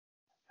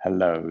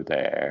Hello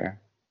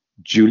there.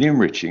 Julian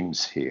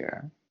Richings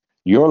here.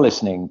 You're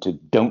listening to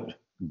Don't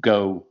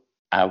Go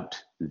Out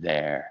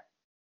There.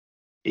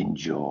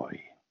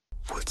 Enjoy.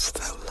 Wouldst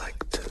thou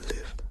like to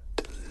live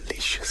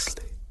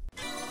deliciously?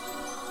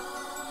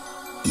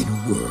 In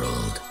a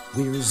world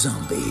where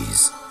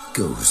zombies,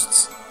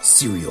 ghosts,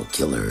 serial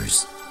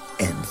killers,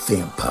 and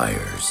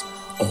vampires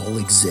all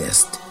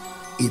exist,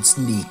 it's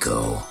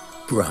Nico,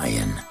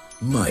 Brian,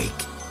 Mike,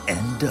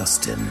 and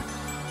Dustin,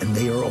 and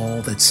they are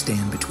all that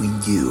stand between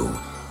you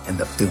and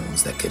the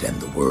films that could end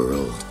the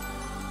world.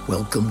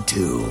 Welcome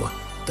to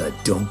the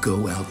Don't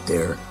Go Out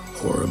There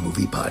Horror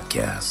Movie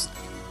Podcast.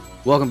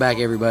 Welcome back,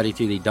 everybody,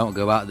 to the Don't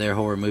Go Out There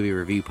Horror Movie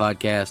Review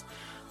Podcast.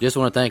 Just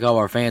want to thank all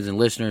our fans and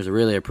listeners. I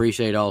really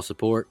appreciate all the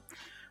support.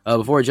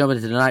 Before we jump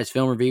into tonight's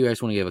film review, I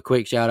just want to give a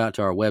quick shout out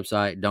to our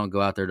website,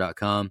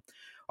 don'tgooutthere.com.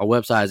 Our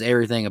website has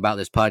everything about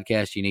this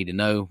podcast you need to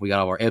know. We got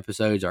all our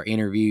episodes, our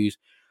interviews,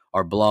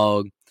 our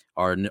blog,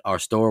 our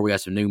store. We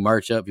got some new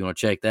merch up if you want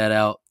to check that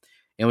out.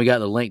 And we got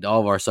the link to all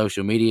of our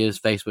social medias,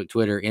 Facebook,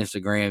 Twitter,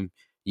 Instagram,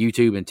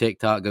 YouTube, and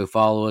TikTok. Go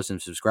follow us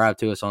and subscribe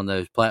to us on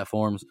those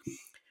platforms.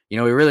 You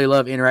know, we really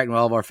love interacting with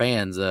all of our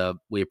fans.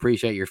 We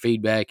appreciate your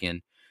feedback,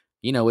 and,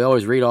 you know, we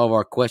always read all of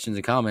our questions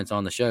and comments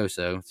on the show,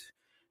 so it's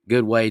a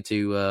good way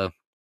to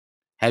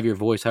have your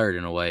voice heard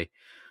in a way.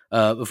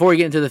 Before we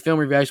get into the film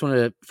review, I just want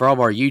to, for all of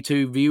our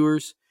YouTube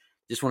viewers,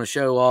 just want to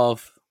show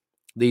off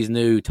these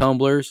new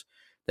tumblers.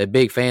 They're a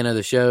big fan of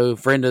the show,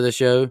 friend of the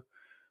show,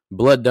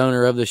 blood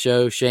donor of the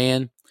show,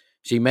 Shan.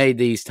 She made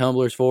these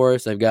tumblers for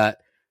us. They've got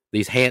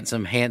these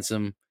handsome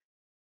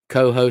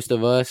co-host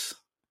of us.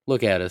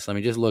 Look at us. I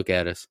mean, just look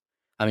at us.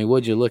 I mean,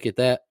 would you look at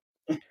that?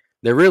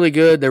 They're really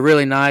good. They're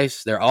really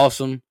nice. They're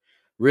awesome.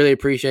 Really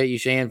appreciate you,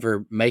 Shan,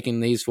 for making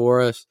these for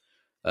us.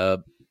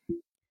 You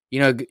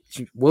know,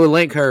 we'll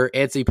link her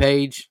Etsy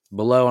page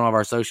below on all of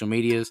our social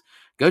medias.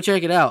 Go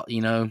check it out.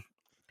 You know,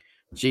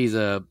 she's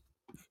an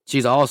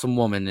awesome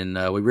woman,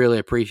 and we really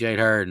appreciate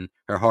her and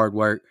her hard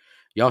work.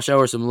 Y'all show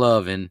her some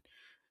love. And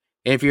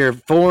if you're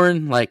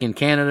foreign, like in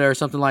Canada or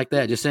something like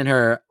that, just send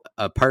her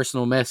a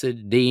personal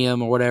message,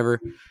 DM or whatever,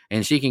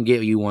 and she can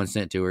get you one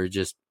sent to her.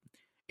 Just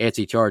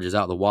Etsy charges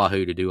out the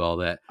wahoo to do all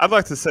that. I'd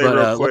like to say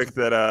real quick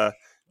that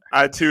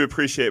I too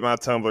appreciate my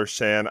Tumblr,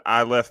 Shan.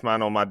 I left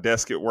mine on my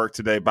desk at work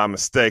today by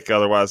mistake.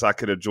 Otherwise, I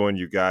could have joined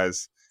you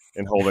guys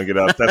in holding it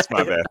up. That's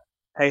my bad.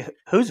 Hey,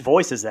 whose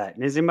voice is that?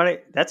 Is anybody?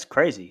 That's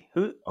crazy.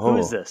 Who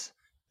is this?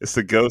 It's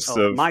the ghost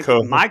of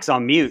Mike's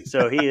on mute,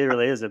 so he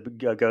really is a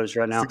ghost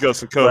right now. It's the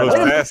ghost of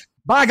co-host.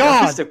 By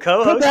God, ghost of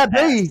co-host could that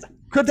be?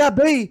 Could that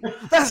be?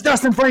 That's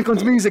Dustin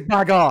Franklin's music.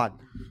 By God,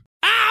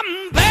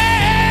 I'm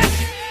bad,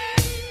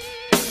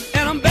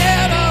 and I'm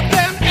better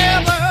than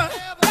ever.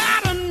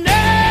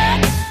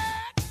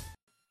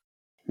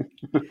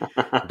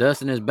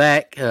 Dustin is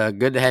back.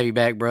 Good to have you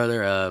back,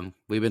 brother.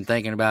 We've been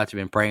thinking about you,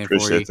 been praying for you.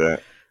 Appreciate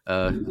that.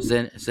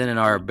 Sending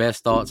our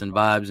best thoughts and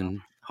vibes and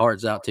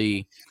hearts out to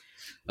you.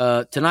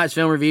 Tonight's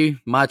film review,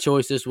 my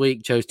choice this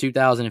week, chose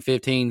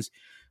 2015's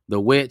The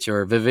Witch,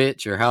 or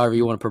VVitch, or however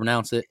you want to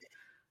pronounce it.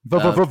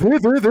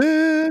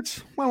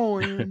 VVitch.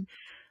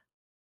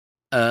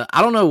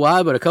 I don't know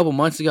why, but a couple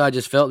months ago, I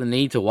just felt the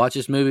need to watch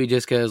this movie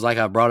just because, like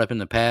I brought up in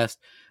the past,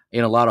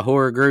 in a lot of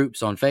horror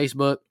groups on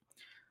Facebook,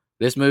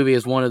 this movie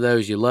is one of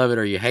those you love it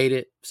or you hate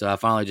it. So I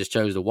finally just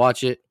chose to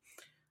watch it.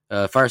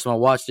 First time I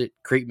watched it,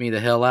 creeped me the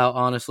hell out,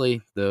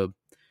 honestly. The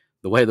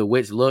way the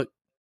witch looked.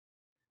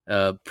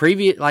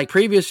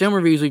 Previous film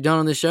reviews we've done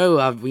on the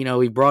show,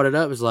 we brought it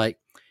up. It's like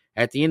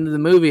at the end of the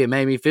movie, it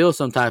made me feel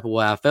some type of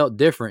way. I felt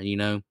different, you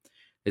know.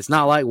 It's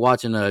not like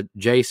watching a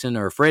Jason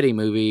or a Freddy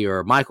movie or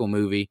a Michael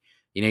movie.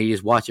 You know, you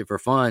just watch it for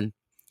fun.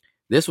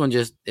 This one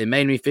it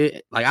made me feel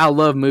like I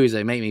love movies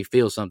that make me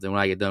feel something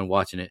when I get done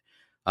watching it.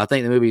 I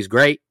think the movie is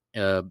great.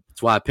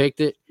 That's why I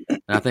picked it.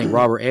 And I think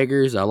Robert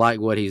Eggers, I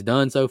like what he's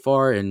done so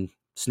far. And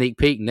sneak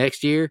peek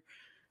next year,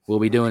 we'll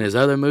be doing his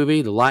other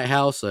movie, The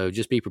Lighthouse. So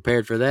just be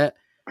prepared for that.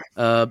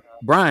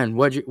 Brian,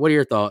 what are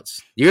your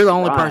thoughts? You're the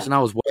only person I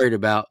was worried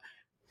about,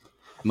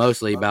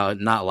 mostly about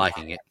not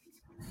liking it.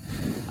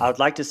 I would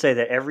like to say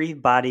that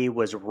everybody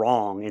was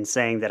wrong in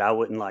saying that I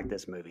wouldn't like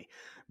this movie,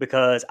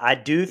 because I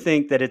do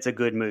think that it's a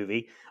good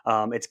movie.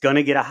 It's going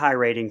to get a high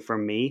rating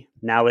from me.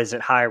 Now, is it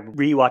high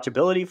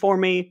rewatchability for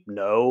me?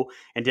 No.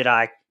 And did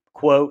I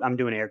quote, I'm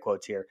doing air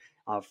quotes here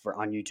on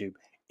YouTube,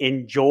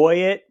 enjoy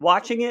it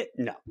watching it?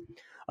 No.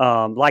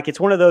 Like it's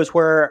one of those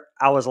where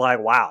I was like,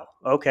 wow,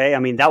 okay. I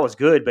mean, that was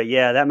good, but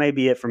yeah, that may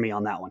be it for me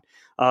on that one.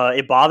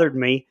 It bothered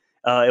me.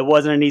 It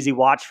wasn't an easy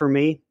watch for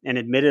me. And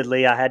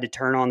admittedly, I had to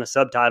turn on the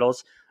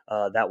subtitles.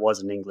 That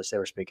wasn't English they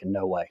were speaking.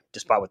 No way,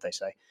 despite what they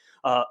say.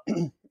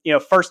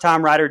 First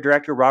time writer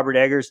director Robert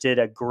Eggers did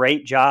a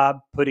great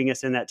job putting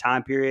us in that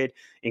time period,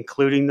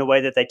 including the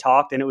way that they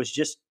talked. And it was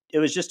just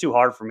too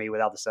hard for me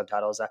without the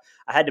subtitles. I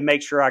had to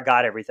make sure I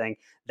got everything.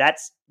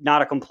 That's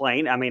not a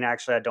complaint. I mean,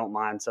 actually, I don't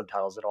mind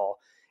subtitles at all.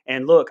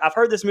 And look, I've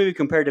heard this movie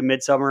compared to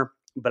Midsommar,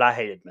 but I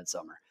hated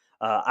Midsommar.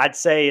 I'd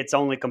say it's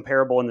only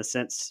comparable in the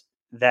sense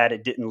that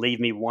it didn't leave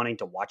me wanting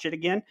to watch it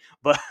again.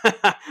 But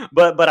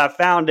but I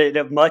found it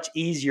a much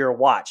easier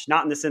watch.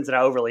 Not in the sense that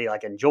I overly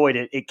like enjoyed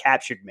it. It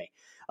captured me.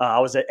 I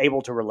was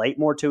able to relate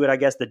more to it. I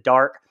guess the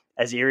dark,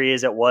 as eerie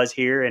as it was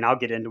here, and I'll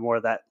get into more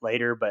of that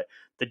later. But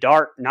the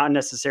dark not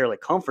necessarily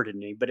comforted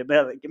me, but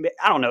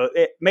I don't know.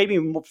 It made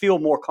me feel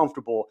more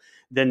comfortable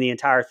than the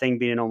entire thing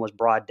being in almost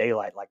broad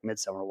daylight like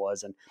Midsummer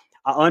was. And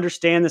I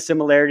understand the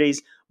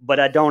similarities, but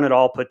I don't at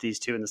all put these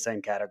two in the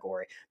same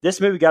category. This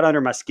movie got under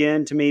my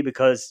skin to me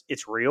because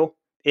it's real.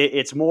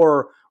 It's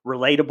more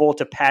relatable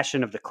to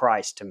Passion of the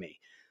Christ to me.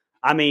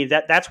 I mean,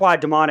 that's why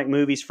demonic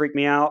movies freak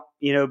me out,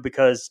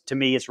 because to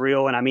me it's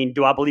real. And I mean,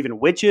 do I believe in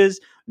witches?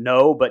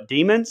 No, but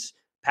demons,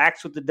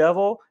 pacts with the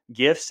devil,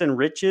 gifts and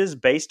riches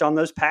based on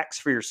those pacts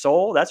for your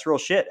soul. That's real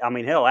shit. I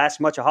mean, hell, ask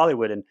much of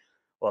Hollywood and,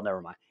 well,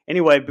 never mind.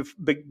 Anyway,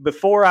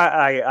 before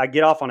I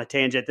get off on a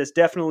tangent, this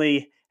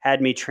definitely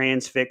had me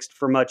transfixed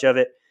for much of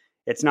it.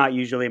 It's not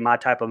usually my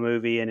type of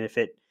movie. And if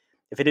it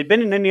had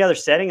been in any other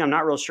setting, I'm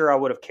not real sure I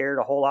would have cared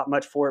a whole lot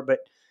much for it. But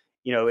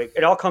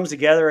it all comes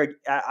together.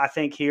 I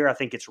think here, I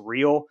think it's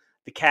real.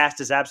 The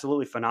cast is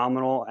absolutely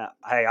phenomenal.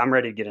 Hey, I'm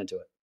ready to get into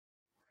it.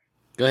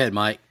 Go ahead,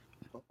 Mike.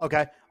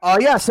 Okay.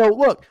 Yeah. So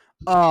look,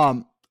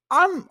 I'm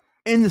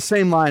in the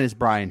same line as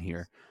Brian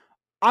here.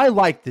 I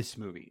like this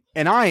movie,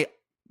 and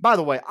by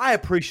the way, I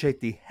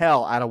appreciate the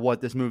hell out of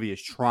what this movie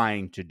is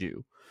trying to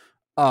do.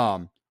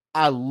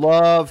 I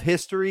love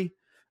history.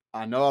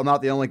 I know I'm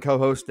not the only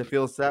co-host that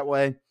feels that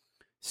way.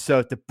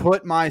 So to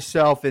put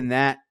myself in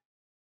that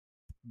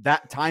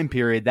time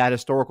period, that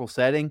historical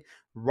setting,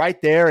 right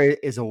there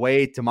is a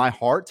way to my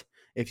heart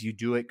if you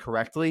do it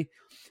correctly.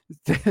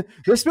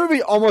 This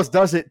movie almost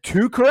does it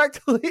too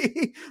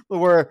correctly,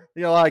 where,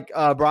 like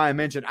Brian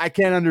mentioned, I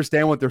can't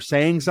understand what they're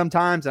saying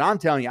sometimes. And I'm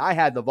telling you, I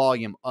had the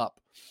volume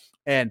up.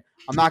 And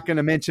I'm not going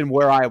to mention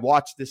where I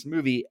watched this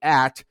movie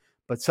at,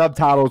 but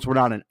subtitles were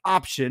not an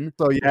option.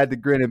 So you had to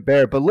grin and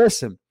bear. But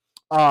listen,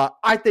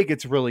 I think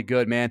it's really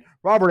good, man.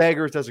 Robert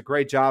Eggers does a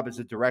great job as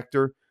a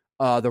director.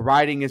 The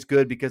writing is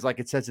good because, like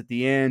it says at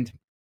the end,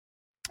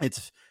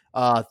 it's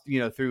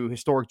through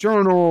historic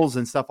journals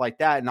and stuff like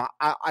that. And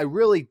I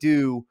really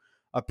do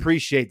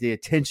appreciate the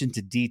attention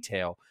to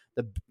detail,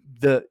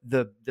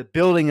 the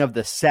building of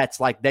the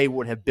sets like they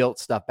would have built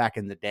stuff back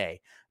in the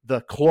day,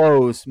 the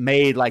clothes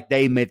made like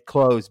they made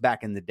clothes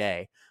back in the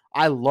day.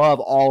 I love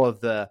all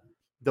of the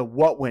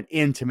what went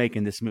into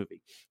making this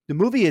movie. The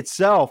movie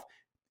itself,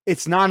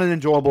 it's not an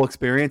enjoyable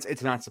experience.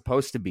 It's not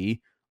supposed to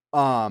be.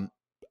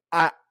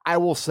 I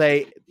will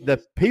say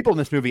the people in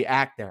this movie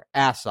act their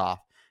ass off.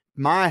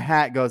 My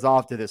hat goes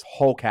off to this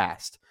whole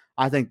cast.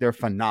 I think they're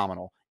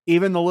phenomenal.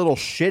 Even the little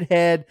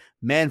shithead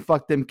man,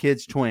 fuck them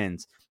kids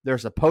twins. They're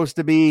supposed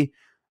to be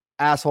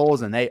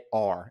assholes, and they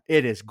are.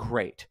 It is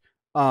great.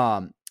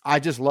 I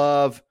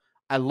love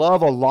a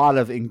lot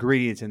of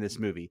ingredients in this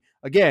movie.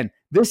 Again,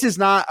 this is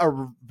not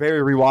a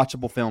very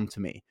rewatchable film to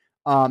me.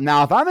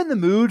 Now, if I'm in the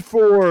mood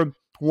for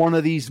one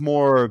of these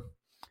more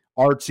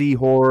artsy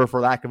horror,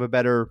 for lack of a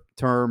better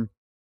term,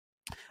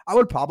 I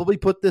would probably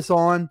put this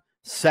on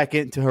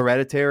second to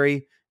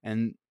Hereditary,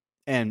 and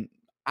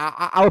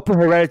I would put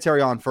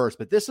Hereditary on first,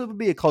 but this would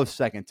be a close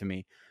second to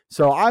me.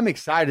 So I'm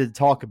excited to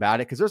talk about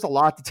it because there's a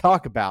lot to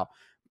talk about.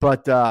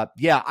 But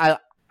I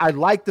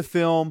like the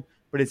film,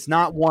 but it's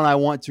not one I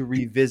want to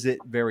revisit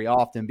very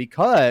often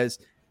because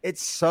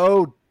it's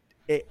so.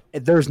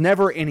 There's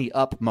never any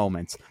up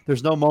moments.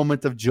 There's no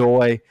moment of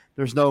joy.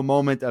 There's no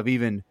moment of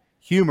even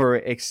humor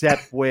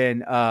except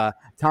when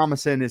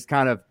Thomason is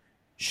kind of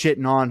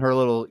shitting on her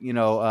little,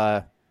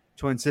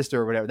 twin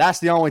sister or whatever. That's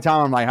the only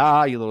time I'm like,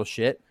 ha, you little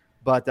shit.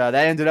 But that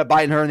ended up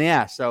biting her in the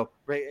ass. So,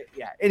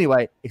 yeah.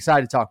 Anyway,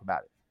 excited to talk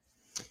about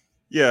it.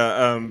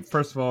 Yeah.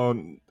 First of all,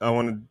 I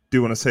want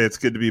to say it's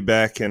good to be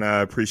back, and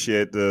I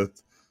appreciate the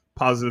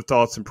positive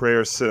thoughts and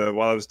prayers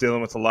while I was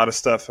dealing with a lot of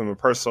stuff in my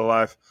personal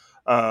life.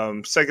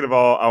 Second of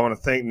all, I want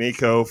to thank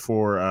Nico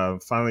for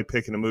finally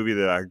picking a movie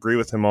that I agree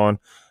with him on.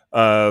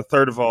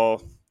 Third of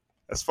all,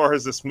 as far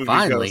as this movie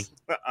goes,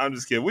 I'm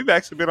just kidding. We've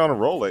actually been on a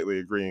roll lately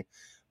agreeing.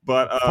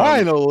 But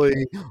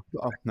finally.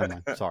 Oh, no,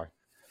 sorry.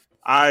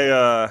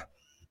 I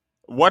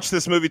watched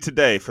this movie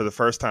today for the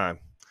first time.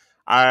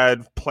 I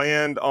had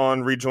planned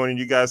on rejoining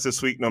you guys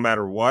this week no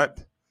matter what.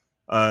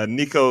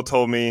 Nico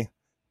told me,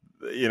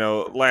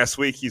 last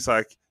week, he's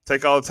like,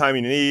 take all the time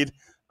you need.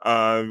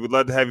 We'd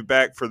love to have you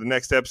back for the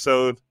next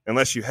episode.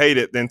 Unless you hate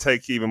it, then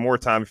take even more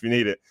time if you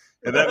need it.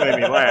 And that made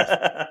me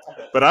laugh.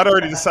 But I'd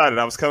already decided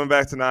I was coming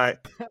back tonight,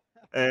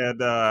 and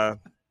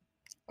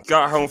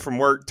got home from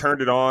work,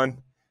 turned it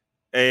on,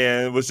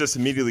 and was just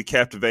immediately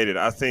captivated.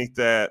 I think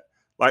that,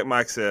 like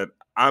Mike said,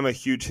 I'm a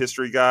huge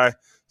history guy,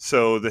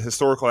 so the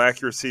historical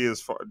accuracy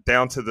is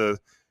down to the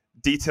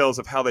details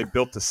of how they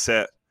built the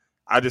set.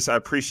 I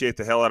appreciate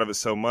the hell out of it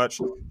so much.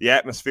 The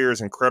atmosphere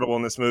is incredible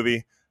in this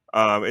movie.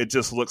 It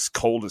just looks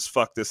cold as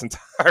fuck, this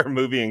entire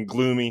movie, and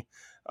gloomy.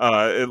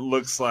 It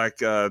looks like,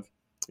 the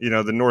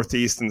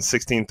Northeast in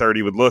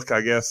 1630 would look,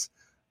 I guess.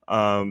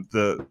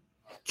 The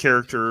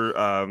character,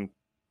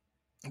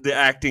 the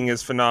acting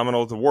is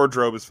phenomenal. The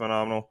wardrobe is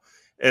phenomenal.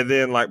 And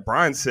then, like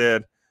Brian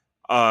said,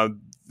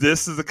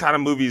 this is the kind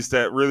of movies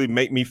that really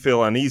make me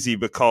feel uneasy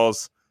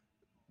because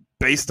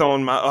based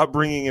on my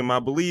upbringing and my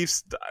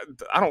beliefs,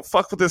 I don't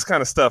fuck with this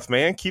kind of stuff,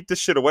 man. Keep this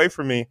shit away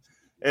from me.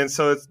 And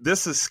so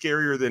this is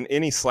scarier than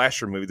any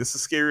slasher movie. This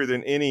is scarier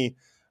than any,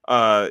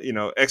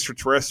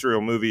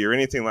 extraterrestrial movie or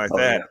anything like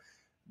that. Yeah.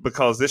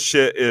 Because this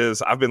shit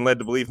is, I've been led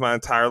to believe my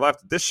entire life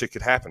that this shit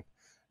could happen.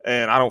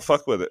 And I don't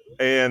fuck with it.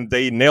 And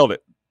they nailed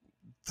it.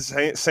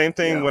 Same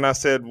thing when I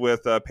said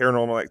with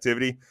Paranormal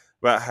Activity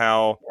about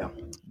how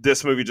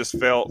this movie just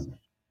felt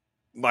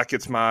like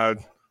it's my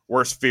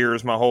worst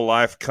fears my whole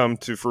life come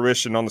to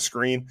fruition on the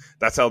screen.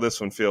 That's how this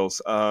one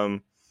feels.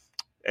 And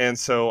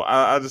so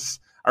I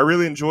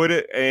really enjoyed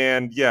it.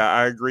 And yeah,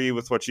 I agree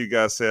with what you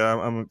guys said.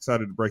 I'm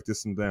excited to break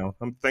this one down.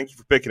 Thank you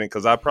for picking it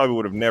because I probably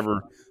would have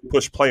never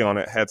pushed play on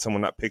it had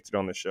someone not picked it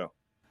on this show.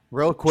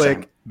 Real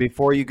quick,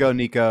 before you go,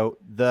 Nico,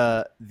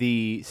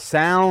 the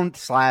sound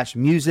 /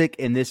 music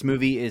in this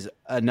movie is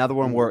another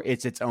one where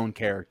it's its own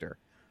character.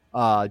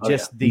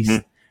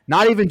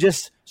 Not even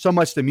just so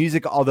much the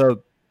music,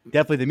 although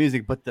definitely the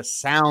music, but the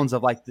sounds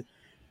of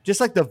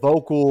just like the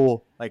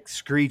vocal, like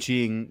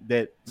screeching,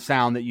 that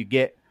sound that you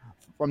get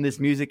from this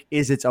music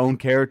is its own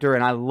character.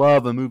 And I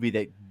love a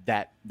movie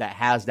that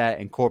has that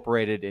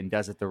incorporated and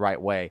does it the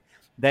right way.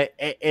 That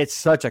it's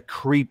such a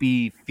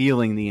creepy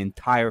feeling the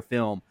entire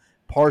film.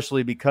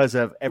 Partially because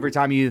of every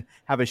time you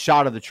have a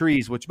shot of the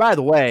trees, which, by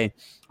the way,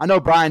 I know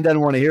Brian doesn't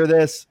want to hear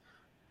this,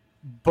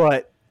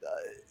 but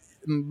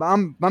my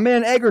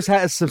man Eggers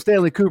has some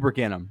Stanley Kubrick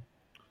in him.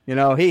 You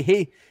know,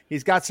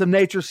 he's got some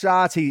nature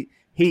shots.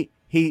 He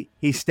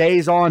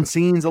stays on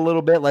scenes a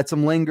little bit, lets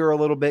them linger a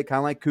little bit, kind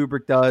of like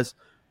Kubrick does.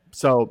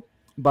 So,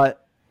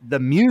 but the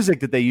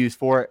music that they use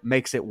for it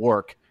makes it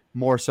work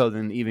more so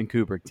than even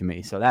Kubrick to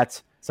me. So I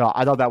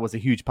thought that was a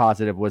huge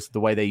positive, was the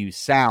way they use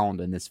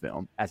sound in this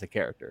film as a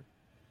character.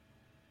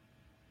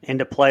 And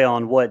to play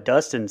on what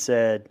Dustin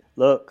said,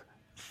 look,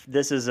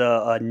 this is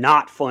a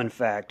not fun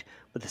fact,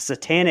 but the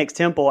Satanic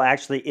Temple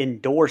actually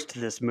endorsed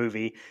this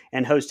movie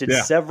and hosted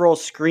several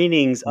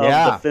screenings of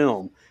the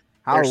film.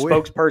 Their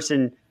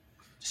spokesperson,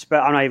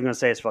 I'm not even going to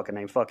say his fucking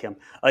name, fuck him,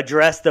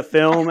 addressed the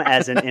film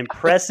as an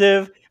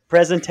impressive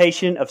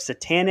presentation of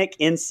satanic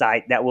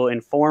insight that will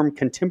inform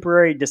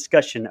contemporary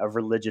discussion of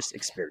religious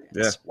experience.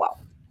 Yeah. Wow.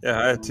 Yeah,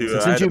 I had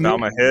to bow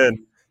my head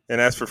and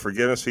ask for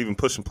forgiveness for even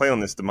pushing play on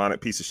this demonic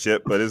piece of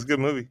shit, but it's a good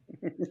movie.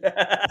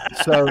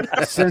 So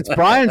since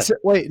Brian said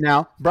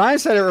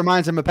it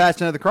reminds him of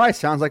Passion of the Christ,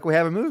 sounds like we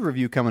have a movie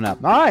review coming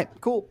up. All right,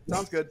 cool.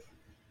 Sounds good.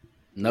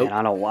 Nope.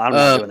 Man, I'm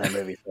not doing that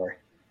movie for.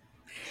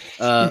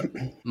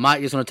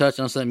 Mike, just want to touch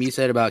on something you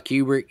said about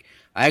Kubrick.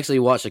 I actually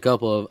watched a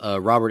couple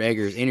of Robert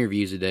Eggers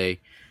interviews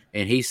today,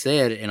 and he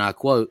said, and I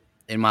quote,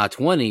 "In my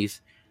 20s,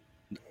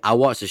 I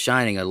watched The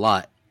Shining a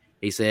lot."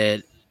 He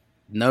said,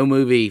 "No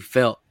movie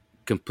felt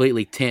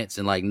completely tense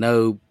and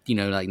no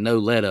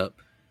let up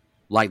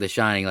like The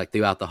Shining, like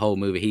throughout the whole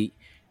movie."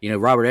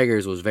 Robert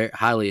Eggers was very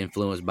highly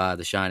influenced by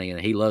The Shining, and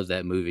he loves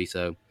that movie.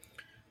 So,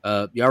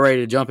 y'all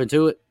ready to jump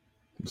into it?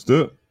 Let's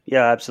do it.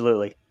 Yeah,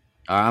 absolutely.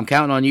 All right, I'm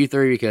counting on you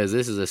three because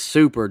this is a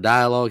super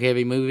dialogue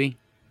heavy movie.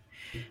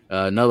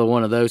 Another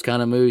one of those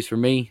kind of movies for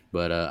me,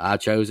 but I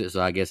chose it,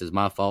 so I guess it's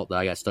my fault that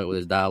I got stuck with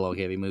this dialogue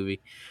heavy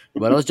movie.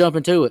 But let's jump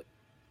into it.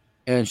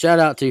 And shout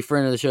out to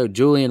friend of the show,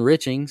 Julian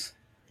Richings.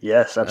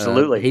 Yes,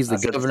 absolutely. He's the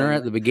governor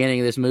at the beginning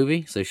of this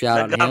movie, so shout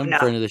out to him,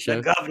 friend of the show.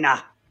 The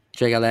governor.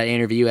 Check out that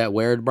interview at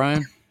Where,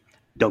 Brian?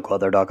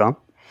 Don'tGoOutThere.com.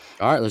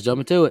 All right, let's jump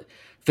into it.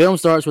 Film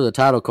starts with a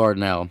title card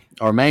now.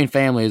 Our main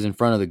family is in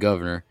front of the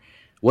governor.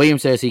 William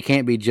says he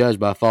can't be judged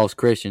by false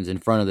Christians in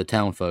front of the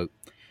townfolk.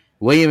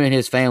 William and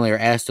his family are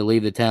asked to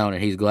leave the town,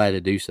 and he's glad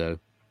to do so.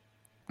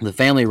 The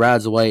family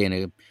rides away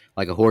in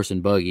like a horse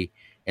and buggy,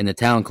 and the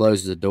town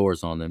closes the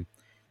doors on them.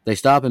 They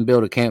stop and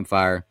build a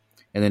campfire,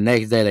 and the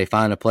next day they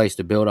find a place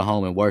to build a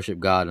home and worship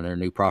God on their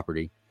new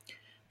property.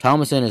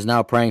 Thomason is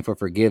now praying for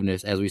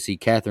forgiveness as we see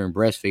Catherine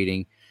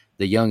breastfeeding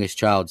the youngest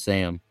child,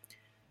 Sam.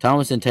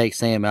 Thomason takes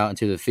Sam out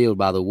into the field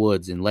by the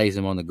woods and lays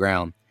him on the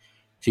ground.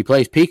 She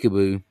plays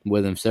peekaboo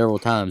with him several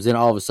times. Then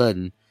all of a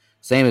sudden,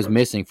 Sam is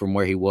missing from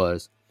where he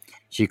was.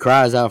 She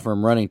cries out for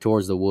him running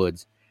towards the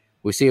woods.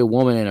 We see a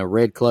woman in a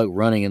red cloak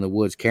running in the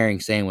woods carrying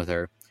Sam with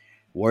her.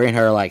 We're in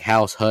her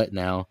house hut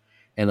now,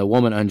 and the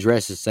woman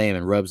undresses Sam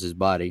and rubs his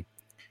body.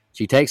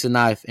 She takes a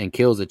knife and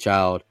kills the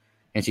child,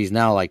 and she's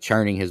now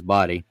churning his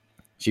body.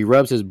 She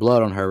rubs his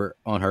blood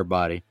on her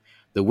body.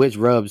 The witch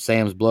rubs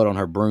Sam's blood on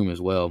her broom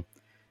as well.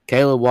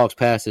 Caleb walks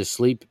past his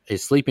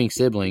sleeping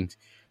siblings,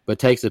 but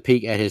takes a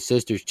peek at his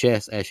sister's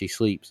chest as she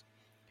sleeps.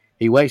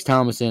 He wakes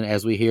Thomason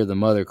as we hear the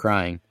mother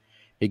crying.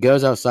 He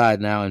goes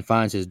outside now and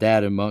finds his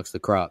dad amongst the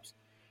crops.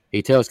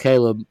 He tells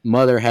Caleb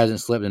Mother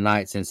hasn't slept a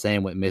night since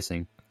Sam went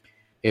missing.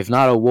 If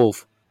not a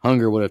wolf,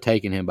 hunger would have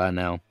taken him by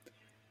now.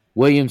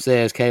 William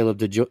asks Caleb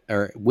to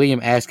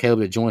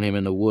join him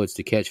in the woods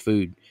to catch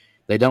food.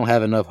 They don't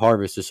have enough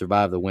harvest to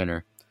survive the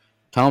winter.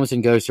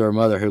 Thomason goes to her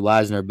mother, who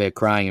lies in her bed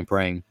crying and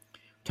praying.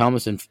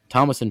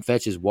 Thomason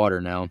fetches water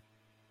now.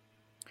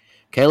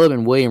 Caleb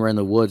and William are in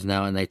the woods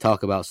now, and they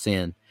talk about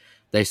sin.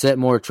 They set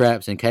more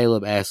traps, and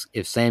Caleb asks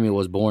if Samuel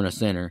was born a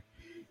sinner.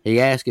 He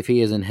asks if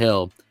he is in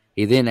hell.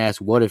 He then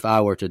asks, what if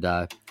I were to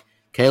die?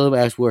 Caleb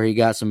asks where he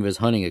got some of his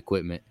hunting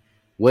equipment.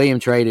 William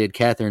traded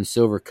Catherine's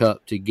silver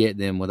cup to get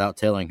them without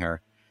telling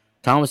her.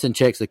 Thomason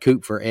checks the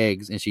coop for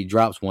eggs, and she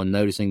drops one,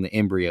 noticing the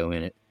embryo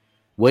in it.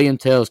 William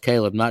tells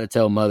Caleb not to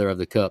tell Mother of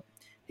the cup.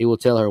 He will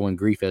tell her when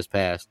grief has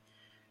passed.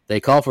 They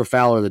call for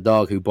Fowler the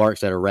dog, who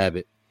barks at a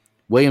rabbit.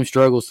 William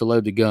struggles to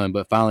load the gun,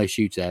 but finally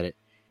shoots at it.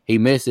 He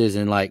misses,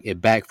 and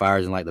it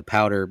backfires, and the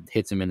powder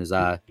hits him in his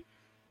eye.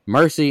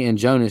 Mercy and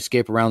Jonas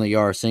skip around the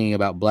yard singing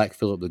about Black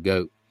Phillip the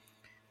goat.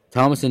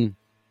 Thomason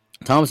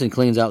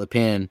cleans out the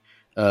pen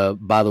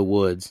by the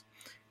woods.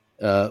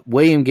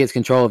 William gets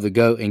control of the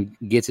goat and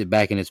gets it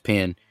back in its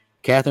pen.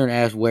 Catherine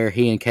asks where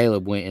he and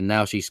Caleb went, and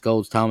now she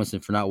scolds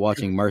Thomason for not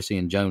watching Mercy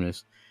and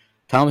Jonas.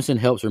 Thomason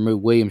helps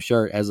remove William's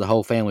shirt as the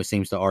whole family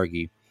seems to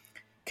argue.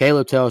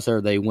 Caleb tells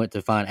her they went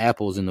to find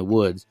apples in the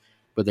woods,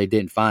 but they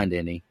didn't find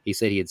any. He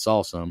said he had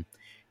saw some.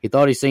 He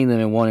thought he'd seen them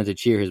and wanted to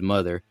cheer his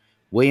mother.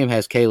 William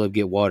has Caleb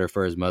get water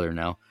for his mother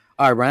now.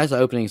 All right, Brian, that's the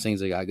opening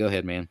scenes I got. Go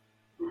ahead, man.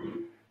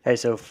 Hey,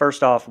 so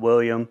first off,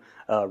 William,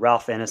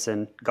 Ralph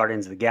Ineson,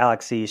 Guardians of the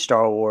Galaxy,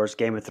 Star Wars,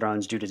 Game of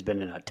Thrones. Dude has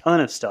been in a ton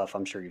of stuff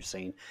I'm sure you've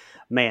seen.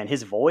 Man,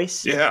 his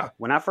voice. Yeah.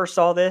 When I first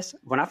saw this,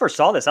 I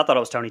thought it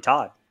was Tony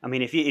Todd. I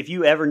mean, if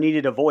you ever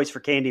needed a voice for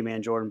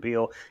Candyman, Jordan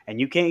Peele, and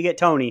you can't get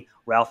Tony,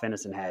 Ralph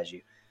Ineson has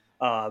you.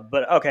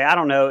 But okay, I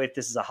don't know if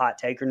this is a hot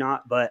take or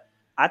not, but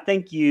I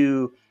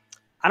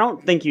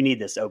don't think you need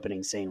this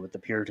opening scene with the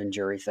Puritan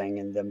jury thing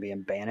and them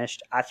being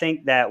banished. I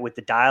think that with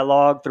the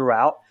dialogue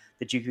throughout,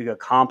 that you could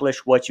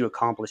accomplish what you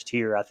accomplished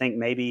here. I think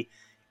maybe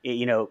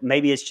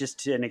it's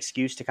just an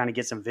excuse to kind of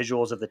get some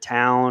visuals of the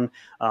town.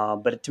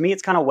 But to me,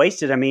 it's kind of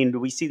wasted. I mean, do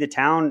we see the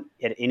town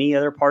at any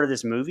other part of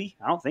this movie?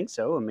 I don't think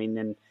so. I mean,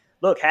 and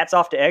look, hats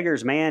off to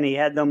Eggers, man. He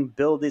had them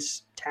build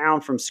this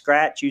town from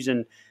scratch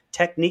using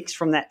techniques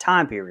from that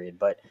time period.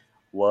 But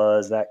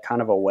was that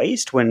kind of a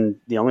waste when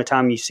the only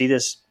time you see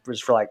this was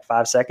for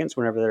 5 seconds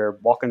whenever they're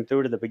walking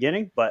through it at the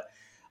beginning? But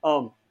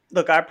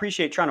look, I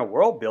appreciate trying to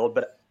world build,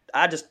 but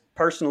I just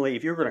personally,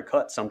 if you're going to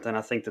cut something,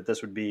 I think that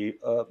this would be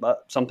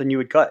something you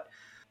would cut.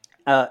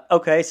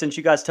 Okay, since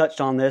you guys touched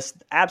on this,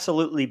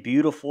 absolutely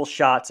beautiful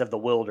shots of the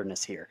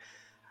wilderness here.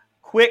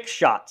 Quick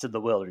shots of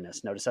the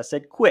wilderness. Notice I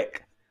said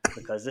quick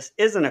because this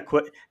isn't a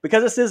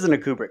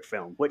Kubrick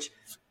film, which,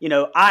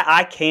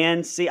 I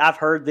can see. I've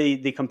heard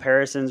the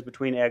comparisons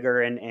between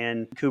Egger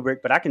and Kubrick,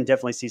 but I can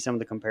definitely see some of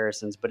the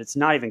comparisons, but it's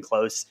not even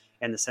close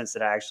in the sense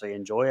that I actually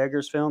enjoy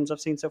Egger's films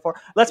I've seen so far.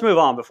 Let's move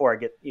on before I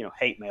get,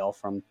 hate mail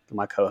from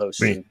my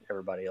co-hosts and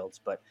everybody else.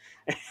 But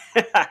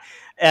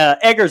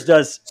Eggers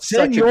does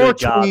Send such a your good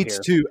job here.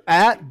 tweets to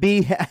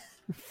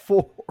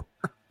 @B4.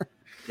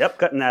 Yep,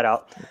 cutting that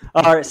out.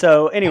 All right,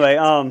 so anyway,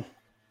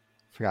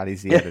 forgot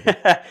he's the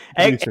editor.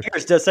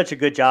 Eggers does such a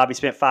good job. He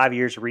spent 5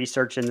 years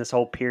researching this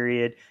whole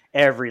period,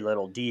 every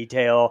little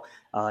detail.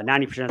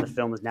 90% of the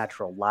film is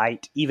natural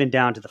light, even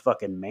down to the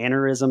fucking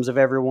mannerisms of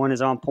everyone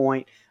is on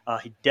point.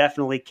 He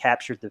definitely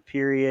captured the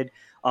period.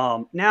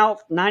 Now,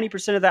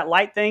 90% of that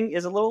light thing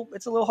is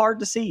it's a little hard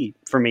to see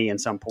for me in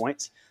some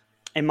points.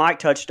 And Mike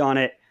touched on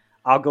it.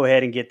 I'll go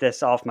ahead and get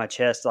this off my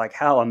chest,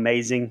 how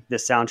amazing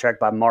this soundtrack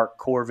by Mark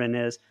Corvin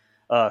is.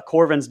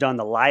 Corvin's done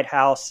The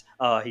Lighthouse.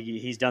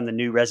 He's done the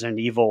new Resident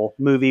Evil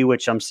movie,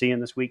 which I'm seeing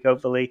this week,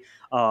 hopefully.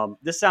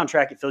 This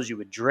soundtrack, it fills you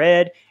with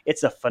dread.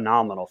 It's a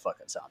phenomenal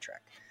fucking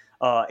soundtrack.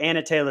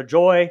 Anna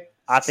Taylor-Joy,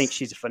 I think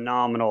she's a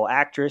phenomenal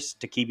actress,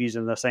 to keep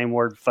using the same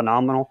word,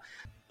 phenomenal.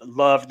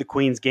 Loved The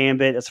Queen's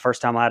Gambit. It's the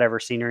first time I'd ever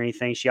seen her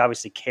anything. She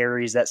obviously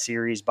carries that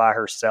series by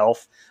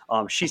herself.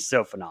 She's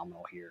so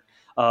phenomenal here.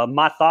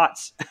 My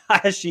thoughts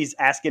as she's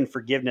asking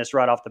forgiveness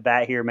right off the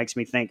bat here makes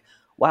me think,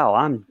 wow,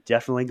 I'm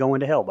definitely going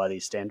to hell by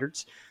these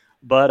standards.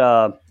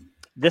 But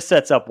this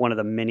sets up one of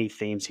the many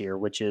themes here,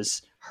 which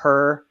is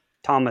her,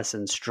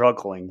 Thomason,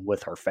 struggling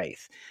with her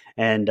faith.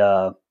 And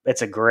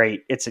it's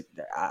great.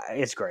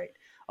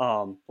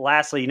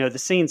 Lastly, the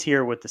scenes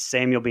here with the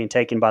Samuel being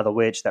taken by the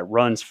witch that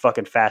runs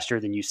fucking faster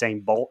than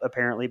Usain Bolt,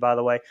 apparently, by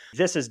the way.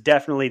 This is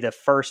definitely the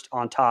first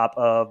on top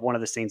of one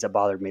of the scenes that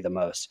bothered me the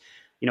most.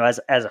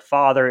 As a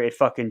father, it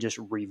fucking just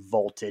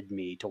revolted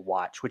me to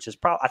watch, which is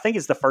I think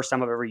it's the first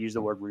time I've ever used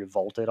the word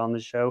revolted on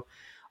this show.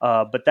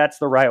 But that's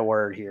the right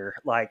word here.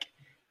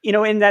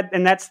 And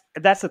that's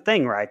the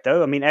thing, right?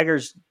 Though, I mean,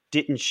 Eggers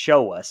didn't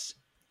show us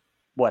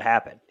what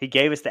happened. He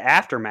gave us the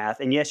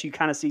aftermath. And yes, you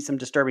kind of see some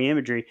disturbing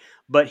imagery,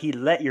 but he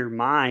let your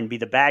mind be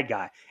the bad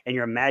guy, and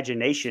your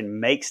imagination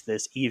makes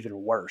this even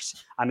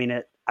worse.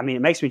 It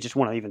makes me just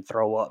want to even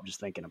throw up just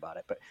thinking about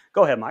it. But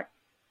go ahead, Mike.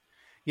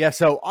 Yeah,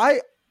 so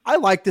I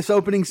like this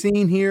opening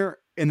scene here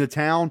in the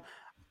town.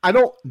 I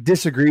don't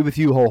disagree with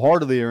you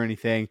wholeheartedly or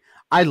anything.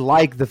 I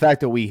like the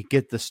fact that we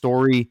get the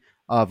story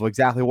of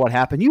exactly what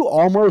happened. You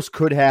almost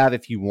could have,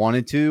 if you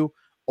wanted to,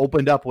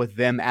 opened up with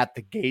them at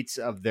the gates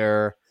of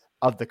the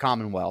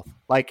Commonwealth.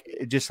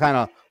 Just kind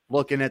of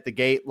looking at the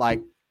gate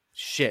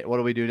shit, what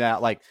do we do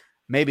now?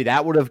 Maybe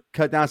that would have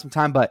cut down some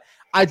time, but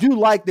I do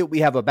like that we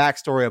have a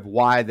backstory of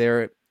why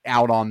they're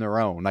out on their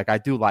own. Like I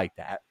do like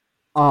that.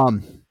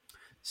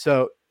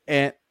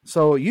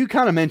 So you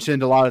kind of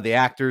mentioned a lot of the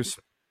actors.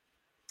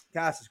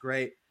 Cast is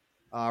great.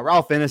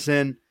 Ralph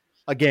Ineson,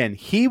 again,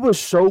 he was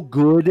so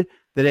good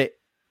that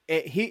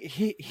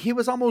he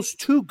was almost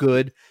too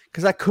good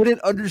because I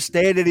couldn't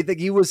understand anything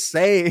he was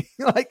saying.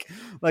 like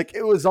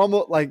it was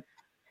almost like,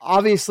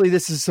 obviously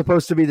this is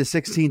supposed to be the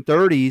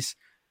 1630s,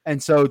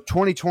 and so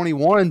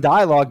 2021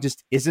 dialogue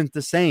just isn't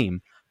the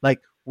same. Like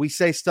we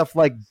say stuff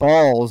like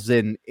balls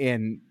and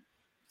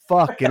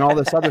fuck and all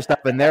this other stuff,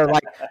 and they're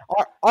like,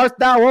 art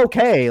thou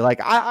okay? Like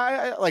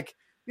I like,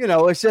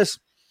 it's just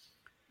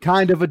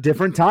kind of a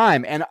different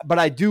time. But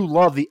I do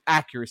love the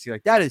accuracy.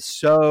 Like that is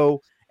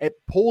so, it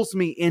pulls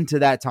me into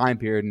that time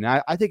period. And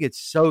I think it's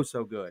so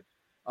good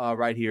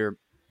right here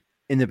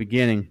in the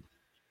beginning.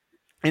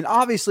 And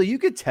obviously you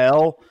could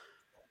tell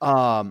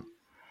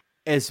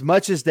as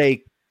much as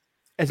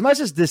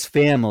this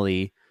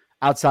family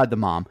outside the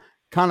mom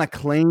kind of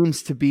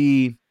claims to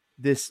be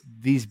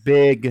these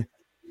big,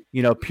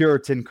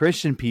 Puritan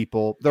Christian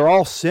people, they're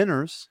all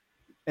sinners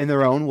in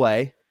their own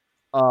way.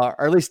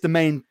 Or at least the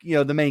main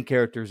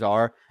characters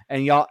are,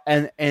 and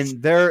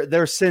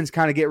their sins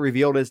kind of get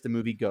revealed as the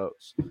movie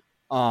goes.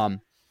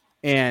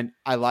 And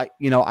I like,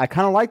 I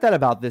kind of like that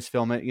about this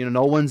film.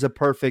 No one's a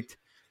perfect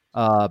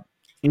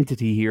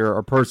entity here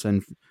or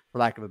person, for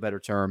lack of a better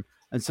term.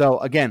 And so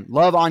again,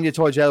 love Anya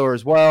Taylor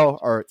as well,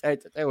 or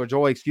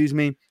Taylor-Joy, excuse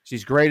me.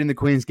 She's great in The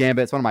Queen's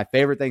Gambit. It's one of my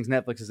favorite things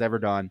Netflix has ever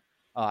done.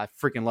 I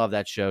freaking love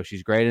that show.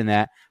 She's great in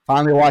that.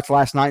 Finally watched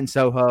last night in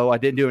Soho. I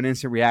didn't do an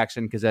instant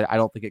reaction because I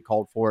don't think it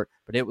called for it,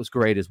 but it was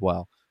great as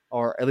well.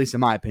 Or at least in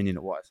my opinion,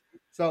 it was.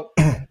 So,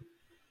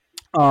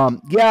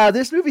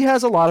 this movie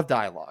has a lot of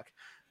dialogue,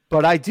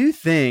 but I do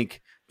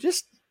think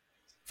just,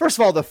 first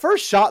of all, the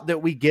first shot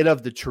that we get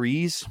of the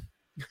trees,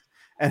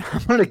 and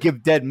I'm going to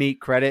give Dead Meat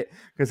credit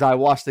because I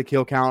watched the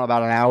kill count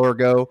about an hour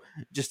ago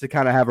just to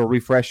kind of have a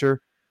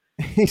refresher.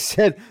 He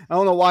said, I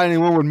don't know why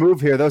anyone would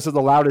move here. Those are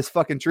the loudest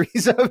fucking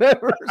trees I've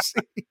ever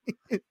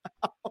seen.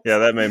 Yeah,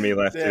 that made me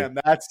laugh Damn,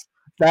 too.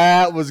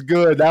 that was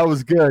good. That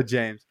was good,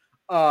 James.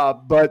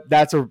 But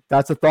that's a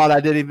thought I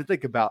didn't even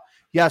think about.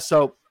 Yeah,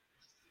 so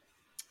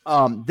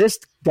this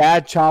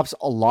dad chops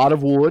a lot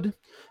of wood.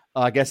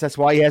 I guess that's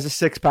why he has a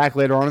six-pack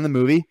later on in the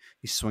movie.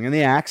 He's swinging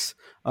the axe.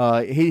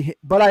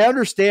 But I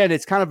understand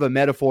it's kind of a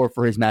metaphor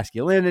for his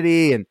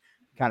masculinity and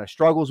kind of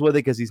struggles with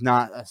it because he's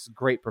not a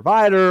great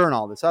provider and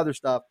all this other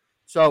stuff.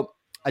 So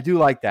I do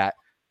like that.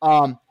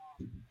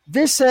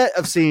 This set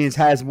of scenes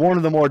has one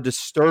of the more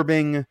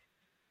disturbing,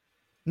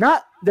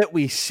 not that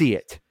we see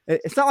it.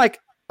 It's not like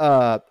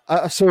a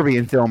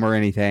Serbian film or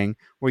anything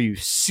where you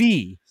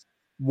see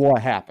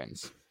what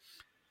happens.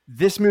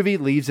 This movie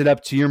leaves it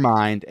up to your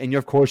mind, and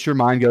of course your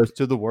mind goes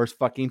to the worst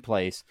fucking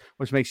place,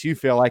 which makes you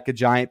feel like a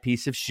giant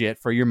piece of shit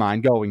for your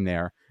mind going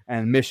there,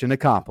 and mission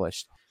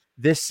accomplished.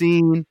 This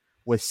scene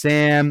with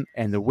Sam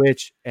and the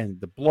witch and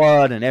the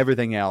blood and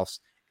everything else,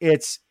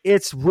 it's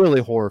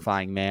really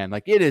horrifying, man.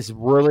 Like, it is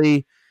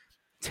really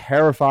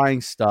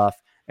terrifying stuff.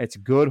 It's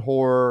good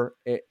horror.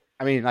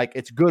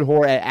 It's good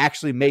horror at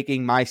actually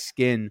making my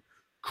skin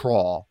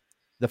crawl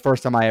the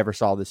first time I ever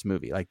saw this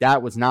movie. Like,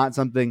 that was not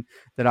something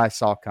that I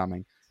saw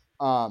coming.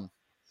 I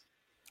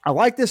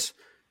like this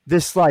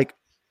like,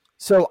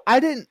 so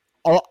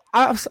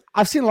I've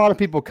seen a lot of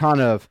people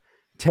kind of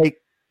take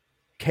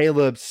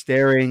Caleb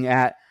staring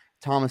at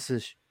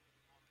Thomason's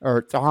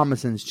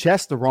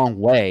chest the wrong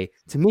way.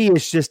 To me,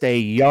 it's just a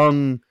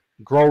young,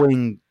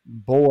 growing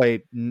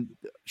boy,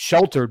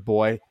 sheltered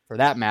boy for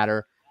that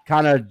matter,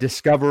 kind of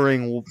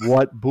discovering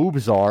what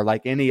boobs are,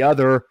 like any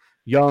other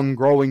young,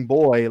 growing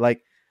boy.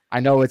 Like,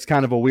 I know it's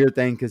kind of a weird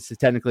thing because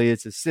technically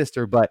it's his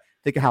sister, but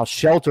think of how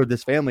sheltered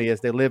this family is.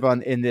 They live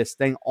in this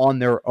thing on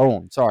their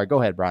own. Sorry,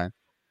 go ahead, Brian.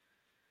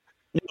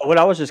 What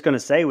I was just going to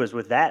say was,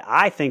 with that,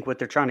 I think what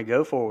they're trying to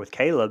go for with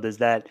Caleb is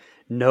that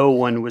no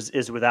one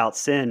is without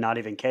sin, not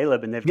even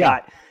Caleb, and they've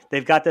got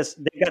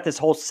this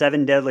whole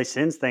 7 deadly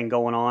sins thing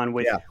going on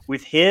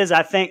with his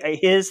I think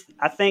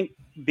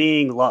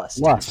being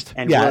lust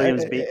and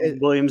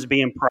Williams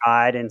being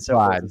pride and so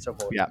forth and so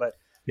forth. Yeah. But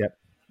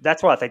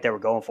that's what I think they were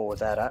going for with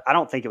that. I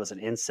don't think it was an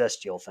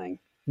incestual thing.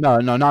 No,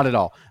 not at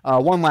all.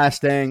 One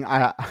last thing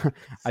I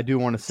do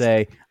want to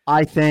say,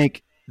 I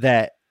think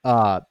that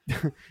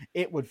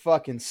it would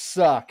fucking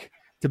suck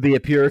to be a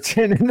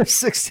Puritan in the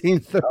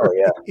 1630s. Oh,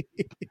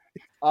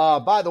 yeah.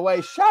 By the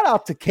way, shout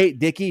out to Kate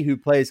Dickey, who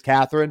plays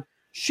Catherine.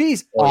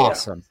 She's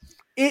awesome.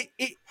 Yeah.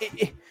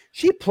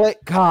 She played,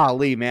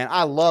 golly, man.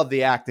 I love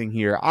the acting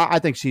here. I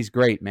think she's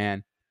great,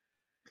 man.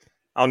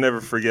 I'll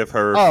never forgive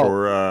her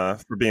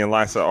for being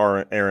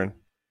Lysa Aaron.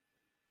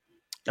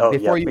 Oh,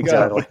 before you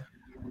exactly. go,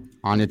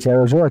 Anya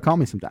Taylor-Joy, call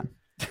me sometime.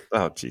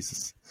 Oh,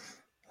 Jesus.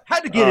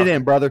 Had to get it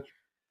in, brother.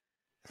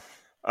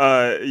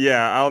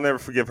 I'll never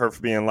forgive her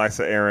for being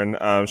Lysa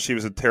Aaron. She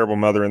was a terrible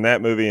mother in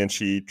that movie, and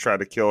she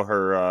tried to kill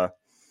her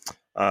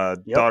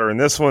daughter in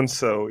this one.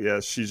 So, yeah,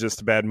 she's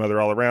just a bad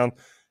mother all around.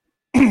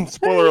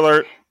 Spoiler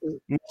alert,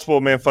 multiple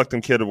Man Fuck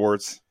Them Kid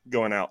awards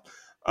going out.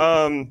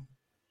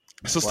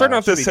 So starting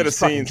off this set of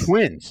scenes.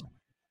 Twins.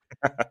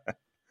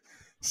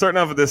 Starting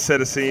off with this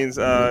set of scenes,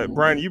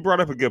 Brian, you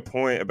brought up a good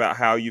point about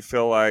how you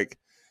feel like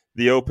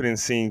the opening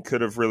scene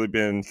could have really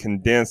been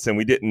condensed and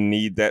we didn't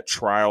need that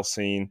trial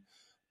scene.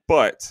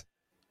 But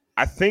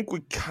I think we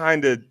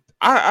kind of,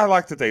 I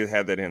like that they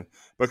had that in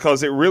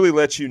because it really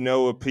lets you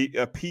know a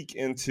peek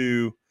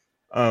into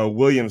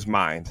William's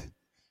mind.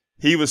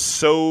 He was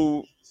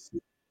so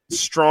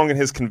strong in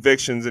his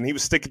convictions and he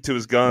was sticking to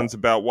his guns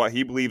about what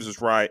he believes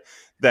is right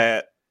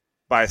that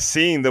by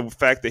seeing the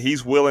fact that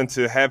he's willing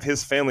to have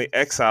his family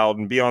exiled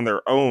and be on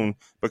their own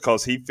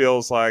because he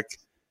feels like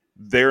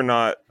they're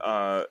not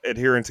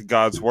adhering to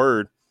God's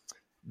word,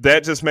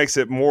 that just makes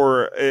it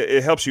more,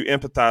 it helps you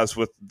empathize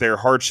with their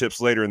hardships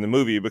later in the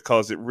movie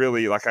because it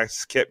really, like I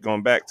kept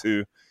going back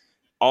to,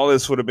 all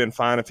this would have been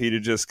fine if he'd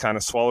have just kind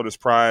of swallowed his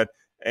pride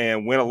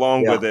and went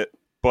along with it,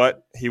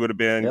 but he would have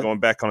been going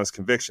back on his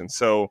conviction.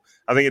 So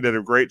I think it did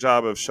a great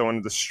job of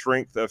showing the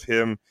strength of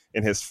him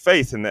and his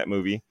faith in that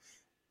movie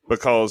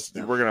because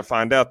we're going to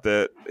find out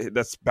that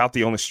that's about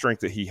the only strength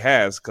that he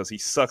has because he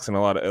sucks in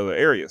a lot of other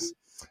areas.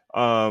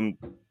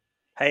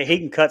 Hey, he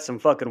can cut some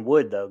fucking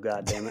wood, though,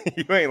 goddammit.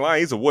 You ain't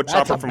lying. He's a wood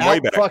chopper from way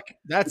back.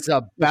 That's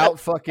about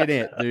fucking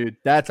it, dude.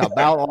 That's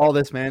about all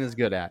this man is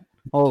good at.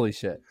 Holy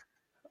shit.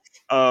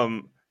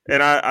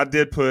 And I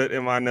did put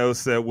in my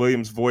notes that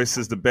William's voice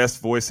is the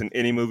best voice in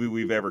any movie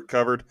we've ever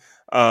covered.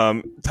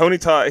 Tony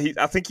Todd,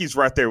 I think he's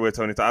right there with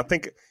Tony Todd. I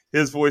think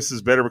his voice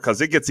is better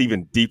because it gets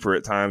even deeper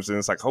at times, and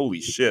it's like,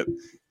 holy shit,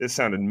 this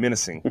sounded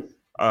menacing.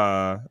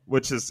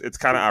 Which is, it's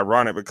kind of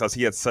ironic because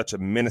he had such a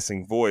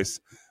menacing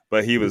voice,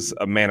 but he was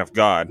a man of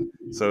God,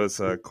 so it's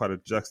quite a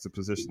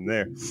juxtaposition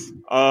there.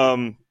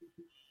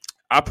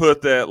 I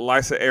put that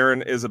Lysa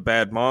Arryn is a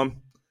bad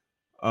mom.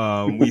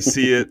 We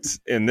see it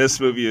in this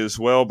movie as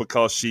well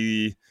because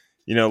she,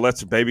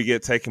 lets her baby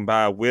get taken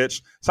by a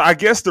witch. So I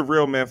guess the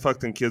real man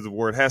fucked them kids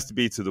award has to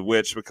be to the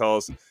witch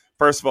because,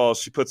 first of all,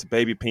 she puts a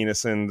baby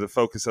penis in the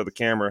focus of the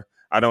camera.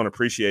 I don't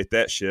appreciate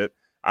that shit.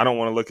 I don't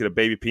want to look at a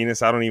baby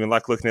penis. I don't even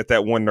like looking at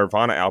that one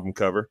Nirvana album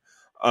cover.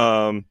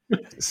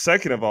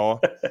 Second of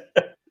all,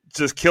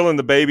 just killing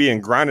the baby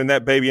and grinding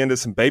that baby into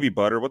some baby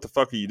butter. What the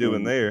fuck are you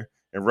doing there?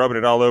 And rubbing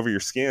it all over your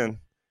skin.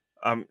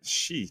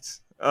 Sheet.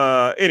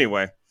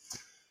 Anyway.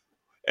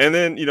 And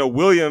then,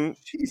 William.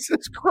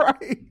 Jesus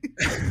Christ.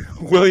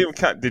 William,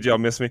 did y'all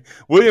miss me?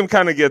 William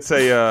kind of gets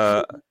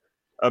a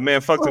man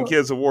fucked them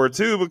kids award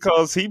too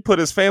because he put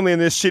his family in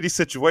this shitty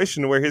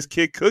situation where his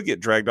kid could get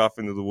dragged off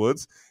into the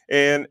woods.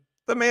 And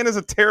the man is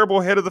a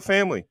terrible head of the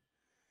family.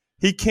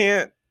 He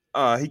can't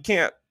farm.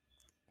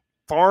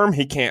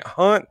 He can't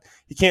hunt.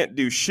 He can't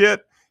do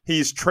shit.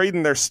 He's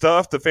trading their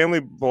stuff, the family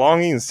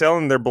belongings, and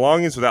selling their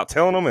belongings without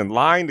telling them and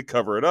lying to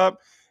cover it up.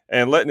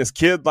 And letting his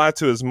kid lie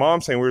to his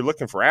mom saying, we were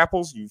looking for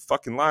apples, you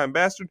fucking lying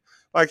bastard.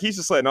 Like, he's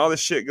just letting all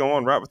this shit go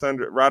on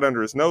right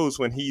under his nose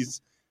when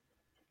he's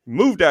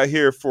moved out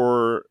here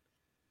for,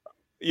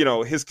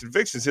 his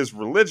convictions, his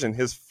religion,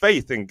 his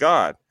faith in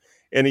God.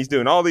 And he's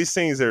doing all these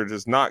things that are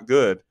just not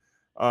good.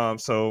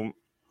 So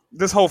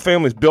this whole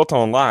family's built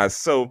on lies.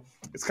 So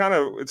it's kind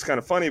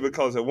of funny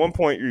because at one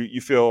point you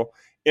feel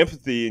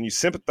empathy and you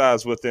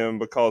sympathize with them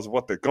because of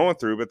what they're going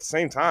through. But at the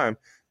same time,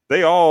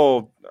 they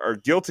all are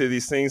guilty of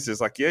these things. It's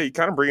like, yeah, you're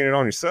kind of bringing it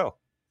on yourself.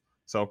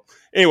 So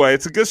anyway,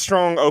 it's a good,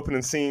 strong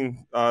opening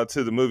scene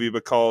to the movie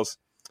because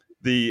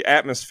the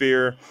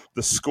atmosphere,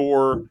 the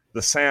score,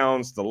 the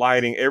sounds, the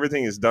lighting,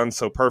 everything is done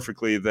so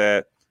perfectly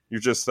that you're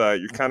just,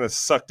 you're kind of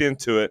sucked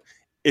into it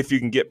if you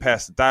can get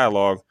past the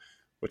dialogue,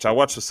 which I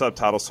watched the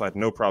subtitles, so I had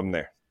no problem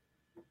there.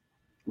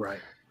 Right.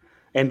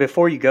 And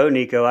before you go,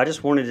 Nico, I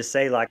just wanted to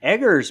say, like,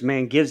 Eggers,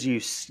 man, gives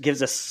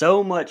us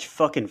so much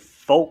fucking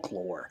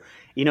folklore.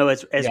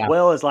 As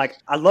well as, like,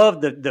 I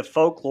love the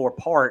folklore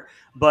part,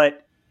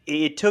 but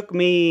it took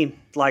me,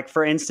 like,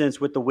 for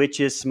instance, with the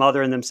witches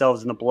smothering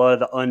themselves in the blood of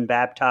the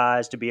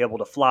unbaptized to be able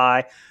to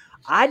fly.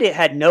 I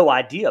had no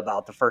idea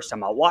about the first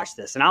time I watched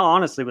this. And I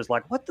honestly was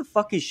like, what the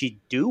fuck is she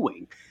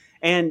doing?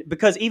 And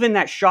because even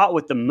that shot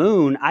with the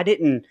moon, I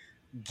didn't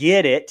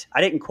get it.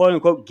 I didn't quote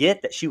unquote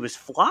get that she was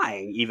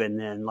flying even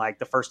then, like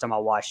the first time I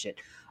watched it.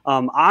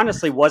 I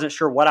honestly wasn't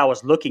sure what I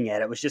was looking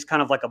at. It was just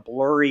kind of like a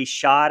blurry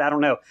shot. I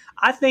don't know.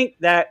 I think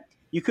that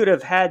you could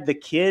have had the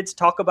kids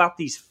talk about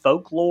these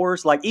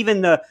folklores, like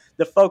even the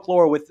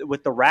folklore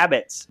with the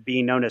rabbits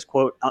being known as,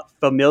 quote,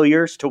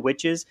 familiars to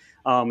witches.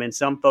 In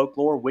some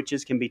folklore,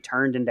 witches can be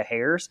turned into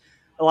hares.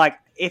 Like,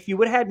 if you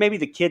would have had maybe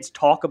the kids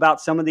talk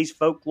about some of these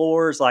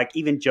folklores, like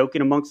even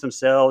joking amongst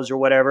themselves or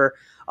whatever,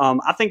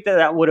 I think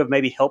that would have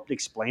maybe helped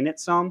explain it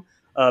some,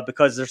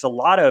 because there's a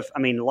lot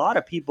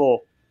of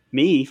people,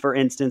 me, for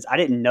instance, I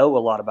didn't know a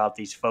lot about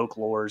these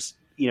folklores,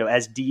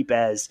 as deep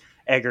as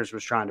Eggers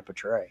was trying to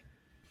portray.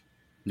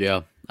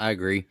 Yeah, I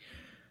agree.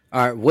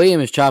 All right,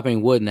 William is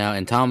chopping wood now,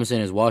 and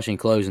Thomason is washing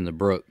clothes in the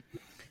brook.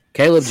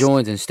 Caleb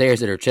joins and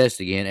stares at her chest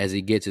again as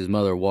he gets his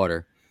mother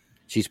water.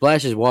 She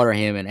splashes water at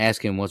him and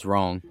asks him what's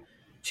wrong.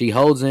 She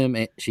holds him,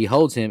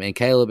 and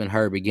Caleb and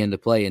her begin to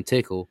play and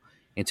tickle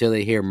until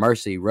they hear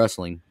Mercy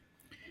rustling.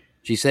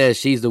 She says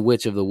she's the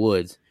witch of the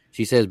woods.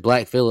 She says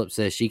Black Phillip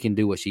says she can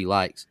do what she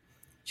likes.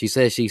 She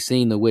says she's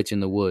seen the witch in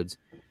the woods.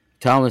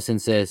 Thomason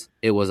says,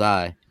 "It was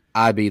I.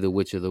 I be the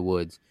witch of the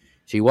woods."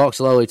 She walks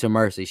slowly to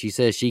Mercy. She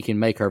says she can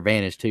make her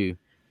vanish too.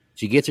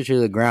 She gets her to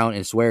the ground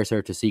and swears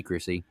her to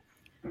secrecy.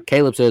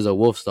 Caleb says a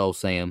wolf stole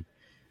Sam.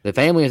 The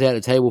family is at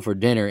the table for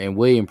dinner, and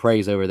William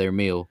prays over their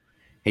meal.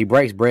 He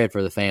breaks bread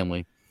for the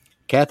family.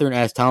 Catherine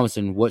asks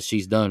Thomason what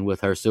she's done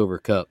with her silver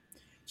cup.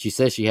 She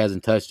says she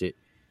hasn't touched it.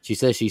 She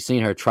says she's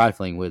seen her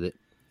trifling with it.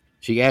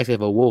 She asks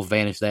if a wolf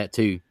vanished that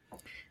too.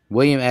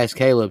 William asks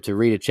Caleb to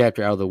read a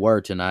chapter out of the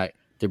Word tonight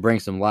to bring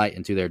some light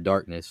into their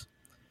darkness.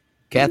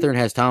 Catherine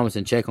has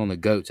Thomason check on the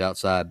goats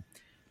outside.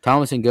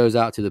 Thomason goes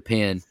out to the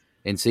pen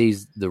and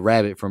sees the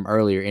rabbit from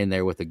earlier in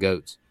there with the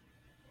goats.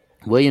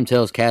 William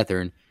tells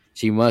Catherine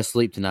she must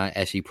sleep tonight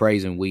as she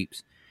prays and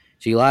weeps.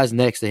 She lies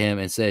next to him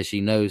and says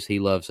she knows he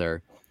loves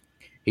her.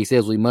 He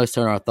says we must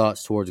turn our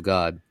thoughts towards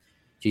God.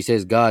 She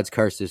says God's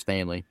cursed his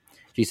family.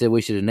 She said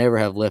we should never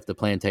have left the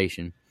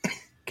plantation.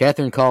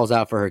 Catherine calls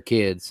out for her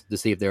kids to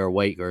see if they're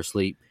awake or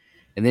asleep.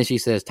 And then she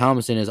says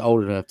Thomason is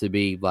old enough to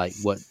be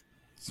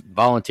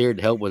volunteered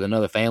to help with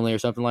another family or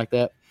something like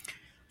that.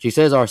 She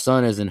says our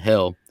son is in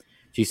hell.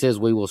 She says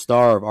we will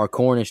starve, our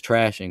corn is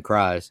trash, and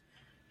cries.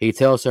 He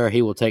tells her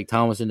he will take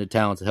Thomason to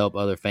town to help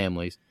other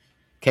families.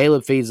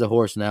 Caleb feeds the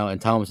horse now,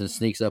 and Thomason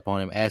sneaks up on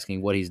him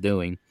asking what he's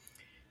doing.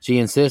 She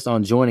insists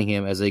on joining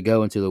him as they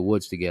go into the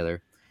woods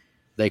together.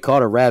 They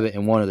caught a rabbit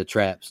in one of the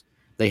traps.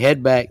 They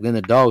head back, then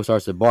the dog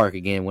starts to bark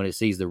again when it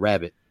sees the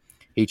rabbit.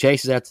 He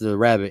chases after the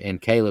rabbit,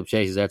 and Caleb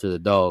chases after the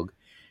dog.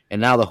 And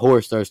now the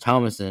horse throws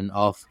Thomason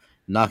off,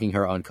 knocking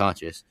her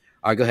unconscious.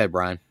 All right, go ahead,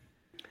 Brian.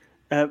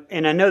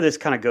 And I know this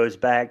kind of goes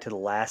back to the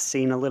last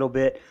scene a little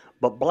bit,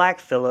 but Black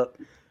Phillip,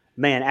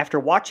 man, after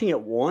watching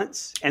it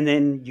once and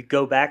then you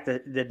go back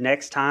the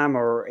next time,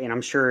 and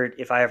I'm sure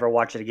if I ever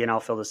watch it again, I'll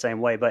feel the same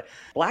way. But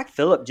Black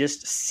Phillip,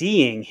 just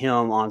seeing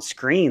him on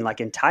screen, like,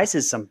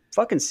 entices some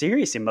fucking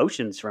serious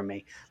emotions from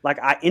me. Like,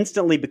 I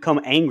instantly become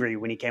angry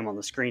when he came on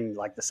the screen,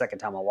 like the second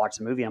time I watched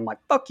the movie. I'm like,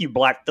 fuck you,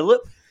 Black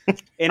Phillip.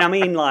 And I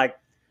mean, like,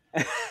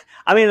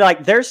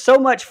 there's so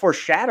much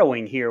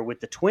foreshadowing here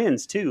with the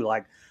twins too.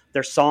 Like,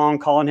 their song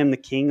calling him the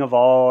king of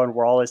all and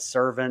we're all his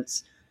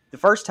servants. The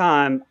first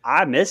time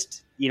I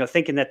missed,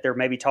 thinking that they're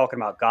maybe talking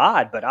about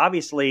God, but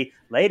obviously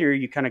later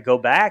you kind of go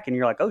back and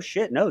you're like, oh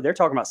shit, no, they're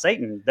talking about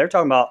Satan. They're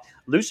talking about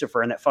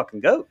Lucifer and that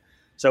fucking goat.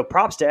 So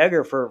props to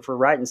Edgar for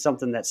writing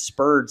something that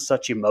spurred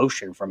such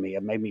emotion from me.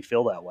 It made me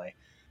feel that way.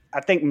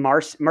 I think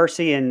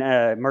Mercy and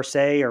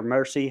Mercy,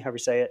 however you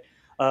say it,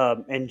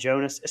 and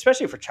Jonas,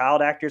 especially for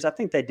child actors, I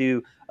think they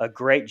do a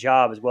great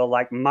job as well.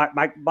 Like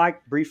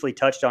Mike briefly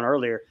touched on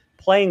earlier,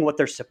 playing what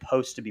they're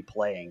supposed to be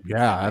playing.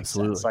 Yeah,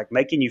 absolutely. It's like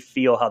making you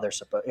feel how you're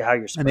supposed.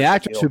 And the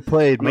actress who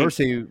played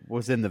Mercy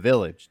was in The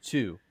Village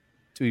too,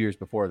 2 years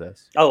before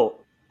this. Oh,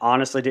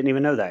 honestly, didn't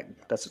even know that.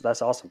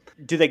 That's awesome.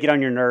 Do they get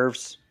on your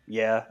nerves?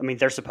 Yeah, I mean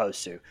they're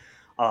supposed to.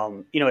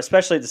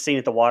 Especially the scene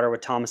at the water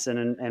with Thomason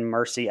and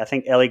Mercy. I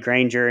think Ellie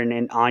Granger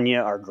and Anya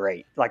are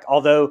great. Like,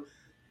 although,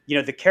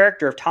 the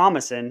character of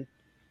Thomason,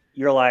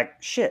 you're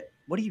like, shit,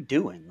 what are you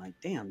doing? Like,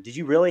 damn, did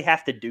you really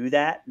have to do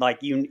that? Like,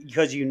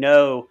 because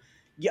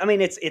I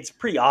mean, it's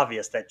pretty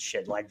obvious that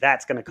shit like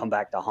that's going to come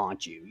back to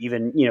haunt you.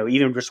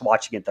 Even just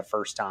watching it the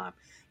first time,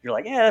 you're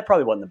like, that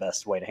probably wasn't the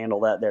best way to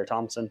handle that there,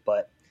 Thompson.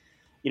 But,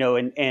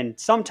 and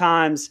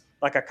sometimes,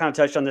 like I kind of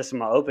touched on this in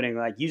my opening,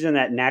 like using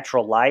that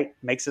natural light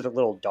makes it a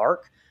little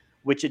dark,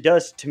 which it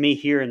does to me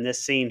here in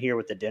this scene here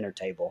with the dinner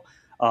table.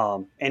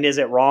 And is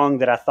it wrong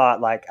that I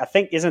thought,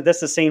 isn't this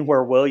the scene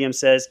where William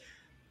says,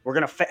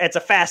 it's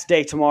a fast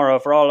day tomorrow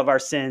for all of our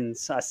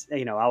sins. I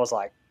was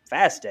like,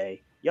 fast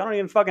day? Y'all don't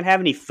even fucking have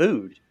any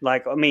food.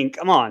 Like, I mean,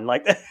 come on.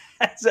 Like,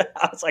 I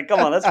was like,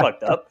 come on, that's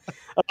fucked up.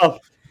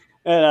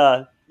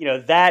 That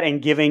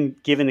and giving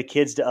the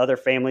kids to other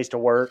families to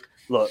work.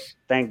 Look,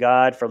 thank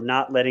God for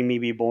not letting me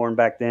be born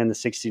back then. The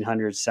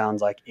 1600s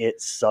sounds like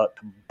it sucked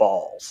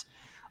balls.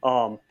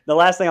 The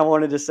last thing I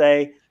wanted to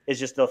say is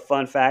just a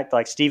fun fact.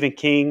 Like, Stephen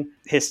King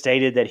has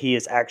stated that he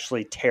is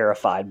actually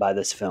terrified by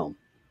this film.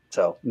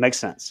 So, makes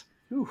sense.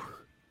 Whew.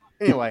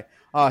 Anyway.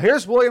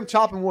 Here's William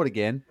chopping wood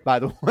again, by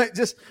the way.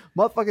 Just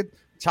motherfucking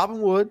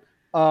chopping wood.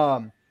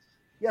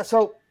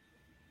 So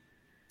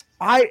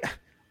a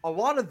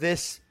lot of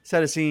this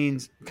set of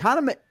scenes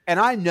and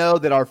I know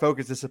that our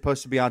focus is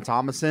supposed to be on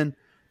Thomason,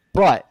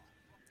 but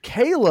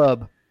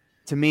Caleb,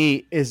 to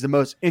me, is the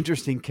most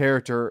interesting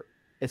character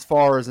as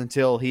far as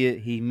until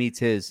he meets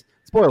his,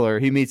 spoiler,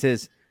 he meets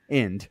his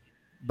end.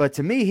 But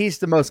to me, he's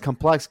the most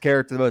complex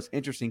character, the most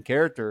interesting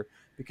character,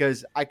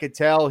 because I could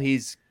tell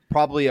he's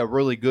probably a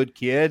really good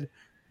kid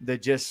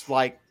that just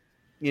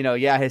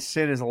his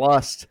sin is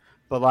lust,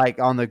 but like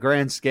on the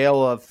grand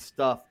scale of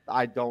stuff,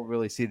 I don't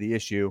really see the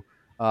issue.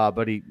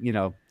 But he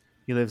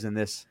lives in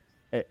this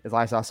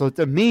lifestyle. So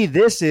to me,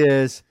 this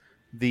is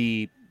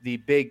the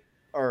big,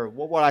 or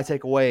what I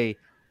take away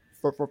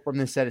from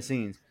this set of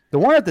scenes. The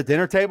one at the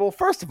dinner table,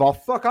 first of all,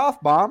 fuck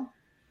off, Mom.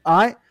 All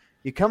right.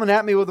 You're coming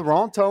at me with the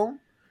wrong tone.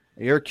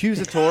 You're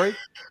accusatory.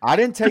 I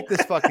didn't take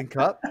this fucking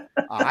cup.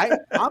 All right.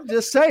 I'm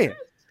just saying.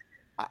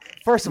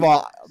 First of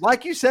all,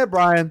 like you said,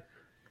 Brian,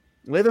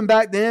 living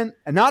back then,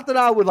 and not that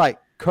I would like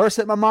curse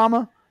at my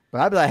mama,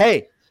 but I'd be like,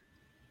 hey,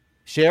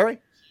 Sherry,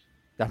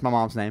 that's my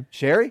mom's name,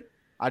 Sherry,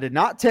 I did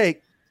not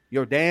take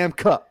your damn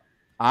cup.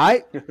 All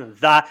right?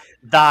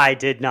 Thy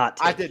did not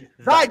take.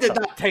 I did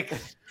not take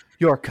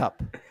your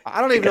cup. I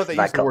don't even know if they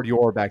used the word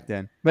your back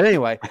then. But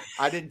anyway,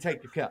 I didn't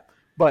take your cup.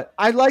 But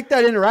I like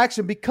that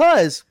interaction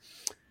because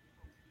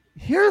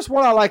here's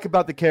what I like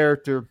about the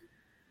character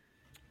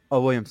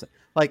of Williamson.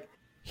 Like,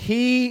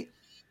 he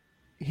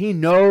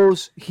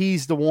knows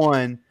he's the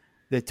one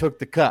that took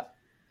the cup.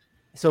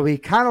 So he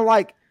kind of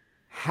like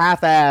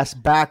half-ass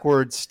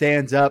backwards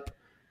stands up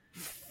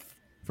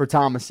for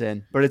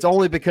Thomason, but it's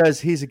only because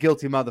he's a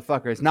guilty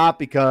motherfucker. It's not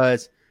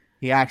because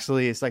he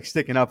actually is like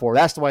sticking up for her.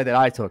 That's the way that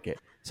I took it.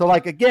 So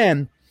like,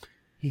 again,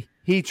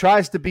 he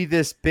tries to be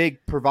this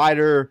big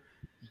provider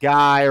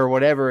guy or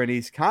whatever, and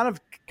he's kind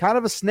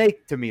of a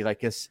snake to me.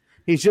 Like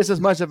he's just as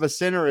much of a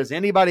sinner as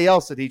anybody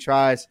else that he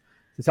tries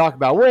to talk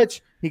about,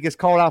 which he gets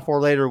called out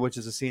for later, which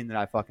is a scene that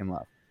I fucking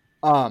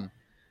love.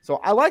 So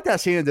I like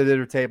that scene at the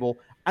dinner table.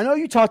 I know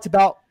you talked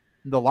about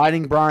the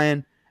lighting,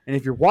 Brian, and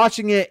if you're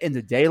watching it in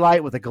the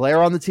daylight with a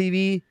glare on the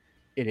TV,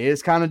 it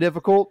is kind of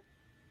difficult.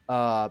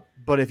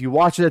 But if you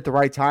watch it at the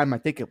right time, I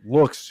think it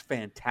looks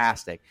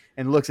fantastic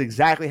and looks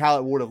exactly how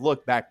it would have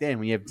looked back then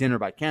when you have dinner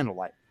by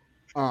candlelight,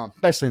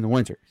 especially in the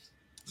winter.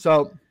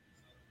 So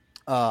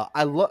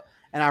I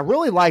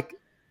really like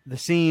the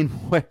scene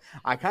where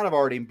I kind of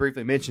already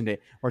briefly mentioned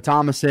it, where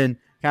Thomason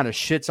kind of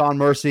shits on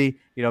Mercy,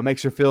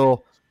 makes her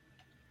feel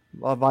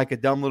like a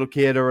dumb little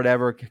kid or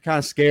whatever, kind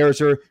of scares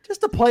her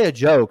just to play a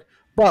joke.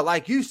 But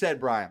like you said,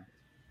 Brian,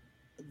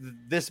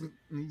 this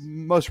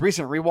most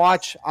recent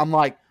rewatch, I'm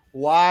like,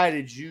 why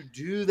did you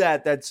do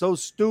that? That's so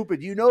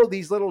stupid.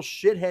 These little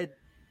shithead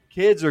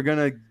kids are going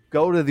to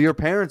go to your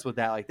parents with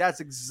that. Like, that's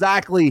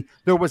exactly,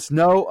 there was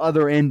no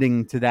other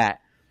ending to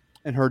that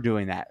and her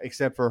doing that,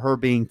 except for her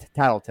being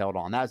tattletaled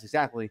on. That was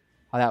exactly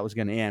how that was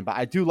going to end. But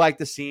I do like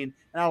the scene,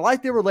 and I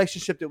like the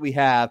relationship that we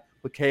have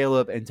with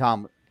Caleb and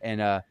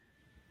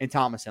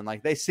Thomason.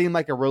 Like, they seem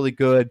like a really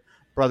good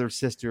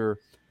brother-sister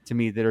to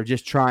me that are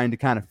just trying to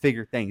kind of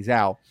figure things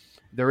out.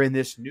 They're in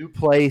this new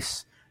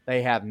place.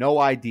 They have no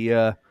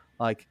idea.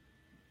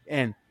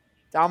 And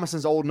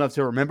Thomason's old enough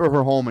to remember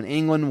her home in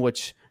England,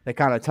 which they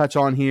kind of touch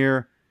on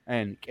here.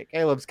 And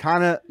Caleb's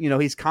kind of,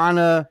 he's kind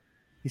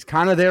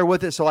of there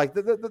with it. So like,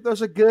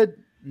 there's a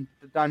good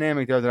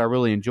dynamic there that I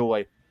really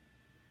enjoy.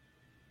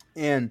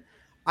 And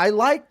I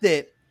like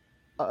that.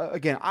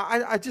 Again,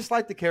 I just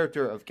like the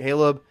character of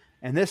Caleb,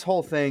 and this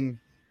whole thing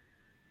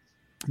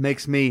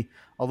makes me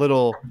a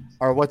little,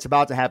 or what's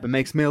about to happen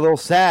makes me a little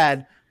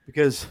sad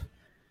because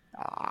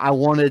I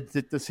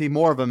wanted to see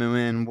more of them,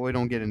 and we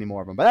don't get any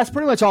more of them. But that's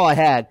pretty much all I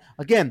had.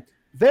 Again,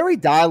 very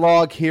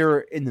dialogue here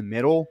in the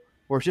middle,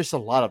 where it's just a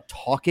lot of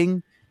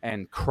talking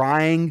and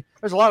crying.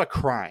 There's a lot of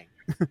crying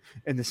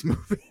in this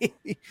movie.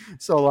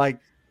 So, like,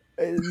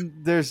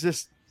 there's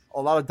just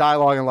a lot of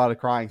dialogue and a lot of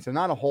crying. So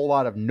not a whole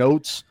lot of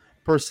notes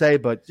per se,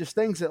 but just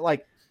things that,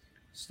 like,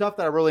 stuff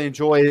that I really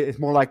enjoy is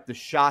more like the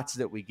shots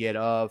that we get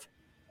of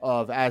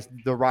as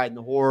they're riding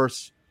the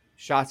horse,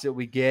 shots that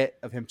we get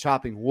of him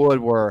chopping wood,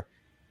 where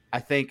I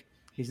think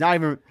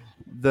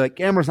the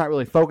camera's not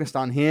really focused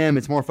on him.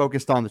 It's more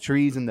focused on the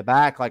trees in the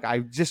back. Like, I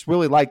just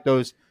really like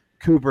those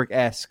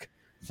Kubrick-esque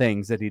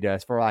things that he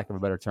does, for lack of a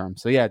better term.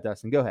 So yeah,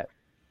 Dustin, go ahead.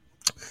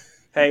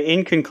 Hey,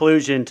 in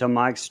conclusion to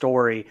Mike's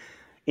story,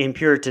 in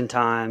Puritan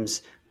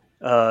times,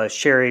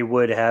 Sherry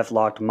would have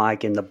locked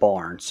Mike in the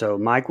barn. So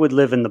Mike would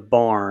live in the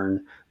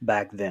barn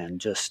back then,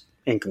 just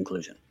in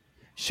conclusion.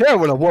 Sherry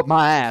would have whooped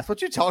my ass.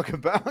 What you talking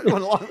about?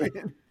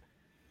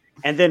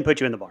 And then put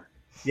you in the barn.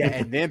 Yeah,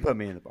 and then put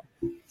me in the barn.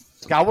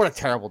 God, what a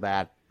terrible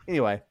dad.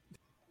 Anyway.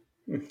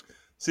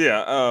 So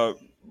yeah,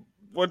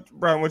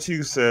 Brian, what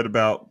you said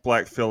about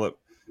Black Phillip.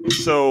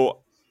 So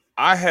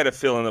I had a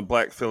feeling that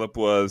Black Phillip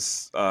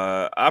was,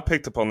 I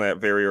picked up on that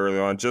very early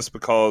on, just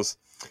because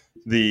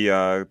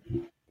the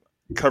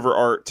cover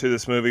art to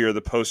this movie, or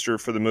the poster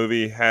for the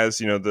movie, has,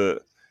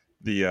 the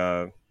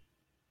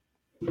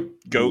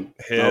goat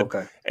head.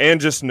 Okay.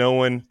 And just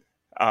knowing,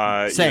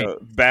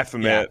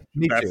 Baphomet. Yeah,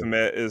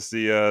 Baphomet is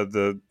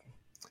the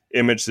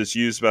image that's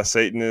used by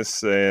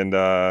Satanists, and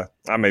I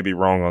may be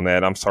wrong on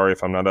that. I'm sorry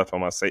if I'm not up on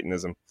my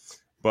Satanism,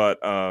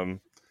 but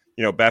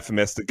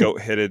Baphomet's the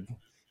goat-headed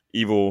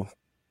evil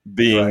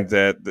being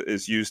that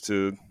is used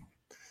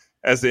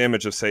as the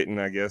image of Satan,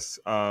 I guess.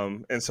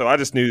 And so I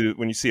just knew,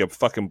 when you see a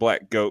fucking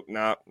black goat,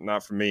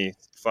 not for me.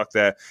 Fuck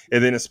that.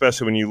 And then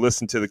especially when you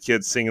listen to the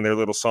kids singing their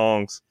little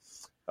songs,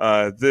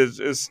 there's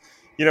just,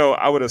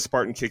 I would have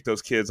Spartan kicked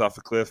those kids off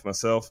a cliff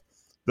myself.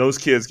 Those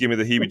kids give me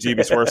the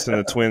heebie-jeebies worse than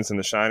the twins in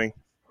The Shining.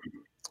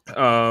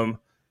 But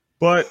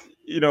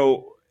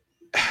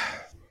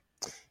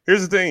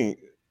here's the thing.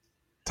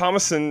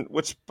 Thomason,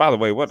 which, by the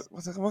way, what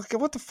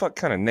the fuck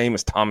kind of name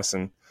is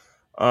Thomason?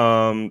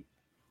 That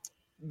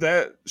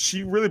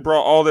she really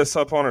brought all this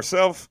up on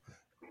herself,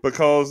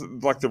 because,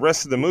 like the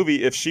rest of the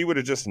movie, if she would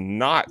have just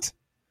not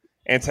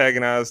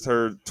antagonized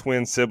her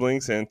twin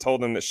siblings and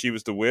told them that she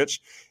was the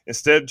witch.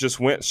 Instead, just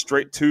went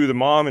straight to the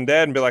mom and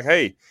dad and be like,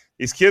 hey,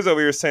 these kids over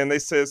here saying they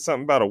said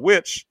something about a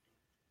witch.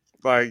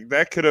 Like,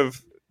 that could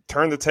have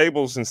turned the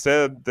tables.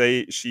 Instead,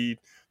 she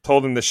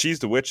told them that she's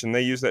the witch, and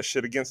they used that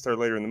shit against her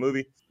later in the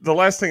movie. The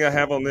last thing I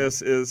have on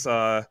this is,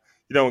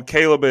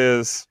 Caleb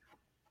is,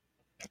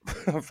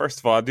 first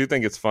of all, I do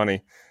think it's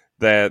funny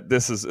that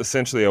this is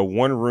essentially a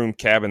one-room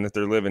cabin that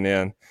they're living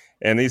in,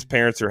 and these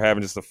parents are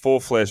having just a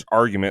full-fledged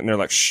argument, and they're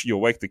like, shh,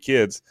 you'll wake the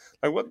kids.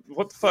 Like,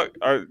 what the fuck?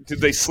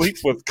 Did they sleep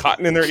with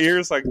cotton in their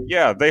ears? Like,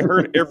 yeah, they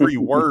heard every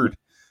word.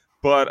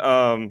 But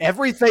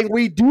everything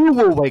we do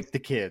will wake the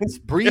kids.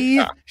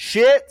 Breathe,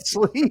 shit,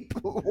 sleep.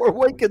 We're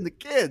waking the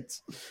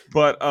kids.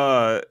 But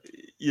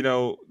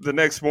the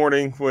next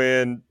morning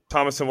when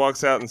Thomason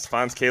walks out and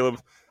finds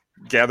Caleb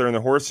gathering the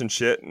horse and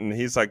shit, and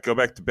he's like, "Go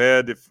back to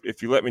bed.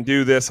 If you let me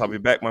do this, I'll be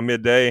back by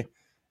midday,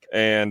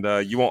 and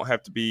you won't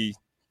have to be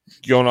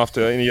going off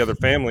to any other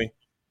family."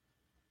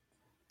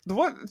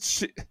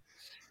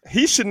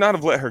 He should not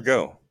have let her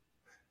go,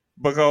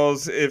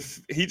 because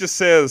if he just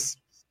says,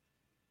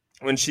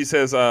 when she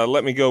says,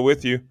 let me go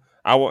with you,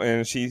 I will,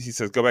 and he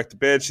says, go back to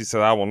bed. She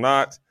said, I will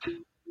not.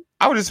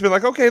 I would just be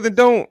like, okay, then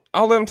don't.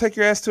 I'll let him take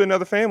your ass to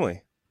another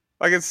family.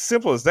 Like, it's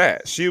simple as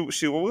that. She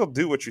will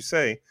do what you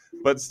say,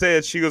 but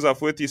instead she goes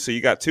off with you. So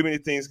you got too many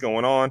things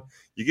going on.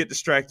 You get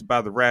distracted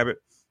by the rabbit,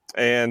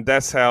 and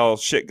that's how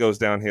shit goes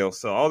downhill.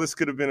 So all this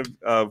could have been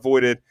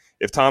avoided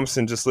if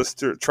Thomason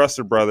just trust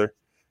her brother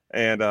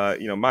and,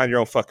 mind your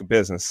own fucking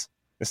business.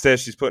 Instead,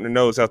 she's putting her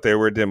nose out there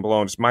where it didn't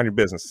belong. Just mind your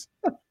business.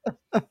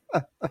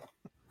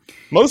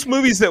 Most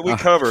movies that we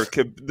cover,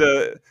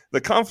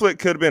 the conflict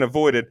could have been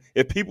avoided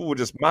if people would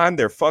just mind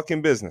their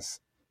fucking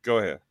business. Go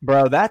ahead,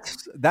 bro.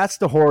 That's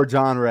the horror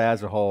genre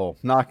as a whole.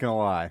 Not gonna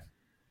lie,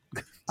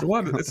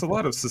 it's a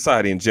lot of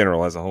society in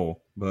general as a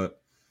whole.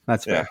 But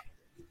that's fair.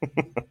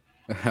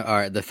 All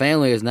right, the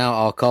family is now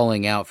all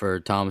calling out for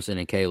Thomason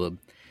and Caleb.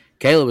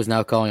 Caleb is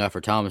now calling out for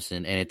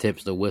Thomason, and it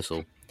tips the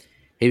whistle.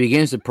 He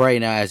begins to pray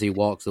now as he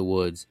walks the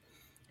woods.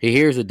 He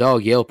hears a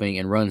dog yelping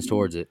and runs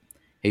towards it.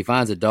 He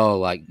finds a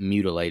dog,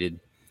 mutilated.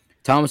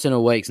 Thomason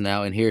awakes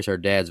now and hears her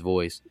dad's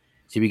voice.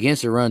 She begins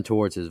to run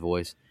towards his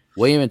voice.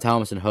 William and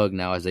Thomason hug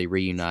now as they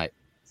reunite.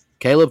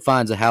 Caleb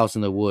finds a house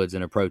in the woods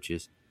and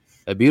approaches.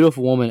 A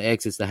beautiful woman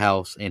exits the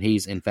house, and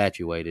he's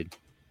infatuated.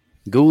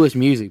 Ghoulish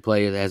music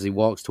plays as he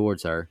walks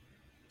towards her.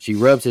 She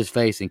rubs his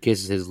face and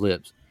kisses his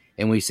lips,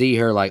 and we see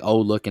her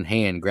old-looking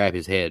hand grab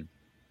his head.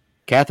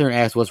 Catherine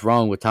asks what's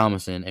wrong with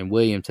Thomason, and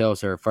William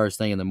tells her first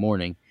thing in the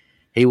morning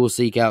he will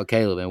seek out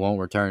Caleb and won't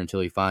return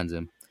until he finds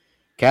him.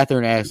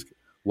 Catherine asks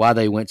why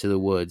they went to the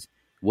woods.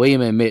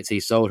 William admits he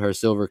sold her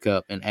silver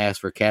cup and asks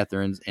for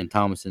Catherine's and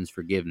Thomason's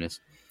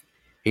forgiveness.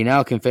 He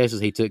now confesses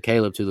he took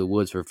Caleb to the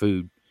woods for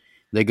food.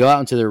 They go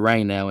out into the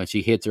rain now, and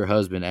she hits her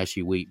husband as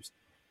she weeps.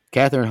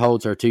 Catherine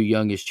holds her two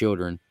youngest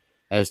children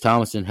as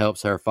Thomason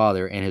helps her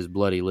father and his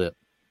bloody lip.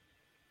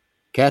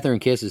 Catherine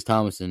kisses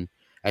Thomason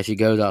as she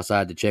goes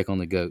outside to check on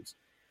the goats.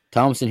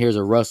 Thomason hears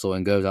a rustle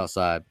and goes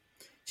outside.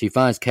 She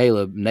finds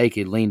Caleb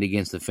naked, leaned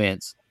against the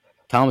fence.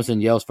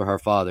 Thomason yells for her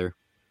father.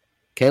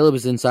 Caleb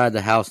is inside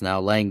the house now,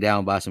 laying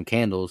down by some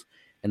candles,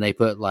 and they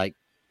put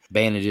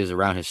bandages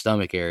around his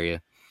stomach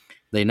area.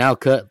 They now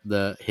cut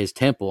his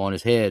temple on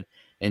his head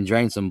and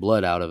drain some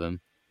blood out of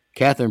him.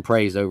 Catherine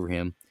prays over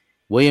him.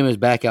 William is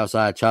back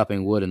outside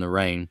chopping wood in the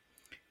rain.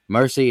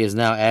 Mercy is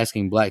now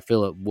asking Black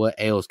Phillip what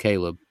ails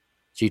Caleb.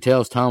 She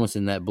tells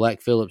Thomason that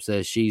Black Phillip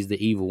says she's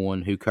the evil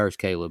one who cursed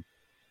Caleb.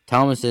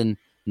 Thomason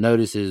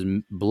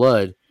notices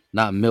blood,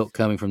 not milk,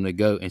 coming from the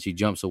goat, and she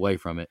jumps away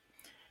from it.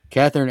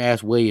 Catherine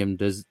asks William,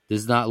 does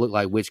not look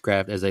like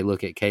witchcraft, as they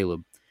look at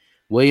Caleb.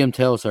 William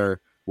tells her,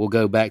 we'll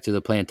go back to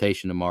the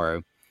plantation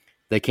tomorrow.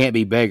 They can't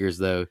be beggars,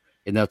 though,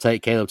 and they'll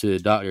take Caleb to the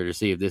doctor to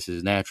see if this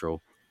is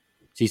natural.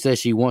 She says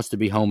she wants to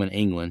be home in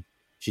England.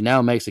 She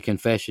now makes a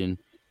confession.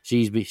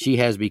 She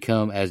has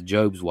become as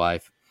Job's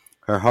wife,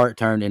 her heart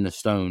turned into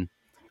stone.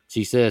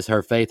 She says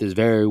her faith is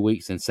very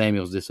weak since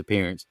Samuel's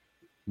disappearance.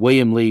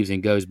 William leaves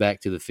and goes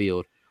back to the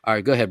field. All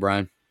right, go ahead,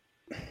 Brian.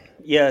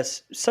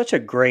 Yes, such a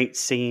great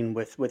scene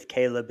with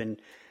Caleb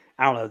and,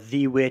 I don't know,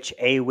 the witch,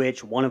 a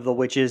witch, one of the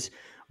witches.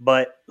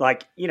 But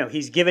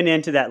he's given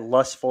into that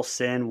lustful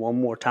sin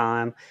one more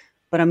time.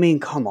 But I mean,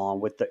 come on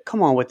with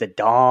the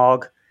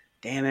dog.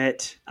 Damn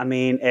it. I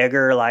mean,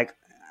 Edgar,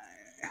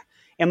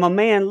 and my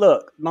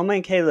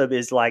man Caleb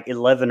is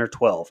 11 or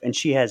 12 and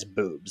she has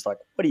boobs. What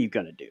are you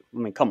going to do? I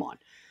mean, come on.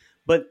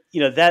 But,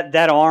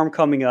 that arm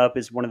coming up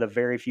is one of the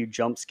very few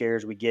jump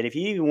scares we get. If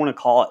you even want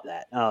to call it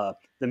that,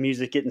 the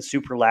music getting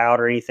super loud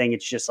or anything,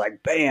 it's just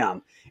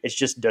bam, it's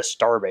just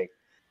disturbing.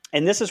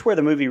 And this is where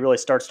the movie really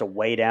starts to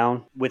weigh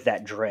down with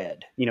that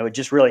dread. It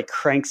just really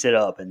cranks it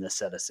up in this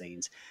set of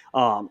scenes.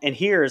 And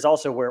here is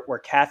also where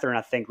Catherine,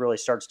 I think, really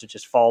starts to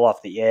just fall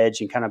off the edge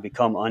and kind of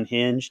become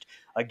unhinged.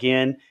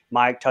 Again,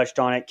 Mike touched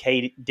on it.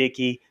 Kate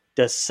Dickey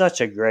does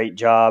such a great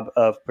job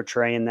of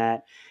portraying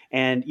that.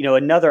 And,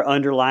 another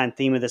underlying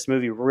theme of this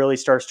movie really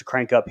starts to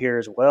crank up here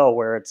as well,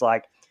 where it's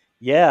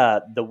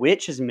the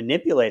witch is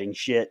manipulating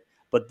shit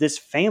But this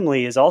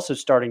family is also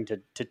starting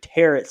to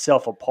tear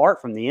itself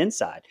apart from the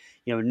inside.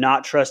 You know,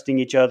 not trusting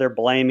each other,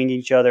 blaming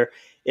each other.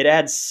 It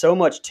adds so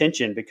much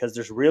tension because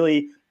there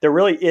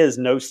really is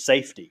no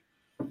safety.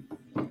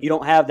 You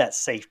don't have that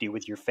safety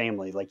with your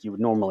family like you would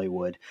normally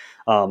would,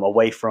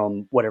 away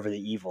from whatever the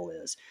evil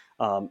is.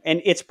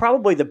 And it's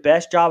probably the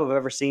best job I've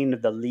ever seen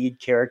of the lead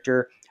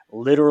character,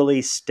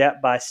 literally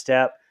step by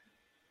step,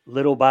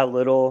 little by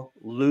little,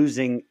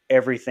 losing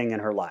everything in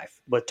her life.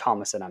 With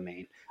Thomason, I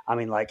mean,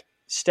 like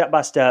step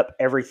by step,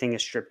 everything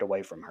is stripped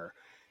away from her.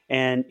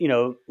 And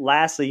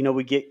lastly,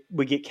 we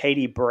get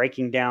Katie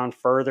breaking down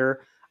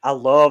further. I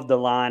love the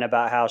line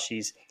about how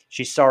she's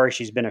sorry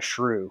she's been a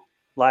shrew.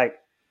 Like,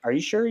 are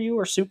you sure you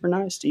were super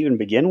nice to even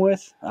begin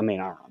with? I mean,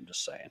 I don't know, I'm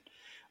just saying.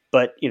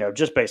 But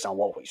just based on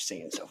what we've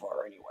seen so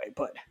far, anyway.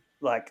 But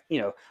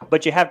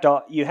but you have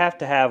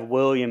to have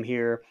William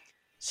here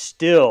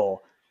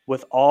still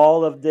with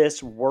all of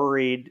this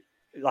worried,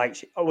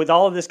 like with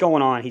all of this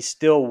going on, he's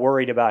still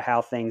worried about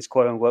how things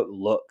quote unquote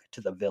look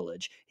to the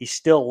village. He's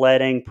still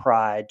letting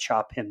pride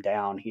chop him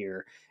down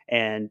here,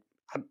 and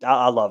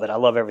I love it. I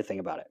love everything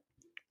about it.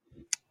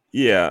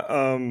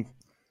 Yeah.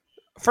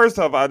 First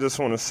off, I just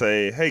want to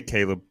say, hey,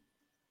 Caleb,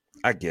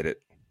 I get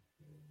it.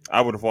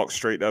 I would have walked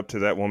straight up to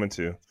that woman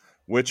too.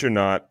 Witch or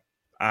not,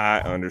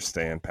 I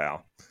understand,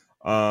 pal.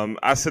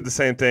 I said the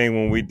same thing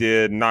when we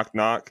did Knock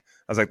Knock.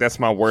 I was like, that's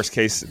my worst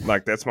case.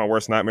 Like, that's my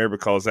worst nightmare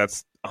because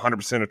that's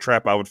 100% a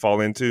trap I would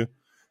fall into.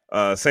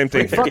 Same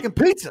thing. Free fucking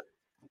pizza.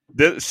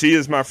 She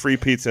is my free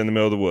pizza in the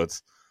middle of the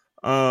woods.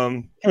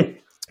 And,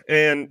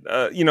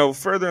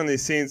 further in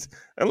these scenes,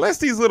 unless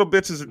these little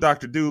bitches are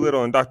Dr.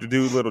 Doolittle and Dr.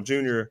 Doolittle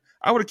Jr.,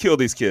 I would have killed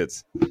these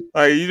kids.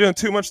 Like, you're doing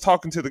too much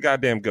talking to the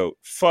goddamn goat.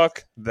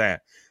 Fuck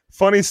that.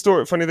 Funny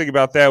thing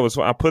about that was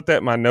when I put that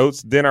in my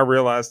notes, then I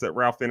realized that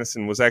Ralph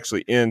Ineson was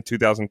actually in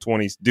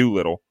 2020's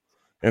Doolittle.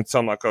 And so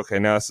I'm like, okay,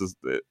 now is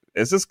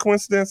this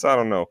coincidence? I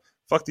don't know.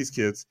 Fuck these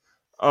kids.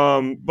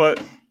 But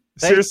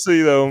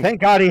seriously, though. Thank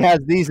God he has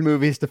these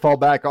movies to fall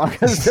back on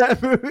because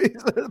that movie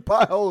is a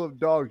pile of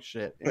dog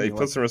shit. Anyway. Hey,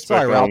 put some respect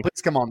Sorry, Ralph.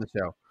 Please come on the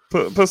show.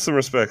 Put some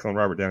respect on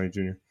Robert Downey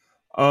Jr.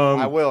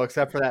 I will,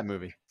 except for that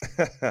movie.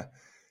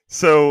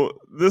 So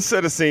this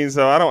set of scenes,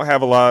 though, I don't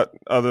have a lot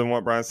other than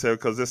what Brian said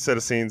because this set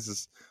of scenes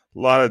is a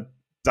lot of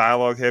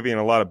dialogue heavy and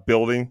a lot of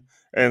building.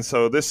 And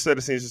so this set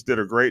of scenes just did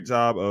a great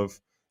job of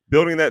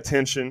building that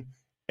tension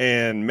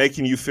and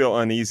making you feel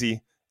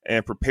uneasy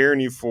and preparing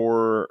you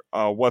for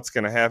what's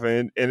going to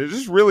happen. And it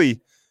just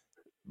really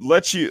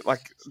lets you,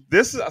 like,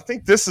 this. I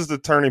think this is the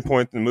turning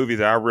point in the movie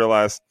that I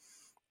realized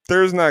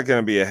there's not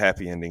going to be a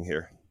happy ending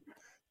here.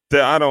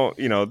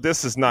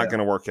 This is not going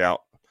to work out.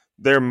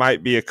 There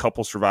might be a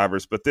couple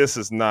survivors, but this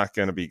is not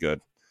going to be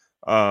good.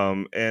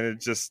 And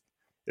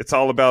it's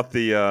all about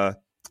the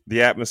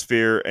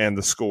atmosphere and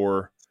the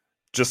score,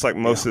 just like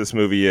most of this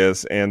movie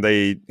is. And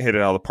they hit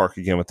it out of the park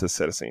again with this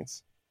set of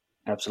scenes.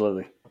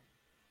 Absolutely.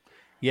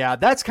 Yeah,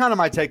 that's kind of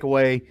my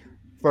takeaway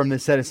from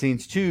this set of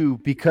scenes too,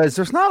 because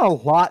there's not a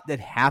lot that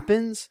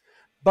happens,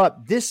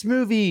 but this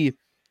movie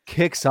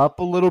kicks up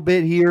a little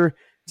bit here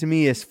to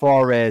me as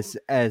far as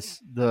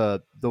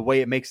the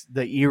way it makes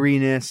the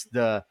eeriness,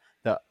 the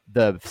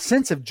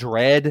sense of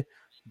dread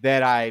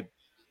that I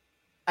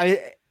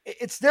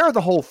it's there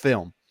the whole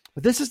film.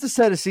 But this is the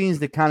set of scenes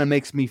that kind of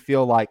makes me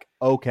feel like,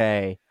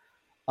 okay,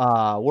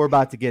 we're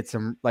about to get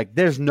some, like,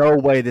 there's no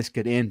way this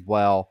could end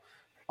well.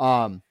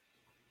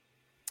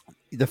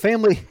 The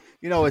family,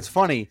 it's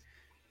funny.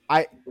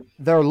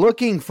 They're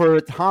looking for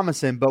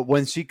Thomason, but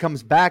when she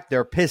comes back,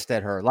 they're pissed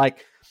at her.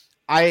 Like,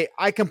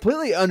 I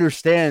completely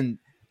understand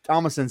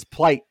Thomason's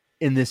plight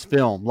in this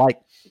film. Like,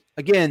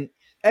 again,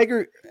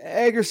 Edgar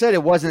said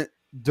it wasn't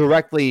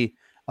directly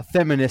a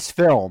feminist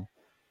film,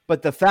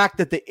 but the fact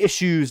that the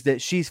issues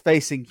that she's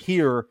facing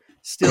here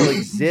still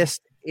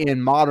exist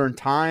in modern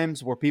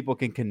times where people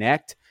can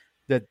connect,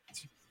 that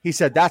he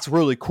said, that's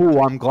really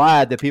cool. I'm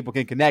glad that people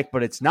can connect,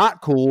 but it's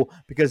not cool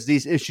because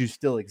these issues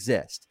still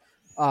exist.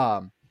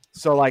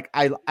 So like,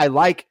 I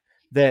like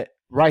that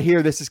right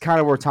here. This is kind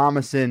of where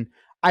Thomason,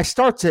 I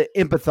start to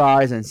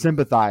empathize and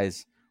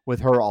sympathize with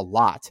her a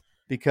lot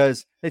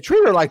because they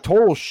treat her like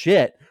total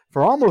shit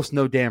for almost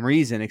no damn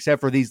reason,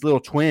 except for these little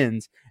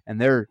twins and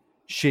their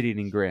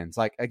shit-eating grins.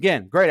 Like,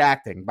 again, great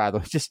acting, by the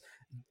way. Just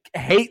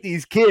hate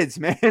these kids,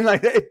 man.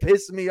 Like, it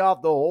pissed me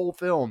off the whole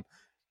film.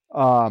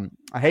 I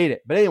hate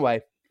it. But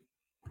anyway,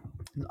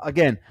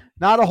 again,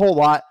 not a whole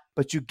lot,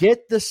 but you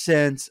get the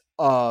sense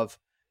of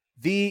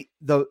the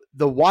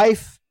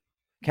wife,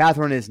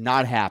 Catherine, is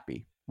not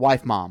happy.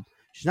 Wife, mom.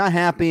 She's not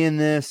happy in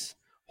this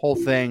whole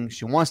thing.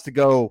 She wants to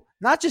go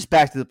not just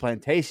back to the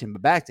plantation,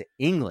 but back to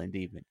England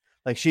even.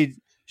 Like, she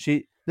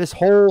this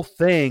whole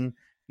thing,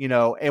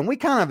 and we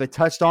kind of have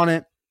touched on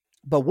it,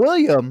 but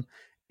William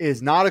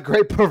is not a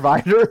great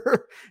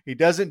provider. He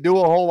doesn't do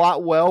a whole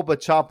lot well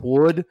but chop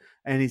wood,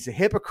 and he's a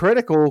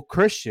hypocritical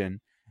Christian,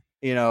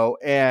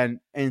 and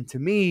to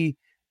me,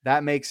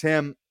 that makes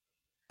him,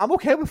 I'm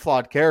okay with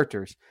flawed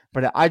characters,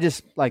 but I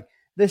just, like,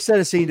 this set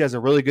of scene does a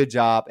really good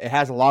job. It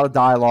has a lot of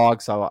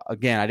dialogue, so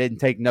again, I didn't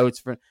take notes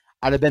for,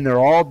 I'd have been there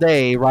all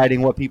day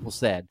writing what people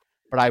said.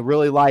 But I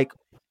really like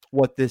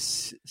what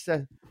this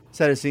set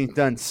of scenes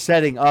done,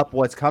 setting up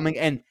what's coming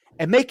and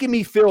making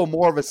me feel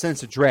more of a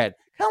sense of dread.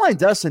 Kind of like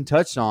Dustin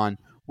touched on,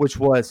 which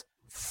was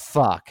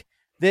fuck.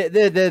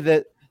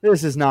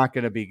 This is not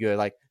going to be good.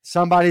 Like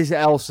somebody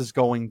else is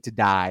going to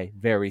die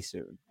very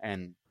soon.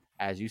 And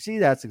as you see,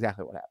 that's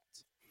exactly what happens.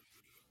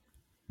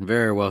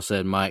 Very well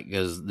said, Mike,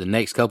 because the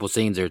next couple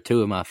scenes are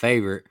two of my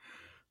favorite,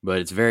 but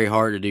it's very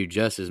hard to do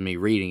justice me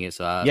reading it.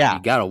 So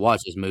you got to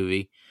watch this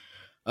movie.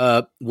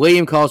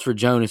 William calls for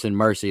Jonas and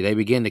Mercy. They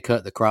begin to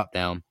cut the crop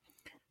down.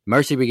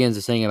 Mercy begins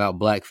to sing about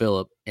Black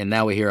Phillip, and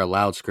now we hear a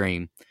loud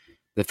scream.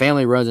 The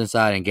family runs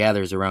inside and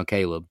gathers around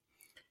Caleb.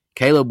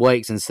 Caleb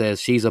wakes and says,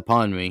 "She's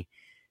upon me."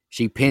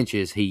 She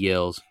pinches, he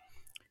yells.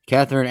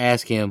 Catherine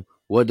asks him,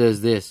 "What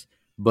does this?"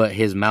 But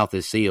his mouth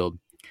is sealed.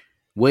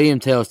 William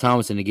tells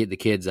Thomason to get the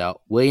kids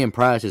out. William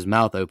pries his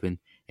mouth open,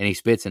 and he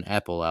spits an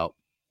apple out.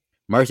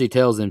 Mercy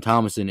tells them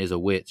Thomason is a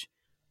witch.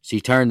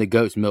 She turned the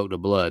goat's milk to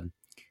blood.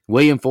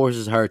 William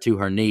forces her to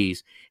her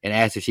knees and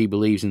asks if she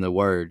believes in the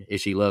word,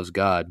 if she loves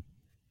God.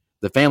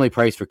 The family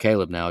prays for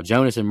Caleb now.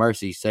 Jonas and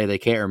Mercy say they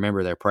can't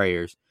remember their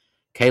prayers.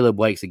 Caleb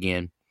wakes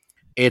again.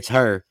 It's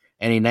her,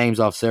 and he names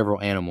off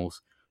several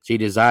animals. She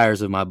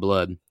desires of my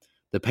blood.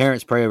 The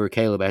parents pray over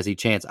Caleb as he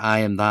chants, "I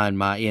am thine,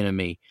 my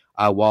enemy.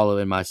 I wallow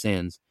in my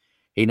sins."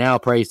 He now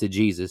prays to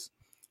Jesus.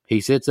 He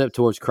sits up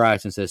towards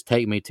Christ and says,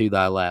 "Take me to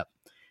thy lap."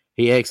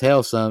 He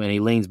exhales some, and he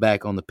leans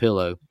back on the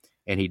pillow,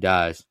 and he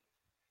dies.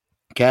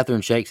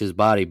 Catherine shakes his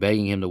body,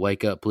 begging him to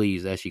wake up,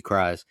 please, as she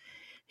cries.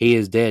 "He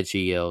is dead,"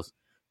 she yells.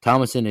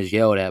 Thomason is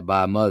yelled at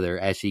by Mother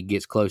as she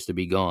gets close to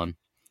be gone.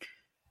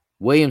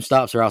 William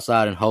stops her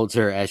outside and holds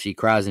her as she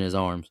cries in his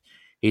arms.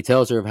 He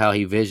tells her of how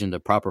he visioned a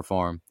proper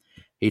farm.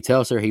 He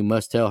tells her he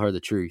must tell her the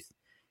truth.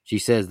 She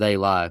says they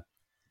lie.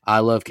 "I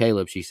love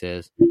Caleb," she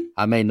says.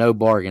 "I made no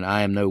bargain.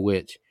 I am no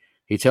witch."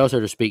 He tells her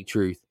to speak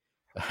truth.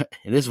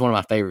 And this is one of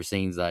my favorite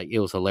scenes. Like, it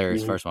was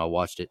hilarious first time I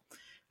watched it.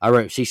 I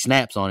wrote, "She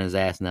snaps on his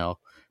ass now."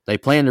 They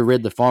plan to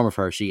rid the farm of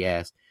her, she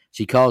asks.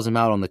 She calls him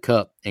out on the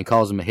cup and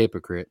calls him a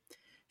hypocrite.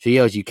 She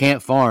yells, "You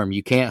can't farm,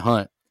 you can't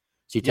hunt."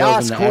 She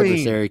tells him the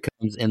adversary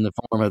comes in the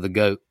form of the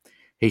goat.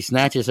 He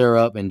snatches her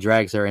up and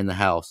drags her in the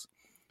house.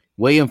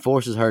 William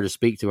forces her to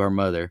speak to her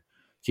mother.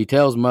 She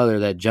tells Mother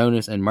that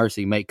Jonas and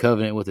Mercy make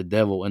covenant with the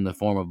devil in the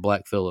form of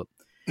Black Phillip.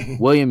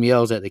 William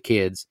yells at the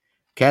kids.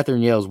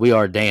 Catherine yells, "We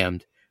are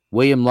damned."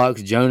 William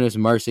locks Jonas,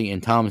 Mercy,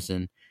 and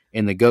Thomason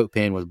in the goat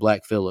pen with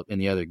Black Phillip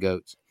and the other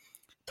goats.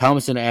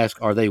 Thomason asks,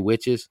 "Are they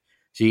witches?"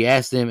 She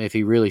asks them if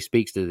he really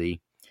speaks to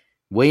thee.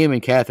 William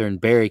and Catherine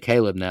bury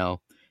Caleb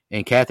now,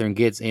 and Catherine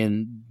gets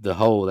in the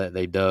hole that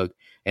they dug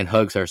and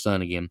hugs her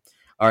son again.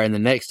 All right, and the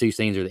next two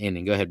scenes are the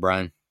ending. Go ahead,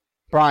 Brian.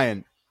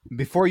 Brian,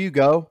 before you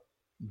go,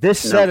 this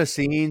set of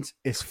scenes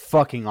is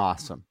fucking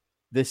awesome.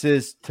 This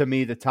is, to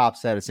me, the top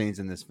set of scenes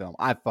in this film.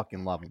 I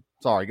fucking love them.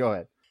 Sorry, go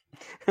ahead.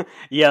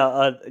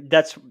 Yeah,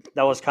 that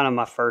was kind of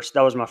my first.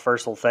 That was my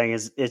first whole thing.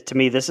 Is to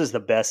me, this is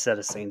the best set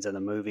of scenes in the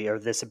movie, or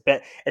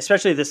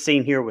especially this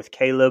scene here with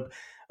Caleb.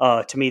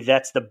 To me,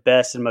 that's the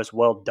best and most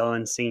well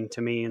done scene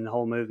to me in the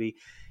whole movie.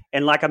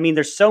 And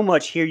there's so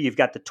much here. You've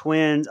got the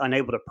twins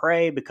unable to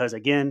pray because,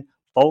 again,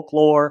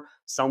 folklore,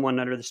 someone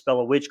under the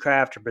spell of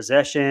witchcraft or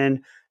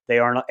possession, they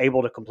are not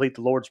able to complete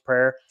the Lord's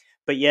Prayer.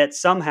 But yet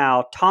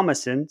somehow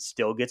Thomason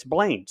still gets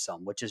blamed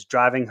some, which is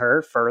driving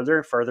her further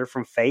and further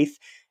from faith.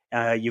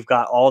 You've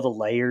got all the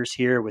layers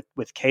here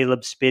with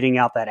Caleb spitting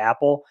out that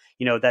apple.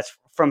 That's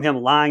from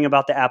him lying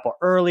about the apple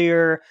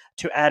earlier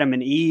to Adam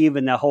and Eve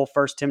and the whole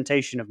first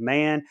temptation of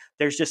man.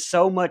 There's just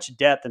so much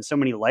depth and so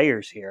many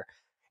layers here.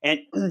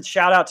 And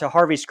shout out to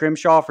Harvey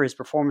Scrimshaw for his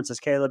performance as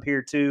Caleb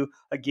here too.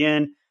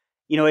 Again,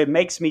 it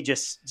makes me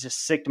just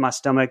sick to my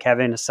stomach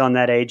having a son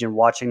that age and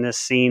watching this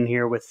scene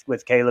here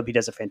with Caleb. He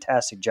does a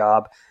fantastic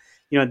job.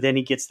 Then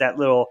he gets that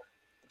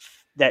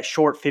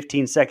short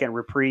 15-second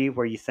reprieve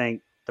where you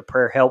think the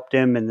prayer helped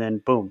him, and then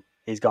boom,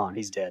 he's gone.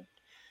 He's dead.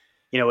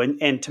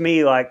 And to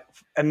me,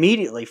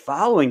 immediately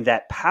following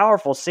that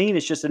powerful scene,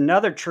 it's just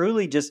another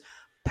truly just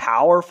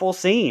powerful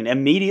scene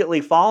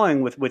immediately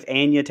following with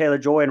Anya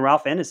Taylor-Joy and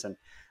Ralph Ineson.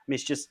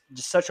 It's just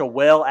such a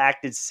well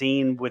acted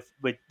scene with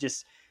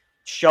just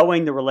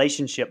showing the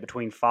relationship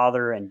between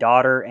father and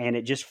daughter, and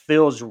it just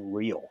feels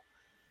real.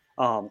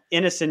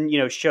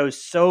 Ineson,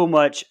 shows so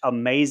much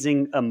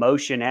amazing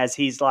emotion as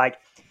he's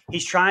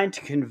trying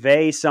to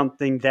convey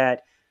something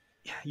that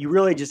you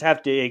really just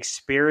have to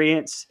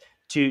experience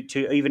to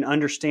even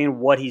understand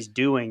what he's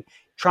doing,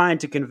 trying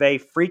to convey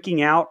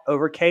freaking out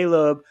over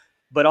Caleb,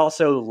 but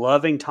also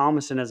loving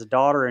Thomason as a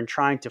daughter and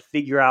trying to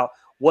figure out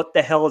what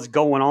the hell is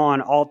going on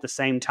all at the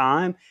same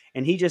time.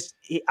 And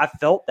I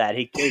felt that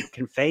he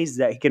conveys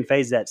that. He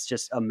conveys that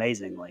just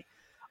amazingly.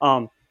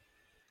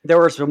 There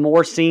were some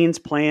more scenes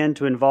planned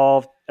to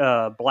involve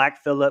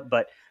Black Phillip,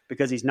 but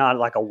because he's not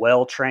like a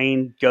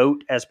well-trained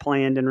goat as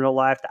planned in real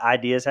life, the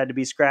ideas had to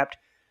be scrapped.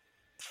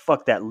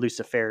 Fuck that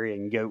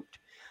Luciferian goat.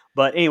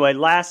 But anyway,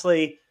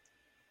 lastly,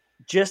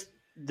 just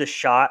the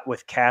shot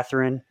with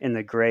Catherine in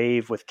the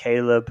grave with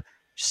Caleb,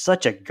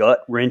 such a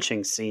gut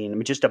wrenching scene. I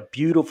mean, just a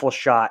beautiful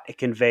shot. It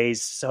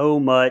conveys so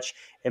much.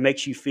 It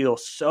makes you feel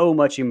so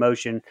much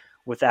emotion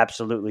with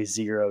absolutely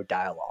zero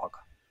dialogue.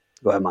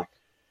 Go ahead, Mike.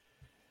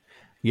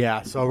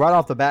 Yeah, so right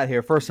off the bat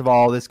here, first of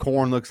all, this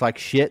corn looks like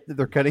shit that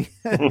they're cutting.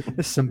 This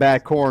is some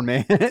bad corn,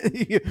 man.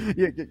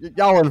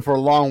 Y'all in for a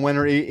long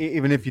winter,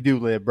 even if you do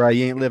live, bro.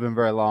 You ain't living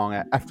very long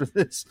after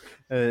this.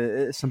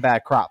 Some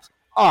bad crops.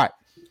 All right.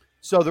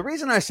 So the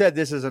reason I said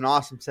this is an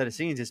awesome set of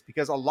scenes is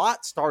because a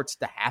lot starts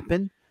to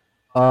happen.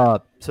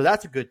 So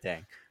that's a good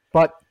thing.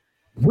 But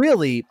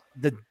really,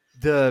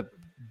 the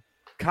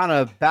kind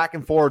of back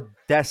and forth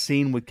death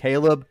scene with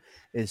Caleb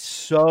is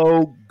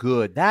so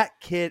good. That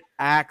kid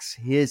acts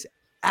his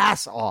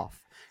ass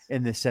off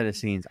in this set of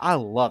scenes. I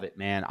love it,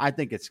 man. I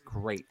think it's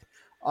great.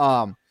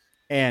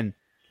 And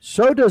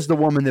so does the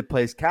woman that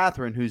plays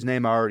Catherine, whose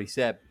name I already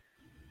said.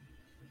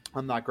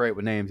 I'm not great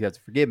with names. You have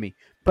to forgive me.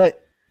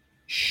 But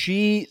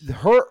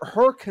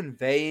her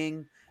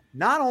conveying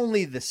not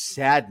only the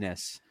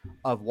sadness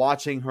of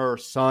watching her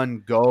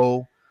son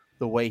go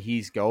the way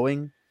he's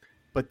going,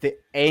 but the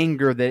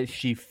anger that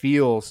she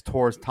feels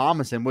towards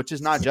Thomason, which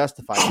is not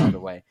justified, by the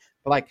way,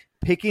 but like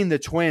picking the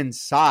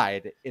twins'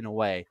 side in a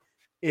way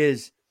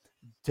is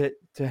to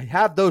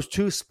have those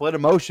two split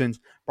emotions.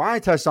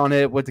 Brian touched on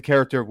it with the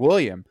character of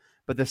William,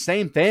 but the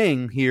same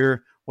thing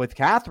here with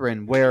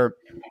Catherine, where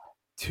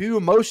two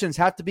emotions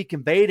have to be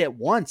conveyed at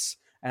once.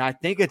 And I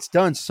think it's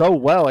done so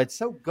well. It's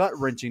so gut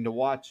wrenching to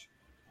watch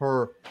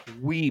her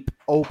weep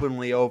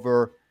openly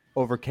over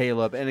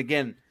Caleb. And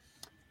again,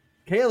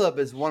 Caleb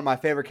is one of my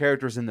favorite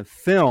characters in the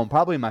film,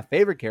 probably my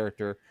favorite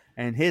character,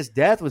 and his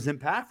death was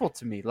impactful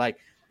to me. Like,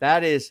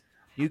 that is,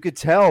 you could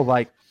tell,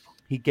 like,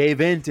 he gave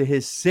in to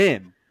his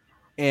sin,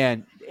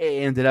 and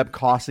it ended up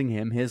costing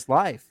him his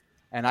life.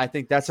 And I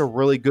think that's a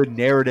really good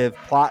narrative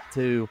plot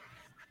to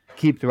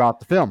keep throughout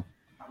the film.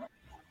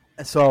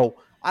 So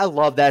I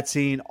love that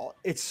scene.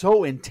 It's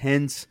so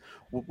intense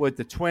with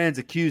the twins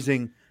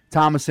accusing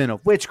Thomason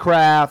of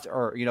witchcraft,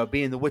 or, you know,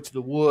 being the witch of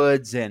the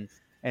woods, and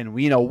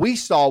you know, we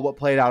saw what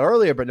played out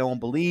earlier, but no one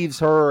believes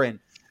her and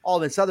all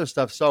this other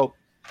stuff. So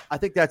I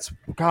think that's,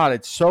 God,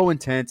 it's so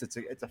intense. It's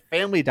a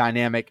family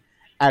dynamic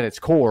at its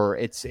core.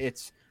 It's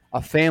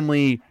a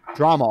family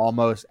drama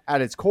almost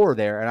at its core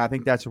there, and I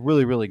think that's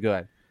really, really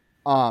good.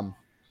 And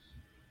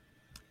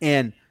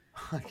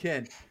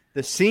again,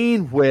 the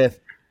scene with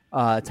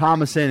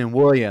Thomason and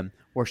William,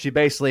 where she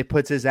basically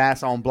puts his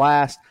ass on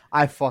blast,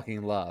 I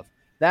fucking love.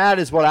 That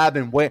is what I've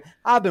been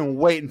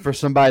waiting for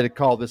somebody to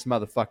call this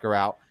motherfucker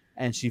out.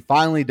 And she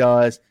finally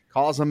does,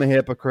 calls him a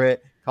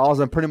hypocrite, calls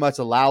him pretty much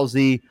a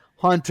lousy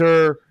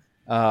hunter,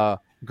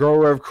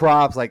 grower of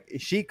crops. Like,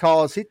 she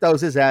throws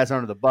his ass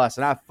under the bus,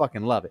 and I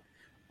fucking love it.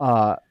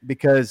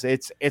 Because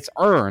it's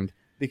earned,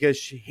 because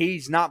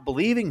he's not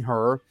believing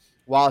her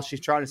while she's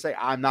trying to say,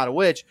 I'm not a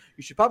witch.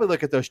 You should probably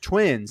look at those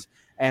twins.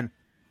 And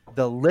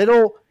the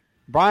little,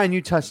 Brian,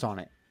 you touched on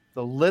it,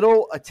 the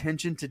little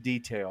attention to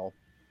detail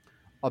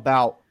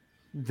about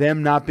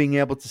them not being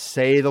able to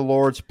say the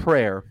Lord's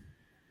Prayer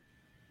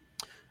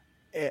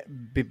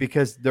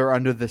because they're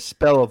under the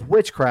spell of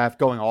witchcraft,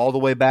 going all the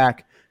way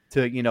back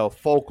to, you know,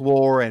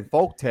 folklore and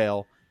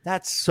folktale.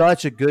 That's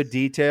such a good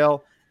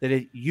detail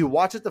that you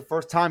watch it the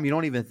first time, you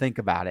don't even think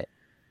about it.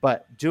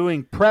 But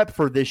doing prep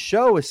for this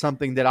show is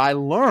something that I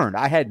learned.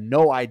 I had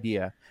no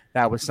idea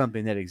that was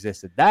something that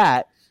existed.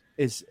 That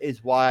is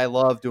why I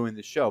love doing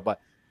the show. But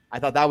I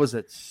thought that was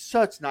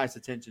such nice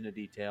attention to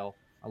detail.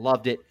 I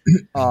loved it.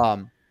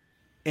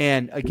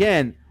 And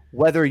again,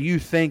 whether you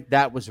think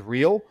that was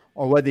real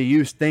or whether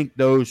you think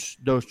those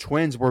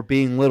twins were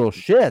being little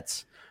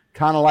shits,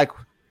 kind of like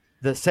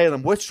the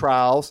Salem witch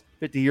trials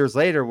 50 years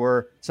later,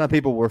 where some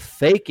people were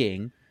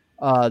faking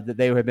that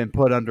they had been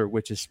put under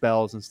witches'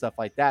 spells and stuff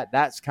like that.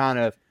 That's kind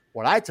of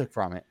what I took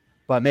from it.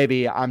 But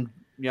maybe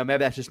maybe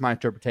that's just my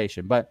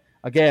interpretation. But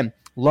again,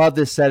 love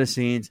this set of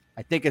scenes.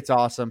 I think it's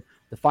awesome.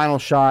 The final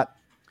shot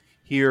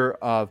here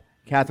of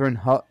Catherine,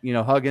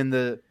 hugging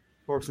the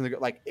corpse in the,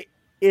 like, it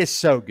is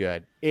so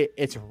good.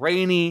 It's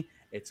rainy,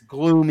 it's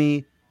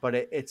gloomy, but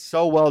it's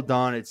so well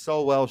done. It's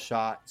so well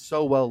shot,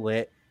 so well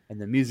lit, and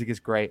the music is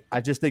great.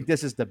 I just think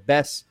this is the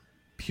best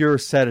pure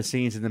set of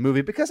scenes in the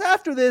movie, because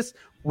after this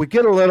we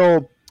get a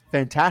little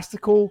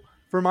fantastical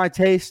for my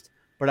taste,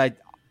 but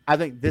I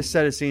think this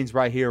set of scenes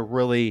right here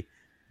really,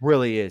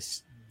 really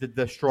is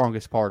the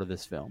strongest part of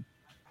this film.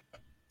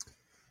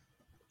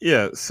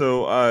 Yeah,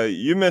 so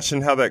you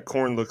mentioned how that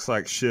corn looks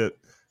like shit.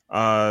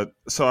 So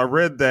I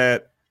read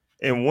that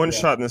in one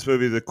shot in this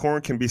movie, the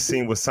corn can be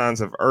seen with signs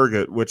of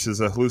ergot, which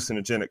is a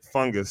hallucinogenic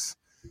fungus.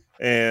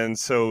 And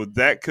so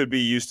that could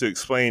be used to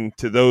explain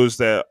to those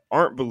that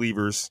aren't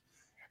believers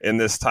in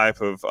this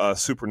type of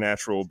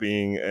supernatural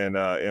being and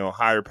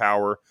higher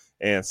power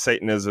and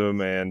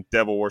Satanism and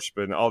devil worship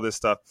and all this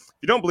stuff. If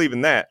you don't believe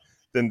in that,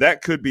 then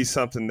that could be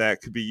something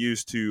that could be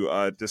used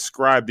to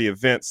describe the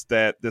events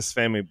that this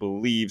family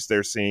believes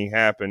they're seeing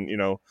happen. You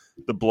know,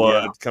 the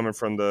blood coming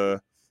from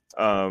the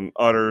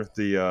udder,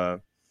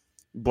 the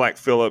Black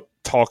Phillip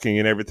talking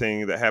and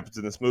everything that happens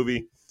in this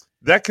movie.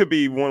 that could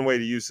be one way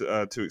to use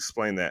to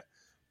explain that.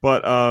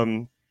 But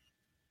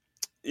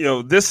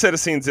this set of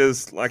scenes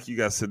is, like you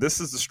guys said, this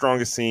is the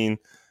strongest set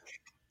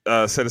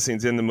of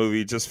scenes in the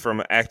movie, just from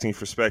an acting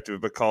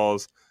perspective,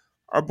 because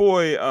our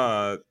boy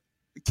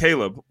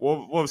Caleb,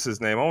 what was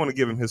his name? I want to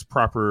give him his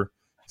proper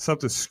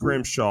something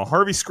Scrimshaw,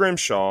 Harvey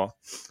Scrimshaw.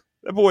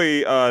 That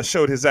boy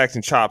showed his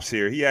acting chops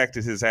here. He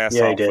acted his ass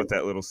off with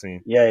that little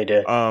scene. Yeah, he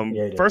did. He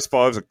did. First of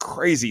all, it was a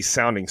crazy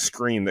sounding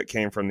scream that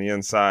came from the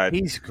inside.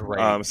 He's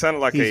great. Sounded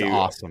like He's a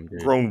awesome,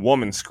 dude. grown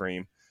woman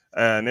scream.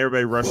 And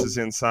everybody rushes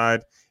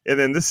inside. And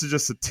then this is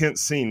just a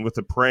tense scene with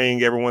the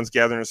praying. Everyone's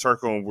gathering in a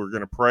circle, and we're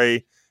going to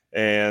pray.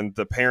 And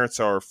the parents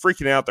are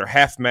freaking out. They're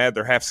half mad.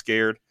 They're half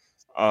scared.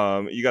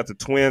 You got the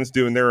twins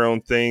doing their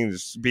own thing,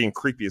 just being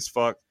creepy as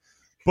fuck.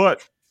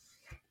 But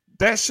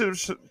that should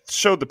have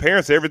showed the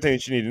parents everything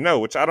that you need to know,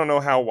 which I don't know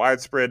how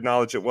widespread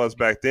knowledge it was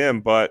back then.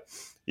 But,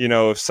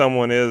 if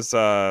someone is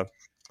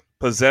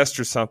possessed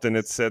or something,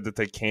 it's said that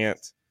they can't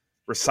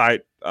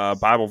recite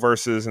Bible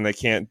verses and they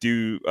can't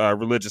do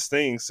religious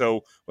things.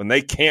 So when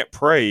they can't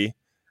pray,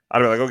 I'd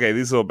be like, okay,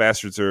 these little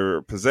bastards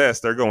are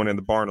possessed. They're going in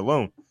the barn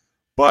alone.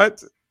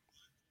 But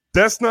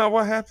that's not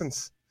what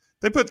happens.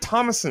 They put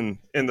Thomason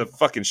in the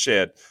fucking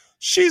shed.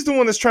 She's the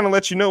one that's trying to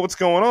let you know what's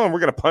going on. We're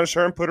going to punish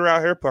her and put her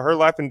out here, put her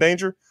life in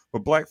danger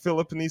with Black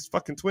Phillip and these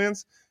fucking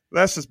twins.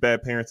 That's just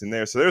bad parenting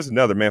there. So there's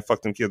another man,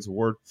 fuck them kids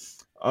award.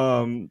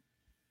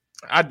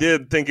 I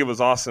did think it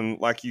was awesome,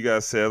 like you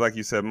guys said, like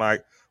you said,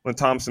 Mike, when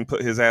Thomason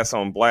put his ass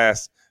on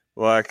blast,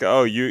 like,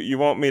 oh, you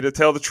want me to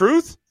tell the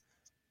truth?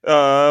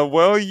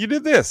 Well, you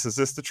did this. Is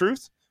this the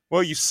truth?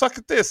 Well, you suck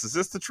at this. Is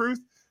this the truth?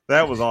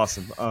 That was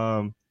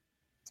awesome.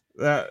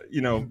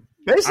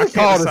 Basically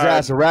called his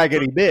ass a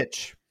raggedy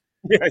bitch.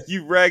 Yeah,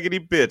 you raggedy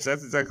bitch.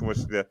 That's exactly what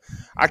she did.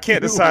 I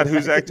can't decide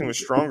whose acting was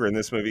stronger in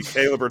this movie,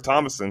 Caleb or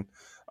Thomason,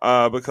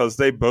 because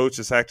they both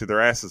just acted their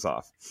asses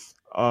off.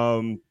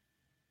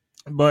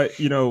 But,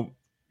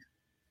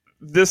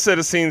 this set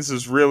of scenes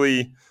is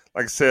really,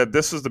 like I said,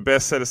 this was the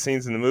best set of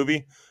scenes in the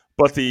movie,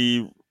 but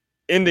the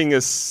ending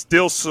is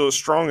still so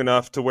strong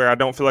enough to where I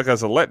don't feel like it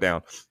was a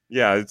letdown.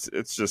 Yeah,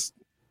 it's just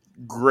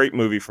great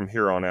movie from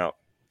here on out,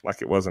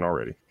 like it wasn't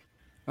already.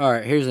 All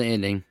right, here's the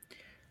ending.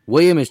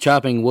 William is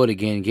chopping wood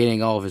again,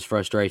 getting all of his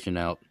frustration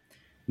out.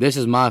 This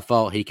is my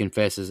fault, he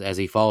confesses as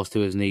he falls to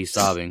his knees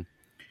sobbing.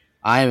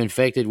 I am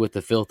infected with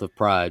the filth of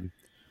pride.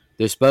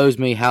 Dispose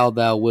me how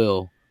thou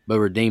will, but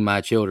redeem my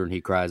children,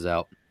 he cries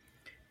out.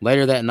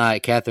 Later that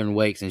night, Catherine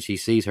wakes and she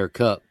sees her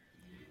cup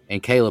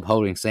and Caleb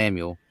holding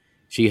Samuel.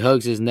 She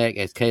hugs his neck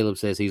as Caleb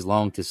says he's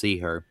longed to see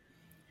her.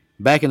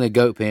 Back in the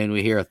goat pen,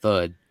 we hear a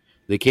thud.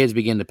 The kids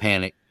begin to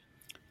panic.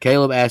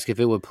 Caleb asks if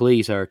it would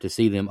please her to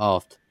see them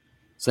oft.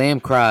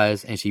 Sam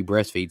cries and she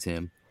breastfeeds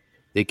him.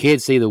 The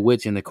kids see the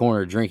witch in the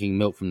corner drinking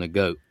milk from the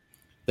goat.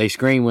 They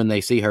scream when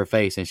they see her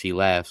face and she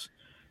laughs.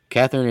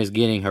 Catherine is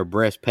getting her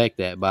breast pecked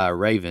at by a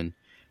raven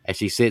as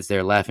she sits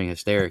there laughing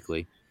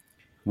hysterically.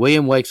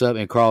 William wakes up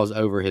and crawls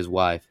over his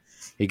wife.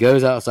 He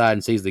goes outside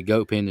and sees the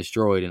goat pen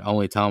destroyed and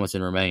only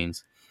Thomason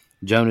remains.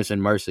 Jonas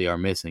and Mercy are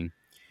missing.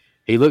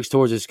 He looks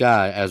towards the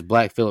sky as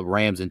Black Phillip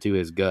rams into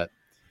his gut.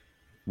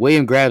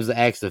 William grabs the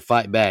axe to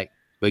fight back,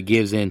 but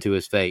gives in to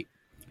his fate.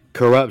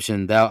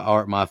 Corruption, thou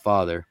art my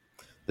father.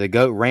 The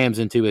goat rams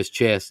into his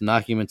chest,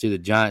 knocking him into the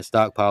giant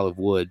stockpile of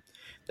wood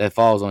that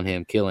falls on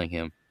him, killing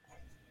him.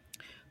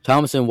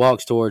 Thomason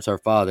walks towards her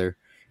father,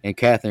 and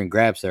Catherine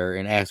grabs her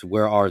and asks,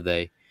 where are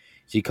they?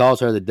 She calls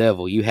her the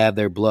devil. You have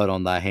their blood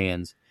on thy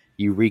hands.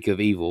 You reek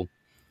of evil.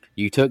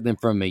 You took them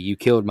from me. You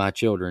killed my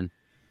children.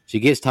 She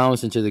gets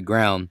Thomason to the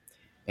ground,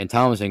 and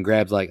Thomason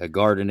grabs like a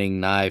gardening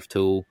knife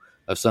tool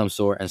of some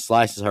sort and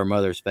slices her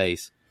mother's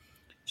face.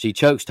 She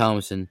chokes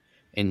Thomason,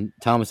 and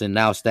Thomason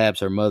now stabs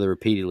her mother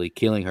repeatedly,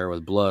 killing her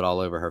with blood all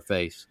over her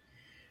face.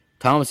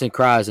 Thomason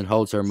cries and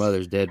holds her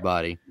mother's dead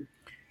body.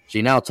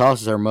 She now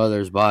tosses her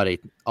mother's body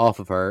off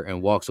of her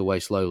and walks away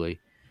slowly.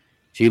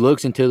 She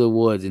looks into the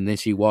woods, and then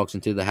she walks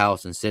into the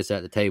house and sits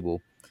at the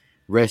table,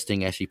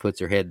 resting as she puts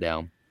her head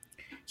down.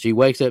 She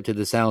wakes up to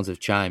the sounds of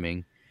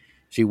chiming.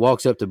 She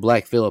walks up to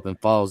Black Phillip and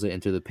follows it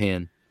into the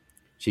pen.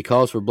 She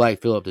calls for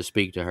Black Phillip to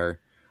speak to her.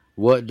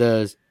 What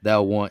does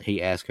thou want?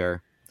 He asks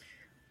her.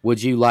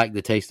 Would you like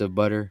the taste of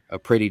butter, a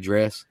pretty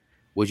dress?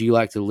 Would you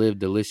like to live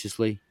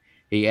deliciously?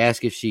 He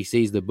asks if she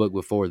sees the book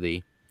before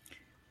thee.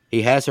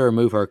 He has her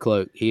remove her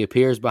cloak. He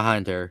appears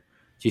behind her.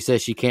 She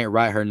says she can't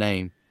write her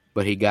name,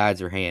 but he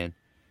guides her hand.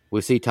 We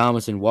see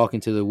Thomason walk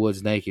into the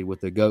woods naked with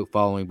the goat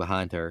following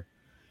behind her.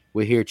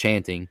 We hear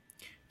chanting.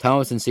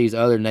 Thomason sees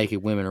other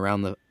naked women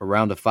around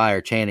the fire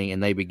chanting,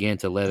 and they begin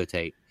to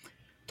levitate.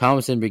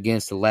 Thomason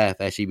begins to laugh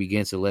as she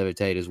begins to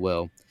levitate as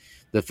well.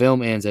 The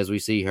film ends as we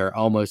see her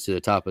almost to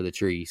the top of the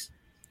trees.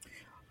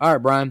 All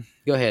right, Brian,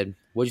 go ahead.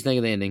 What'd you think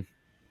of the ending?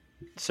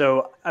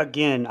 So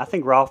again, I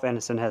think Ralph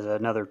Ineson has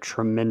another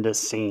tremendous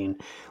scene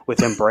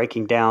with him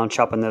breaking down,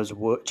 chopping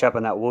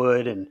that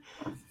wood, and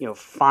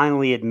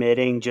finally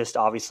admitting, just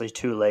obviously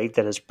too late,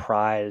 that his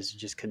pride has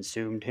just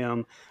consumed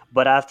him.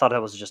 But I thought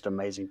that was just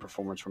amazing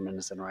performance from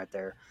Ineson right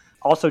there.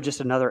 Also, just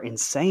another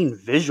insane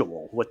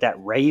visual with that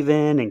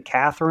Raven and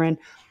Catherine.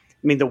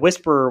 I mean, the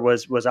Whisperer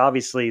was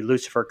obviously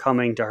Lucifer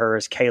coming to her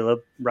as Caleb,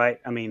 right?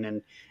 I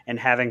mean, and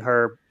having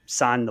her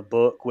sign the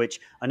book. Which,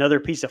 another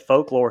piece of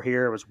folklore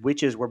here, was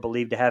witches were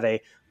believed to have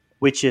a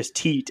witch's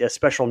teat, a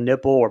special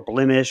nipple or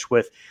blemish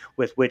with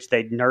which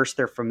they nursed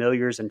their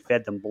familiars and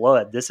fed them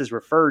blood. This is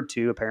referred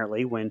to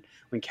apparently when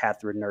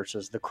Catherine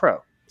nurses the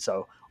crow.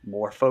 So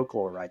more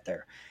folklore right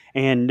there.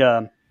 And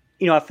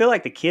I feel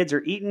like the kids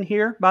are eaten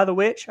here by the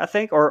witch, I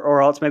think,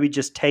 or else maybe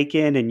just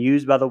taken and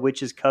used by the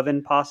witch's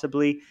coven,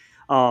 possibly.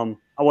 I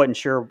wasn't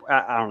sure.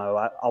 I don't know.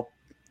 I'll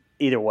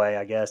either way,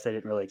 I guess they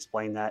didn't really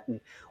explain that.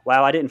 And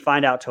wow, I didn't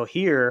find out till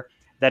here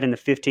that in the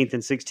 15th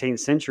and 16th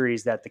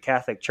centuries that the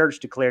Catholic Church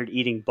declared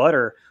eating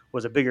butter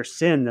was a bigger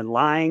sin than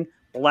lying,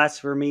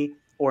 blasphemy,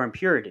 or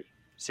impurity.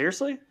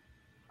 Seriously?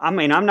 I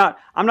mean, I'm not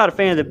a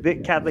fan of the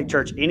big Catholic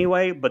Church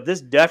anyway, but this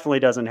definitely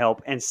doesn't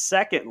help. And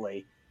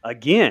secondly,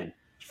 again,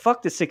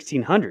 fuck the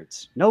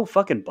 1600s. No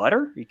fucking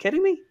butter? Are you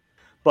kidding me?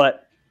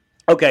 But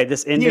okay,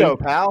 this ending,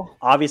 pal.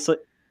 obviously.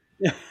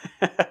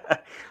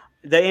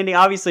 The ending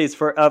obviously is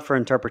up for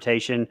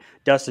interpretation.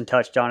 Dustin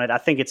touched on it. I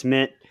think it's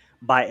meant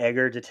by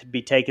Egger to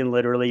be taken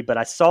literally, but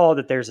I saw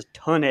that there's a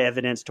ton of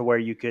evidence to where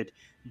you could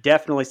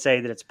definitely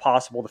say that it's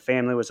possible the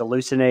family was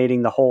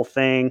hallucinating the whole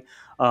thing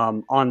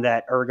on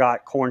that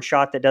ergot corn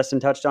shot that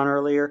Dustin touched on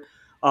earlier.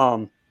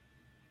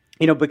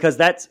 Because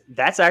that's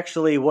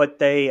actually what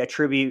they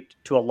attribute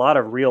to a lot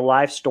of real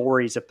life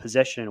stories of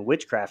possession and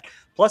witchcraft.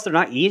 Plus, they're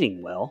not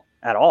eating well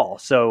at all,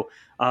 so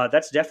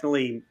that's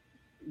definitely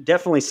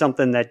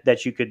something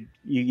that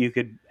you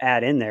could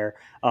add in there.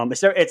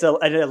 It's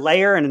a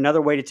layer and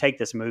another way to take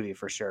this movie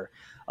for sure.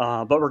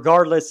 But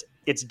regardless,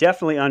 it's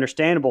definitely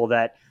understandable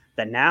that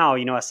now,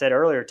 I said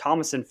earlier,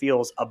 Thomason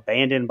feels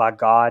abandoned by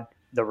God,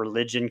 the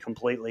religion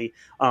completely.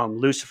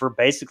 Lucifer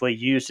basically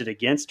used it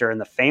against her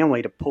and the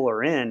family to pull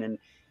her in. And,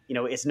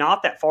 it's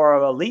not that far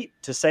of a leap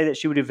to say that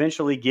she would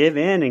eventually give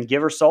in and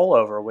give her soul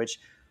over, which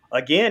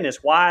again is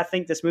why I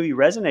think this movie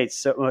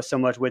resonates so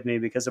much with me,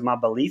 because of my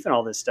belief in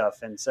all this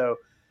stuff. And so,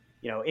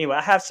 anyway,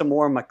 I have some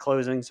more in my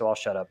closing, so I'll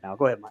shut up now.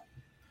 Go ahead, Mike.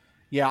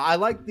 Yeah, I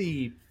like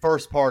the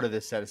first part of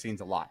this set of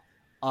scenes a lot.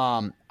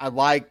 I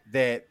like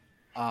that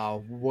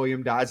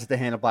William dies at the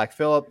hand of Black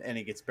Phillip, and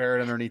he gets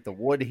buried underneath the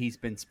wood he's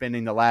been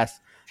spending the last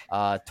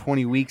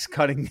 20 weeks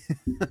cutting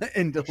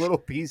into little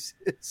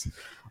pieces.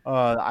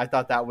 I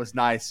thought that was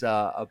nice,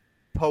 a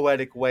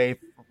poetic way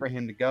for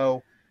him to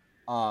go.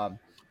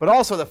 But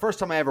also, the first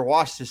time I ever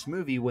watched this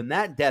movie, when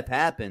that death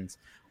happens,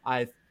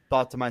 I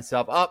thought to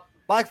myself,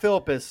 Black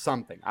Phillip is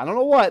something. I don't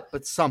know what,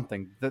 but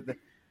something.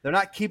 They're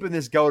not keeping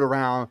this goat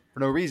around for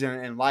no reason.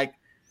 And like,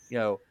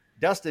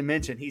 Dustin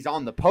mentioned, he's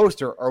on the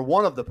poster or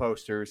one of the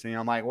posters. And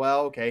I'm like,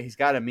 well, okay, he's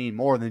got to mean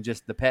more than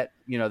just the pet,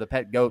 the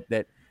pet goat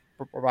that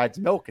provides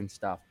milk and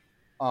stuff.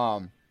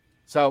 And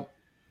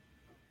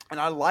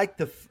I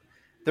like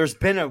there's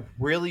been a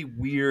really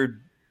weird,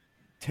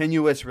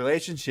 tenuous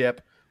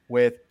relationship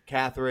with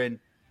Catherine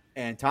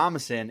and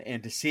Thomason,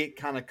 and to see it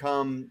kind of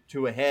come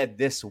to a head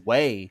this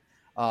way,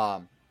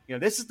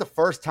 this is the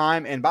first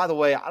time. And by the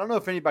way, I don't know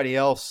if anybody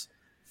else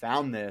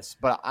found this,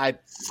 but I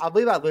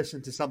believe I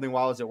listened to something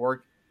while I was at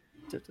work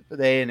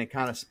today, and it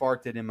kind of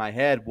sparked it in my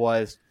head.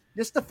 Was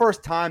this the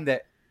first time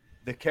that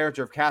the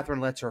character of Catherine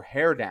lets her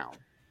hair down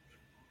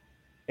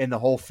in the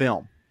whole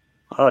film?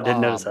 Oh, I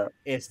didn't notice that.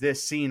 It's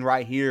this scene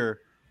right here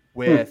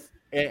with,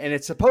 and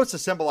it's supposed to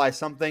symbolize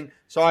something.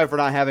 Sorry for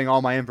not having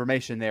all my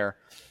information there,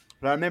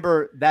 but I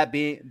remember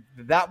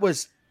that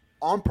was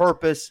on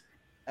purpose.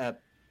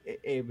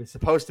 It was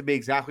supposed to be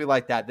exactly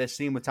like that. This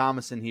scene with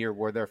Thomason here,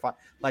 where they're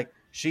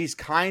she's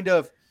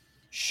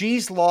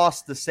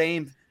lost the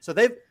same. So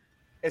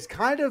it's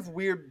kind of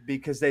weird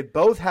because they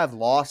both have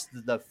lost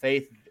the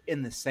faith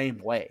in the same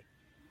way,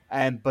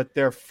 but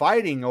they're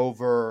fighting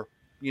over,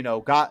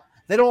 God.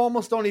 They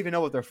don't even know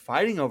what they're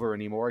fighting over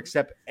anymore,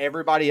 except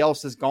everybody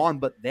else is gone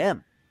but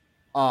them.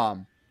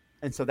 And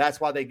so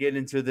that's why they get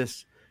into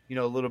this,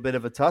 a little bit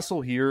of a tussle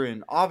here.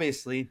 And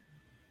obviously,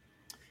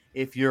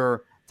 if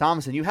you're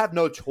Thomason, you have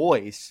no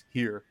choice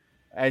here.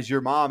 As your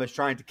mom is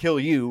trying to kill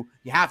you,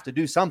 you have to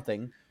do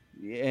something.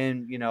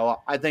 And,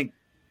 I think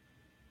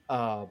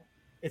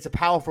it's a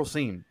powerful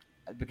scene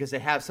because they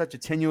have such a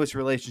tenuous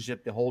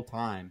relationship the whole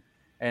time.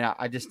 And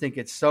I just think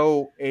it's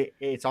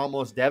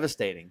almost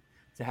devastating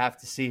to have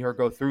to see her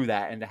go through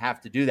that and to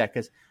have to do that,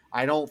 because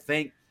I don't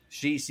think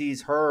she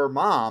sees her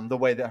mom the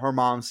way that her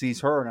mom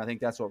sees her. And I think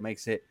that's what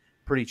makes it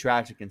pretty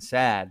tragic and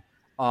sad.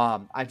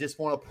 I just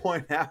want to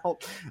point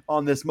out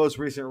on this most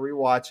recent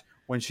rewatch,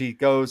 when she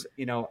goes,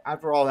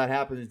 after all that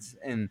happens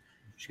and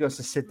she goes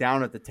to sit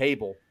down at the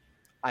table,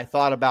 I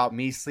thought about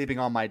me sleeping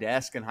on my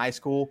desk in high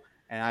school.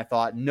 And I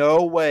thought,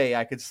 no way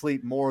I could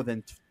sleep more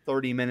than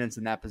 30 minutes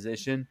in that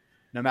position,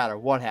 no matter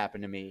what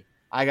happened to me.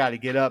 I got to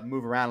get up and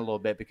move around a little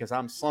bit because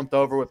I'm slumped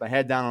over with my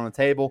head down on the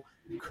table.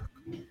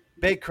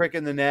 Big crick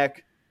in the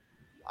neck.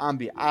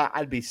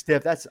 I'd be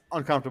stiff. That's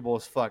uncomfortable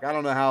as fuck. I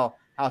don't know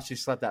how she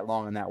slept that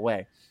long in that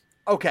way.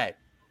 Okay.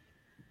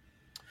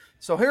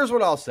 So here's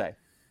what I'll say.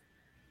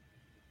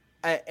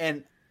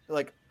 I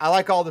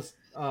like all this.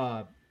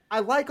 I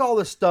like all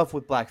this stuff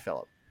with Black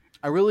Phillip.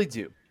 I really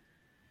do.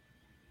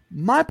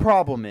 My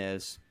problem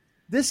is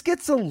this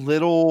gets a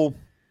little.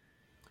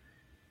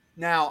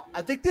 Now,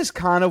 I think this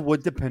kind of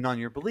would depend on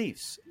your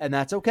beliefs, and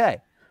that's okay.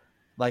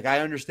 Like, I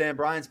understand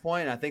Brian's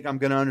point, and I think I'm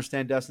going to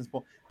understand Dustin's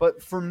point.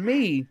 But for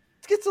me,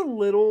 it gets a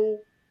little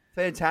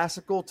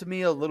fantastical to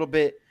me, a little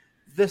bit.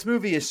 This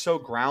movie is so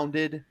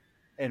grounded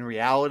in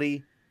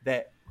reality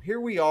that here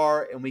we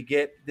are, and we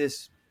get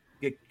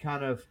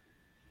kind of,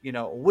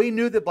 we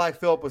knew that Black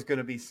Phillip was going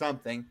to be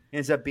something. He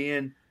ends up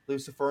being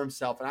Lucifer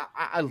himself, and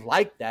I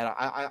like that.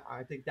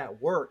 I think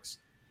that works.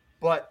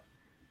 But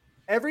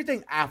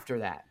everything after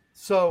that,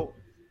 so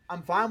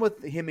I'm fine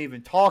with him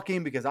even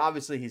talking because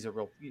obviously he's a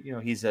real,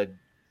 he's an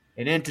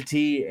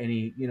entity, and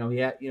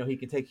he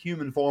can take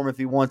human form if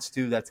he wants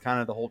to. That's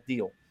kind of the whole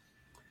deal.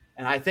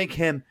 And I think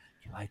him,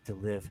 you like to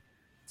live,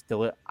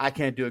 I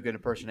can't do a good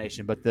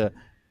impersonation, but to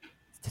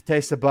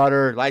taste the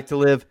butter, like to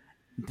live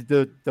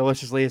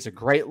deliciously is a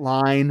great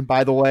line,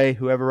 by the way.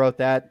 Whoever wrote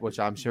that, which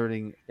I'm sure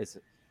is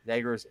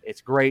Zagers,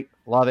 it's great.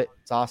 Love it.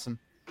 It's awesome.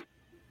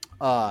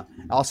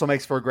 Also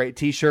makes for a great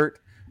T-shirt.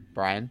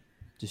 Brian,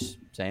 just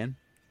saying,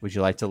 would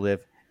you like to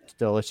live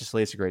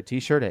deliciously? It's a great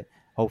T-shirt.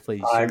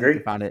 Hopefully, I agree. You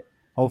can find it.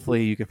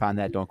 Hopefully, you can find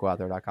that.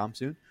 Don'tGoOutThere.com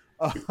soon.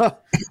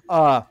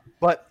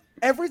 But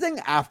everything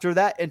after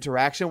that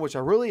interaction, which I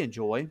really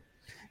enjoy,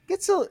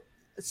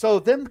 so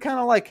them kind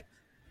of like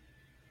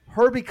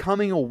her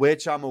becoming a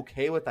witch, I'm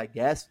okay with, I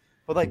guess.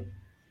 But like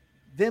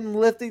them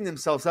lifting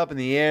themselves up in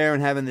the air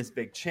and having this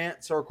big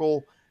chant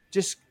circle,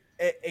 just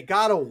it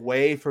got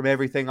away from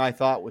everything I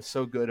thought was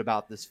so good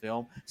about this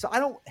film. So I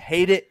don't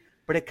hate it,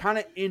 but it kind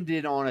of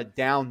ended on a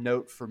down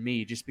note for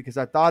me just because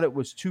I thought it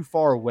was too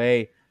far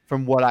away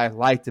from what I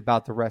liked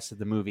about the rest of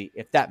the movie,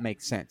 if that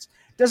makes sense.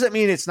 Doesn't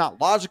mean it's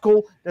not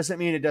logical. Doesn't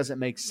mean it doesn't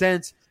make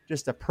sense.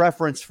 Just a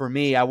preference for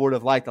me. I would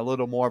have liked a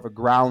little more of a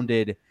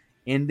grounded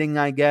ending,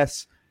 I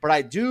guess. But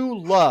I do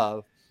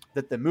love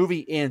that the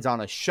movie ends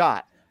on a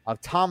shot of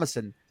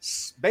Thomason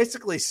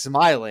basically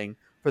smiling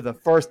for the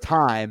first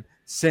time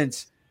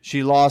since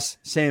she lost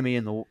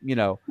Sammy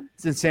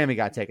since Sammy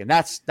got taken.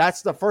 That's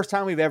the first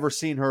time we've ever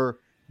seen her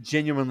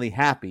genuinely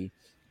happy.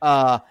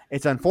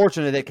 It's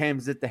unfortunate it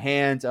came at the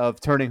hands of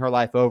turning her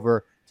life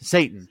over to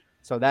Satan.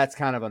 So that's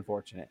kind of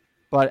unfortunate.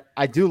 But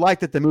I do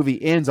like that the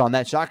movie ends on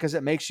that shot because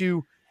it makes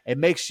you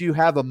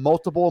have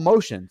multiple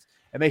emotions.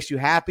 It makes you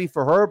happy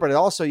for her, but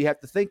also you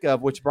have to think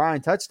of, which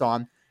Brian touched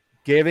on,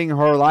 giving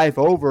her life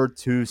over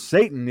to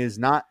Satan is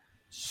not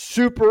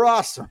super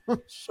awesome.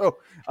 So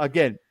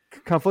again,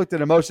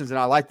 conflicted emotions, and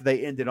I like that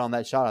they ended on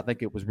that shot. I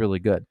think it was really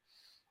good.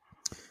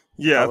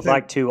 Yeah, I would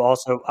like to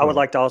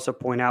also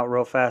point out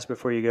real fast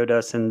before you go,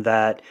 Dustin,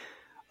 that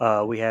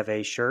we have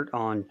a shirt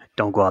on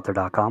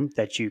don'tgooutthere.com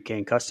that you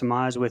can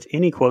customize with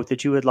any quote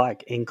that you would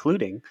like,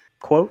 including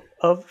quote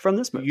from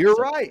this movie. You're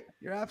right.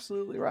 You're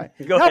absolutely right.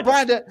 Go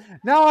ahead.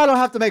 Now I don't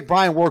have to make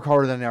Brian work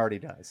harder than he already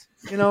does.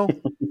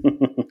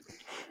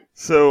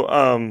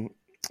 So,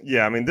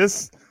 yeah, I mean,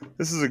 this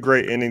is a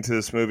great ending to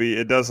this movie.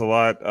 It does a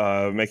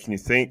lot, making you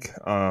think.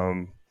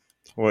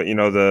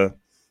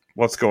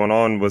 What's going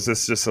on? Was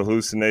this just a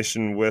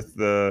hallucination with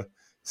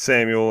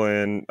Samuel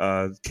and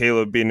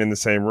Caleb being in the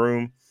same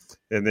room?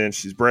 And then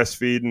she's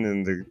breastfeeding,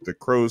 and the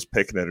crow's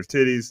pecking at her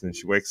titties, and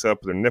she wakes up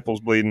with her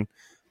nipples bleeding.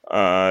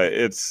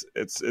 It's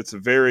a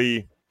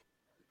very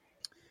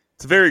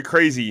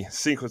crazy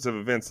sequence of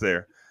events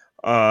there.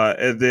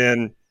 And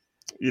then,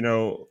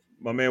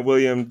 my man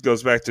William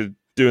goes back to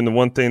doing the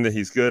one thing that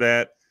he's good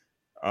at.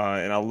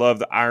 And I love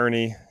the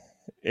irony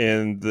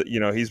in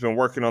he's been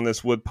working on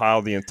this wood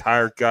pile the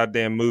entire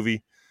goddamn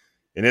movie,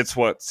 and it's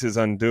what's his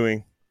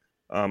undoing.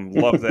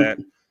 Love that.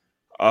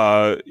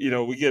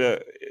 We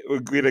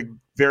get a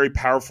very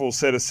powerful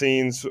set of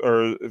scenes,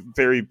 or a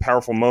very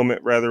powerful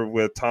moment rather,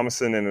 with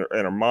Thomason and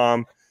her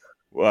mom.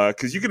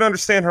 Cause you can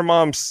understand her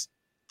mom's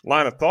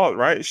line of thought,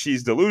 right?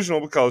 She's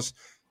delusional because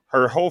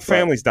her whole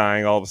family's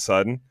dying all of a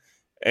sudden.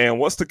 And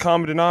what's the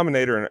common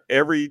denominator in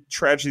every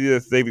tragedy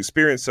that they've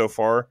experienced so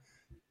far?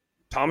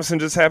 Thomason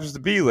just happens to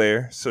be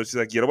there. So she's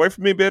like, get away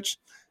from me, bitch.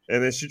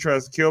 And then she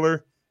tries to kill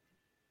her.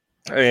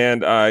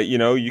 And,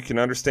 you can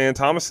understand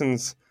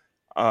Thomason's,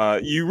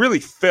 you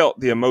really felt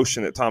the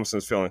emotion that Thomason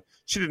was feeling.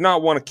 She did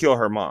not want to kill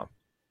her mom.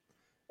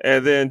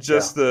 And then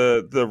just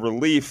the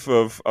relief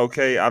of,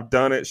 okay, I've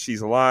done it.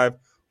 She's alive.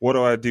 What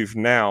do I do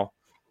now?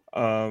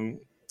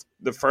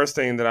 The first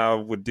thing that I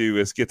would do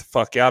is get the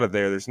fuck out of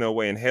there. There's no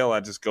way in hell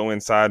I'd just go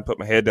inside, put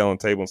my head down on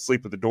the table, and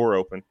sleep with the door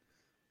open.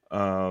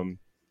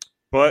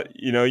 But,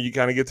 you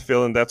kind of get the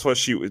feeling that's what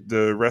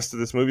the rest of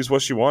this movie is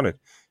what she wanted.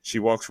 She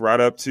walks right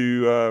up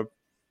to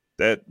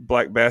that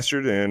black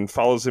bastard and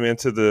follows him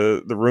into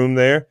the room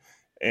there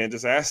and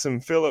just asks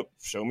him, Philip,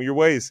 show me your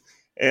ways.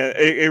 And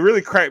it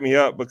really cracked me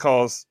up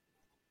because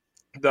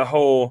the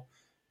whole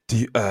do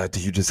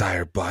you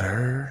desire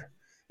butter?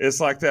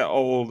 It's like that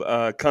old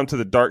come to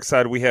the dark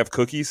side, we have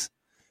cookies.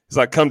 It's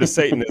like come to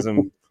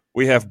Satanism,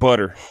 we have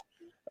butter.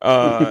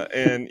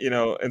 And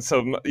and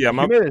so You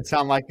made it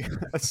sound like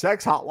a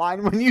sex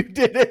hotline when you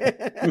did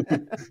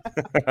it.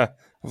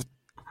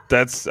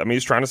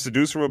 he's trying to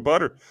seduce her with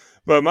butter.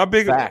 But my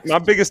biggest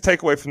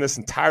takeaway from this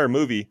entire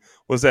movie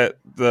was that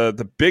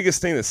the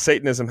biggest thing that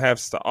Satanism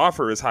has to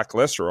offer is high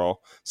cholesterol.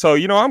 So,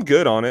 I'm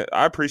good on it.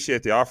 I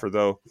appreciate the offer,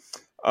 though.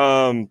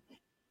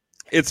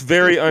 It's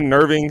very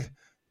unnerving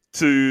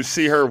to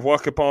see her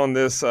walk upon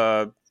this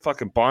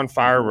fucking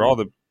bonfire where all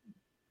the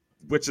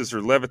witches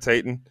are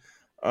levitating.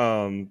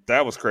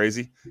 That was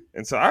crazy.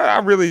 And so I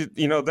really,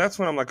 that's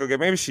when I'm like, okay,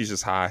 maybe she's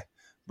just high.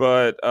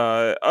 But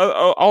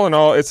all in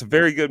all, it's a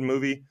very good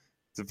movie.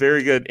 It's a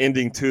very good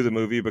ending to the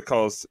movie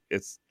because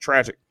it's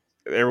tragic.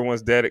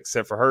 Everyone's dead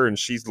except for her, and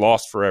she's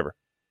lost forever.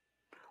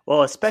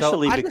 Well,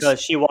 especially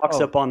because she walks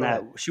up on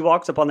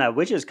that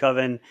witch's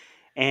coven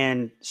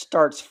and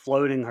starts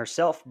floating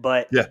herself.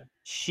 But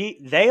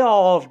they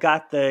all have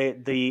got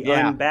the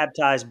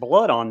unbaptized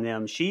blood on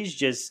them. She's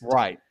just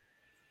right.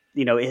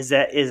 Is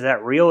that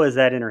real? Is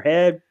that in her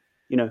head?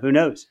 Who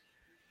knows?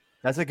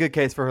 That's a good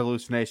case for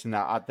hallucination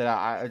that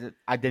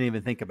I didn't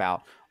even think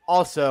about.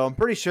 Also, I'm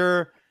pretty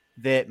sure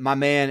that my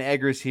man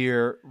Eggers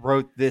here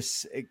wrote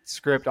this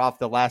script off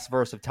the last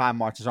verse of Time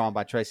Marches On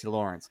by Tracy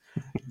Lawrence.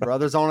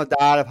 Brothers on a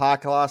diet of high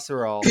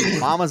cholesterol.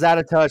 Mama's out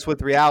of touch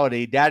with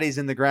reality. Daddy's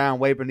in the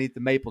ground way beneath the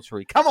maple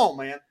tree. Come on,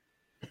 man.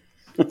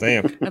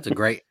 Damn. That's a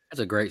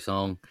great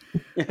song.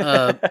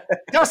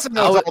 Dustin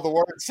knows all the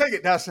words. Sing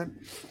it, Dustin.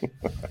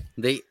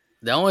 The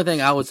only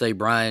thing I would say,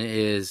 Brian,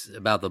 is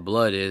about the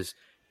blood is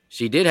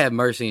she did have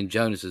Mercy and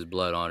Jonas's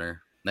blood on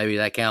her. Maybe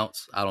that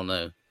counts. I don't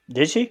know.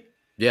 Did she?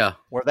 Yeah.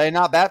 Were they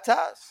not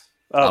baptized?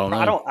 I don't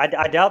know.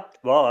 I doubt.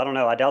 Well, I don't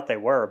know. I doubt they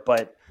were.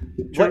 But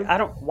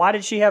why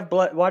did she have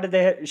blood? Why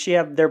did she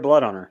have their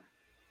blood on her?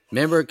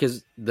 Remember,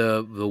 because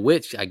the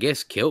witch, I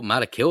guess,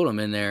 might have killed him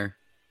in there.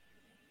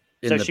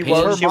 Because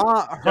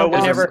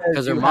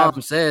her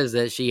mom says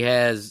that she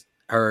has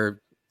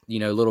her,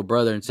 little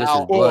brother and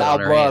sister's blood on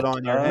her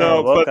hands.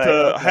 No,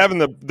 but having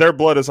their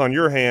blood is on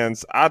your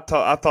hands. I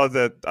thought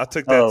that I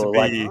took that to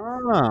be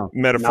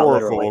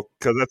metaphorical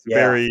because that's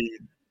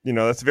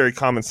that's a very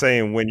common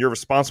saying. When you're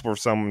responsible for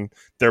someone,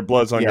 their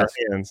blood's on your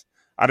hands.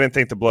 I didn't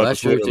think the blood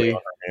was literally on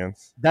her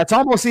hands. That's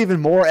almost even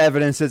more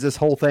evidence that this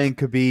whole thing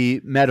could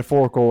be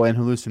metaphorical and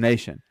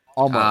hallucination.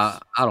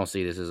 Almost. I don't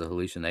see this as a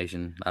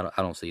hallucination. I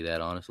don't see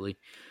that, honestly.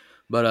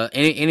 But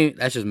any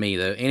that's just me,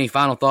 though. Any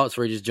final thoughts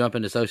before we just jump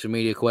into social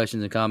media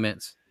questions and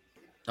comments?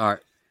 All right.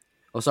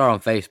 We'll start on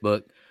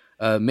Facebook.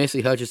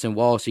 Missy Hutchinson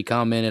Walsh, she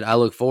commented, I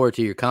look forward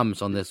to your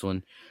comments on this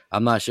one.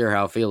 I'm not sure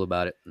how I feel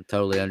about it. I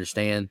totally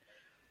understand.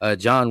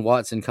 John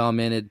Watson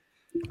commented,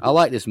 I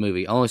like this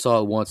movie. I only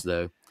saw it once,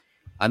 though.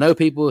 I know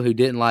people who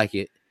didn't like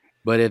it,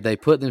 but if they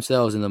put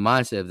themselves in the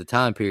mindset of the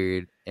time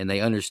period and they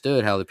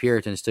understood how the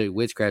Puritans took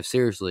witchcraft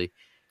seriously,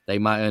 they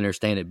might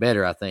understand it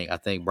better, I think. I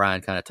think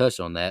Brian kind of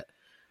touched on that.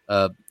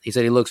 He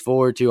said he looks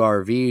forward to our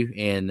review,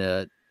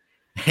 and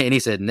he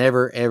said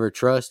never, ever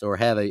trust or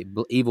have a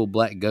evil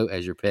black goat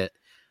as your pet.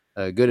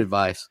 Good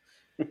advice.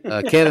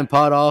 Kevin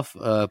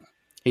Potoff,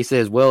 he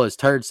says, well, it's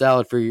turd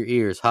salad for your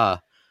ears.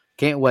 Ha.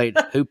 Can't wait.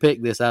 Who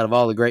picked this out of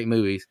all the great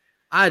movies?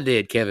 I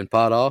did, Kevin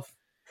Potoff.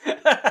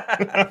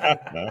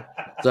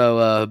 So,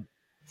 all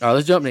right,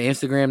 let's jump to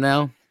Instagram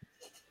now.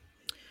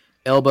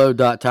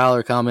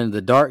 Elbow.Tyler commented,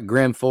 the dark,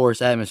 grim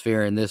forest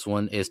atmosphere in this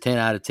one is 10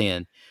 out of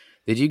 10.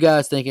 Did you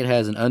guys think it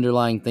has an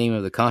underlying theme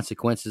of the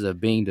consequences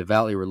of being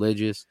devoutly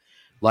religious?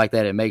 Like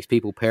that it makes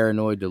people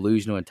paranoid,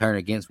 delusional, and turn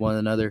against one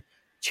another?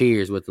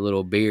 Cheers with the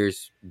little beer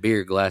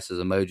glasses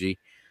emoji.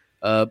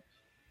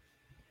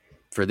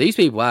 For these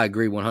people, I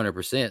agree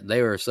 100%.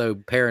 They were so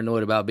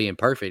paranoid about being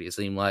perfect, it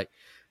seemed like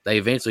they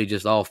eventually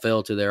just all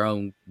fell to their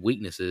own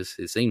weaknesses,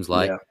 it seems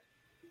like.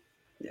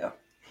 Yeah.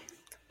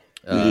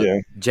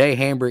 Jay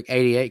Hambrick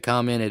 88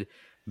 commented,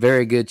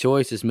 very good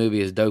choice. This movie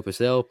is dope as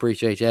hell.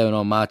 Appreciate you having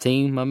on my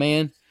team, my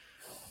man.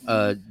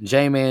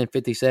 J-Man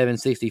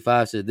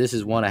 5765 said, this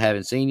is one I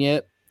haven't seen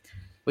yet.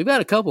 We've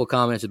got a couple of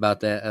comments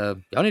about that.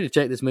 Y'all need to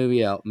check this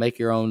movie out. Make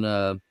your own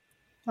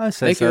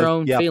your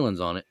own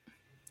feelings on it.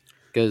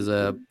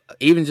 Because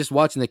even just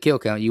watching the kill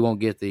count, you won't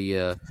get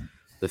the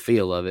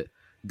feel of it.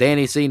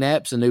 Danny C.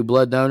 Knapp's a new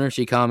blood donor.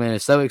 She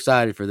commented, so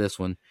excited for this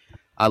one.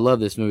 I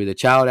love this movie. The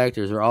child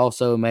actors are all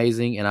so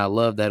amazing, and I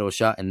love that it was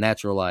shot in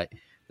natural light.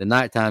 The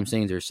nighttime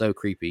scenes are so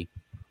creepy.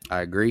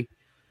 I agree.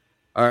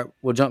 All right,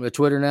 we'll jump to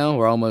Twitter now.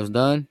 We're almost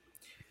done.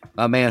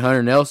 My man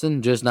Hunter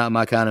Nelson, just not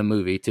my kind of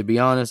movie. To be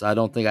honest, I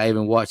don't think I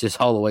even watched this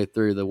all the way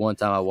through the one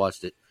time I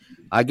watched it.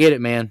 I get it,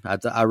 man.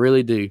 I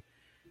really do.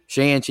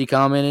 Shan, she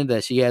commented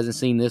that she hasn't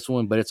seen this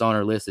one, but it's on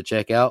her list to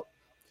check out.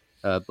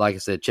 Like I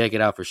said, check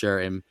it out for sure.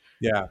 And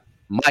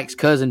Mike's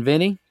cousin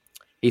Vinny,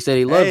 he said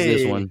he loves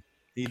this one.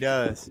 He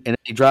does. And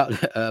he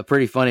dropped a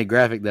pretty funny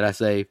graphic that I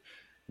saved.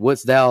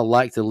 Wouldst thou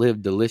like to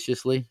live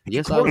deliciously?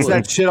 Yes, I quotes would.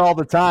 that shit all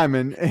the time,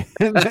 and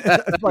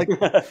like,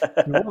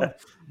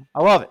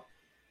 I love it.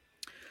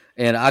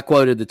 And I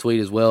quoted the tweet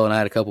as well, and I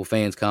had a couple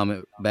fans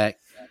comment back.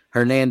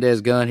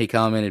 Hernandez Gunn, he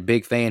commented,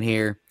 big fan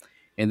here.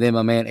 And then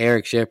my man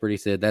Eric Shepard, he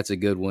said, that's a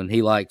good one.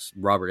 He likes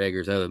Robert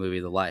Eggers' other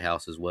movie, The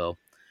Lighthouse, as well.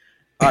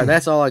 All right,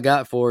 that's all I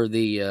got for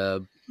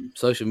the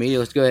social media.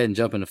 Let's go ahead and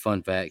jump into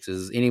fun facts.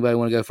 Does anybody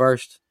want to go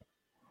first?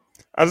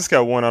 I just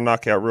got one I'll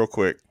knock out real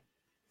quick.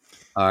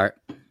 All right.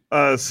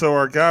 So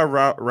our guy,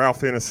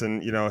 Ralph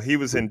Ineson, he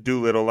was in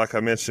Doolittle, like I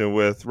mentioned,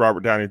 with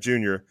Robert Downey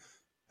Jr.,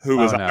 who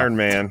was Iron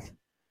Man.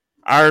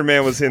 Iron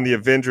Man was in The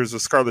Avengers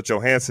with Scarlett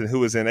Johansson, who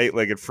was in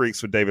Eight-Legged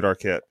Freaks with David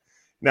Arquette.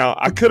 Now,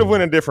 I could have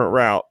went a different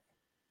route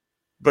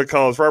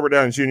because Robert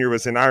Downey Jr.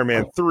 was in Iron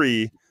Man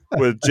 3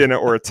 with Jenna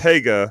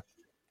Ortega,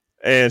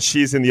 and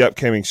she's in the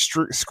upcoming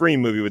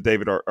Scream movie with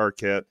David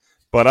Arquette.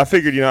 But I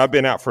figured, I've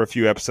been out for a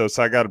few episodes,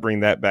 so I got to bring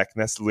that back,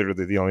 and that's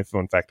literally the only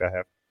fun fact I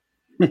have.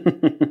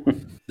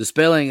 The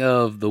spelling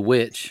of the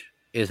witch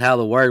is how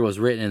the word was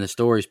written in the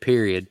stories,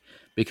 period,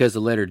 because the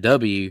letter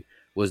W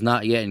was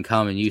not yet in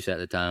common use at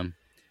the time.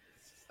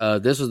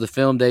 This was the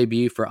film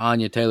debut for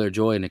Anya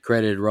Taylor-Joy in a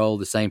credited role,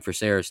 the same for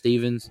Sarah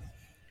Stevens.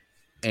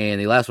 And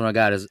the last one I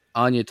got is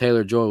Anya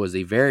Taylor-Joy was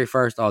the very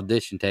first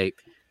audition tape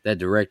that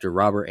director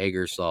Robert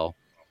Eggers saw.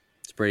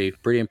 It's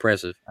pretty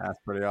impressive. That's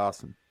pretty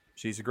awesome.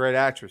 She's a great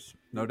actress,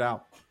 no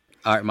doubt.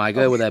 All right, Mike,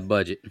 go with that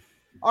budget.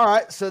 All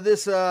right, so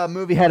this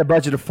movie had a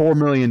budget of $4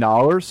 million,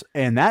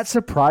 and that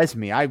surprised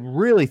me. I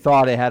really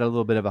thought it had a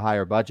little bit of a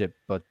higher budget,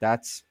 but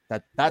that's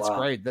wow.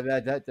 Great.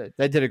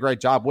 They did a great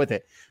job with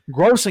it,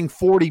 grossing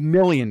 $40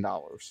 million.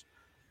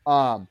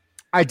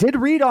 I did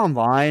read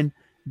online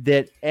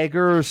that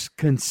Eggers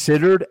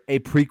considered a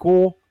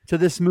prequel to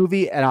this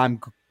movie,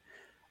 and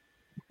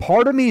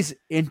part of me's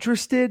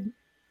interested,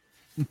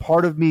 and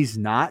part of me's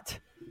not.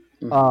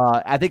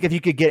 I think if you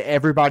could get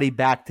everybody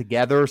back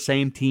together,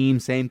 same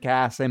team, same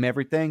cast, same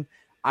everything,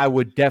 I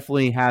would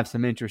definitely have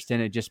some interest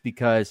in it just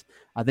because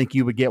I think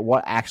you would get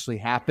what actually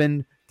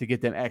happened to get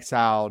them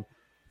exiled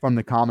from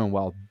the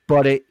Commonwealth.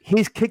 But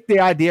he's kicked the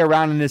idea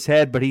around in his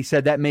head, but he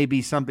said that may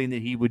be something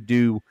that he would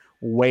do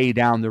way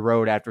down the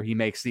road after he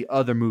makes the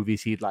other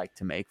movies he'd like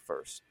to make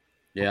first.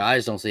 Yeah, I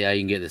just don't see how you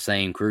can get the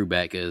same crew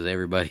back because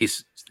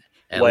everybody's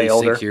at way least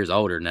older. 6 years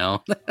older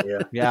now.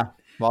 Yeah.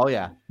 Well,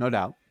 yeah, no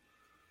doubt.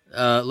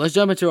 Let's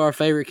jump into our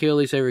favorite kill,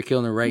 least favorite kill,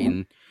 and the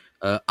rating.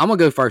 I'm going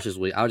to go first this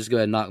week. I'll just go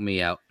ahead and knock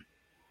me out.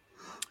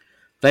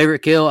 Favorite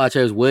kill, I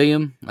chose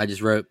William. I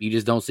just wrote, you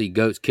just don't see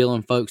goats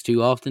killing folks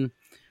too often.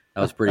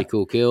 That was a pretty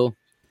cool kill.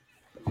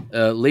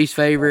 Least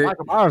favorite.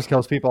 Michael Myers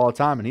kills people all the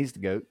time, and he's the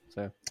goat.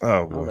 So.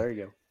 Oh, boy. There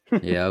you go.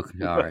 Yeah,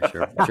 okay. All right,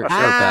 sure,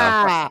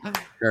 pal.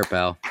 Sure,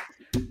 pal.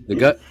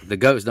 The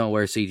goats don't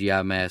wear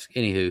CGI masks.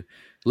 Anywho,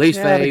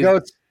 least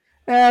favorite.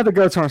 The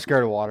goats aren't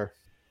scared of water.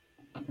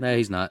 No,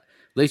 he's not.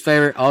 Least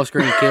favorite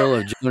off-screen kill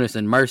of Jonas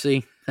and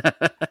Mercy.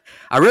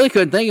 I really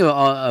couldn't think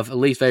of a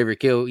least favorite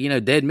kill.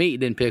 Dead Meat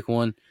didn't pick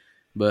one,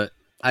 but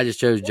I just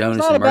chose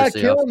Jonas and Mercy.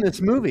 It's not a bad kill in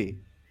this movie.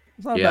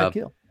 It's not a bad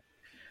kill.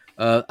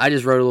 I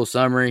just wrote a little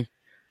summary.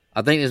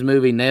 I think this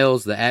movie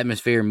nails the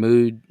atmosphere,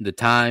 mood, the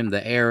time,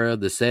 the era,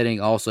 the setting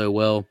also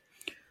well.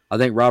 I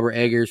think Robert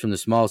Eggers, from the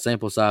small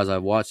sample size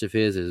I've watched of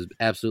his, is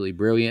absolutely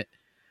brilliant.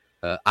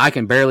 I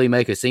can barely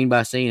make a scene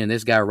by scene, and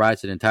this guy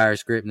writes an entire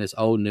script in this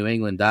old New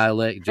England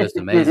dialect. Just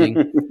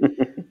amazing.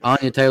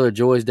 Anya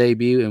Taylor-Joy's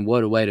debut, and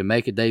what a way to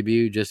make a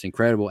debut. Just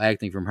incredible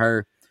acting from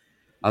her.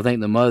 I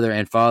think the mother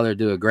and father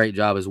do a great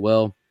job as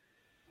well.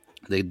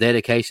 The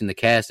dedication the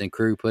cast and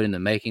crew put into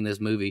making this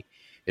movie,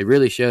 it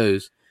really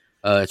shows.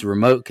 It's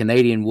remote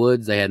Canadian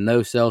woods. They had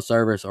no cell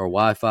service or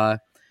Wi-Fi.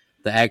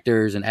 The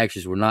actors and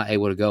actresses were not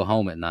able to go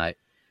home at night.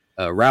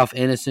 Ralph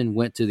Ineson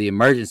went to the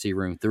emergency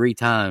room 3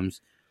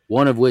 times,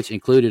 one of which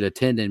included a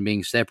tendon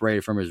being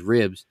separated from his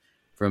ribs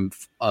from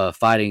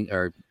fighting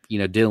or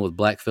dealing with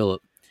Black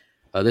Phillip.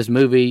 This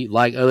movie,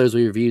 like others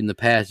we reviewed in the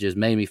past, just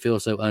made me feel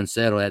so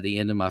unsettled at the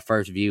end of my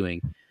first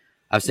viewing.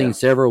 I've seen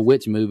several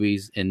witch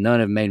movies, and none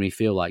have made me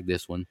feel like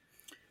this one.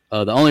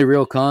 The only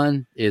real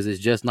con is it's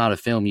just not a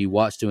film you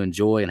watch to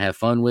enjoy and have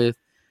fun with.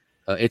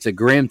 It's a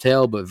grim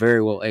tale, but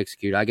very well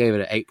executed. I gave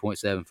it an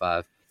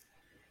 8.75.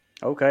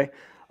 Okay.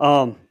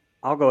 I'll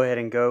go ahead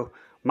and go.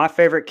 My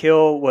favorite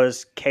kill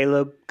was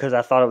Caleb because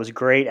I thought it was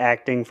great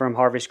acting from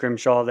Harvey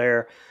Scrimshaw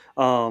there.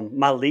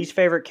 My least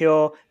favorite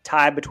kill,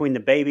 tied between the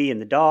baby and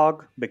the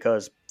dog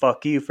because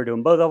fuck you for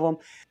doing both of them.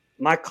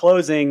 My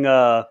closing,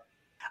 I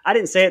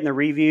didn't say it in the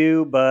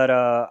review, but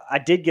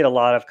I did get a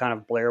lot of kind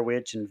of Blair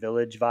Witch and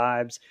Village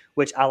vibes,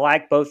 which I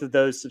like both of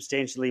those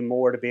substantially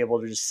more to be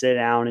able to just sit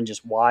down and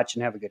just watch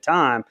and have a good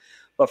time.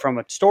 But from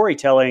a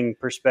storytelling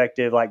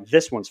perspective, like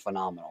this one's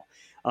phenomenal,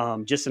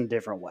 just in a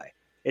different way.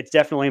 It's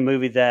definitely a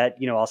movie that,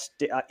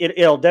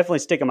 it'll definitely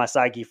stick in my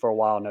psyche for a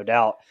while, no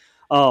doubt.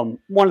 One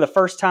of the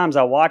first times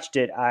I watched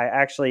it, I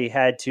actually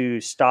had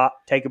to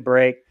stop, take a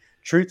break,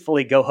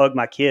 truthfully go hug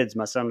my kids.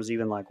 My son was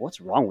even like,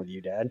 "What's wrong with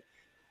you, Dad?"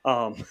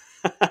 Um,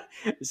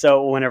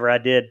 so whenever I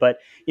did, but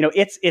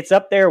it's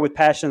up there with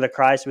Passion of the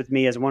Christ with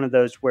me as one of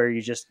those where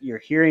you're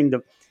hearing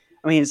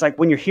it's like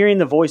when you're hearing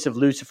the voice of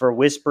Lucifer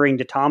whispering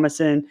to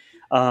Thomason,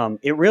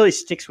 it really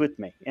sticks with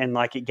me. And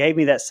like, it gave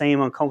me that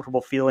same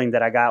uncomfortable feeling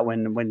that I got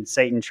when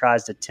Satan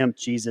tries to tempt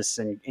Jesus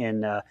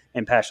in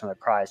Passion of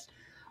the Christ.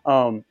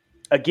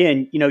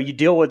 Again, you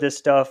deal with this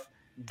stuff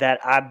that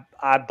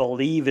I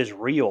believe is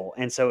real.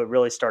 And so it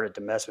really started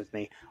to mess with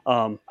me.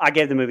 I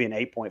gave the movie an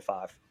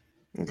 8.5.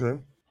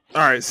 Okay.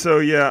 All right. So,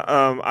 yeah,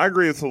 I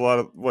agree with a lot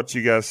of what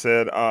you guys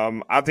said.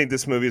 I think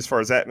this movie, as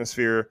far as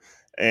atmosphere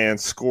and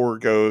score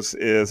goes,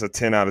 is a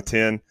 10 out of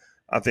 10.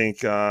 I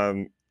think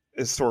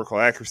historical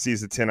accuracy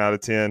is a 10 out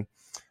of 10.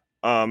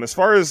 As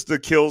far as the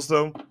kills,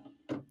 though,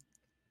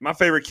 my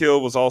favorite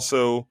kill was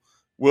also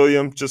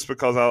William, just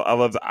because I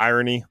love the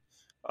irony.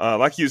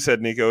 Like you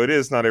said, Nico, it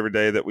is not every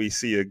day that we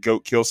see a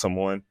goat kill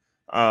someone.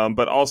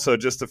 But also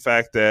just the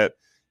fact that,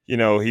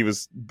 he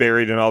was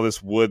buried in all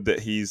this wood that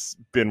he's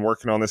been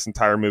working on this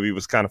entire movie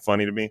was kind of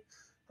funny to me.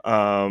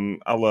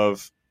 I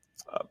love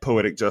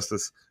poetic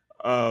justice.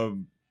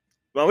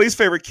 My least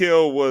favorite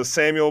kill was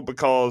Samuel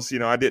because,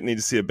 I didn't need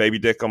to see a baby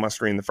dick on my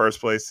screen in the first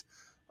place.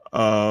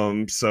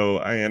 I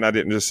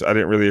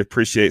didn't really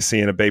appreciate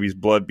seeing a baby's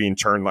blood being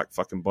churned like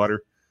fucking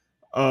butter.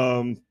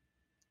 But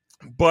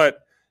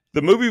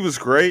the movie was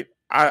great.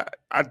 I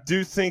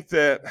do think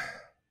that,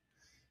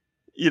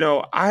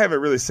 I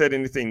haven't really said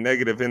anything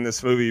negative in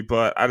this movie,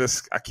 but I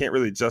can't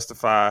really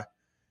justify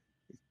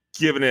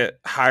giving it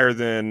higher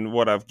than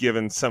what I've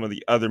given some of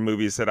the other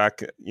movies that I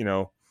could,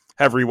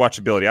 have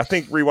rewatchability. I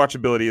think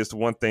rewatchability is the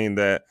one thing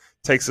that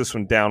takes this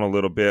one down a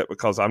little bit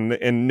because I'm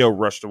in no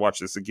rush to watch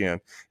this again.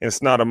 And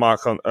it's not a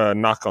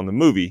knock on the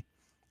movie.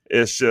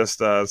 It's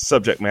just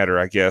subject matter,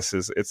 I guess,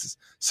 it's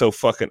so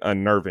fucking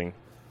unnerving,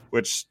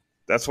 which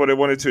that's what it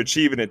wanted to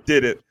achieve, and it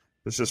did it.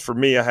 It's just for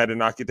me, I had to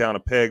knock it down a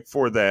peg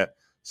for that.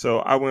 So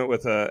I went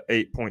with a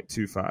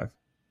 8.25.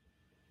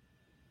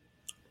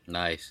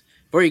 Nice.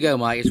 Before you go,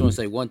 Mike, I just want to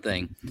say one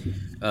thing.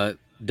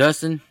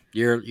 Dustin,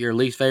 your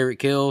least favorite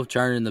kill,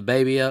 churning the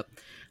baby up.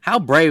 How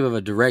brave of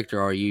a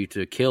director are you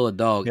to kill a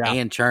dog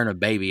and churn a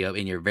baby up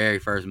in your very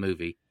first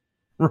movie?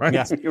 Right.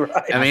 Yeah, you're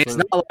right. I mean, it's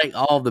not like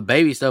all the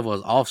baby stuff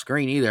was off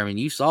screen either. I mean,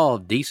 you saw a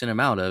decent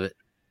amount of it.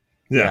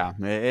 Yeah,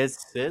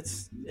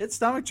 it's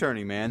stomach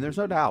churning, man. There's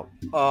no doubt.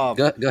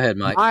 Go ahead,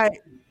 Mike.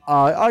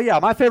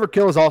 My favorite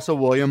kill is also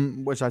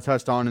William, which I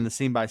touched on in the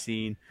scene by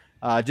scene,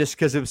 just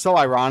because it was so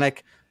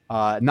ironic.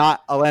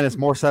 Not Alanis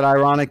Morissette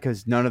ironic,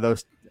 because none of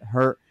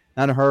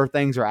her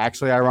things are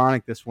actually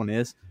ironic. This one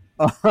is.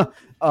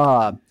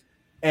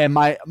 And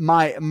my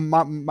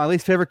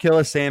least favorite kill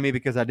is Sammy,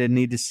 because I didn't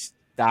need to.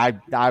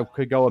 I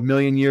could go a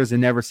million years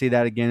and never see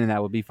that again, and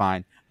that would be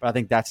fine. But I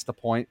think that's the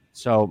point.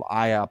 So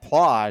I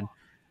applaud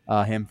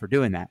him for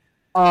doing that.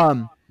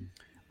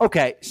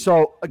 Okay,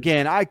 so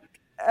again,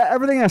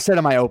 everything I said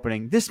in my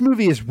opening, this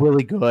movie is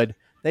really good.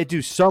 They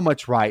do so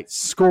much right.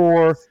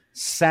 Score,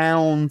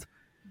 sound,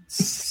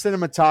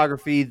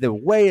 cinematography, the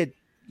way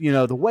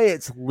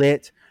it's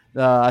lit.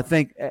 I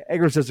think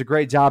Eggers does a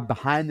great job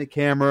behind the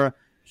camera.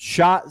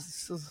 Shot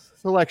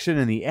selection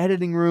in the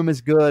editing room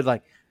is good.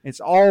 Like, it's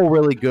all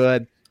really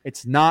good.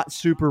 It's not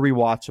super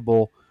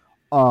rewatchable,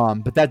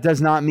 but that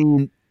does not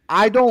mean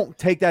I don't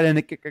take that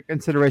into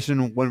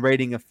consideration when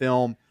rating a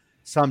film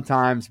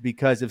sometimes,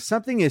 because if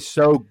something is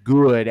so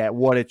good at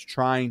what it's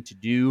trying to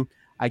do,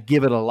 I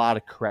give it a lot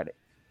of credit.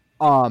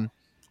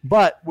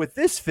 But with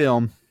this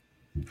film,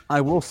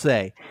 I will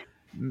say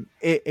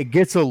it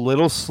gets a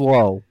little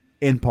slow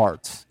in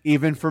parts,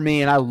 even for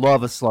me. And I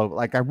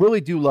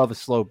really do love a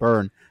slow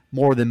burn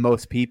more than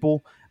most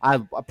people. I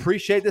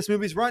appreciate this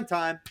movie's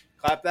runtime.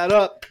 Clap that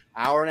up.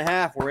 Hour and a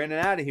half. We're in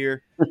and out of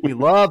here. We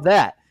love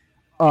that.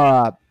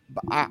 But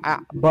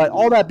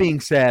all that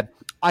being said,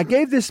 I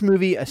gave this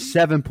movie a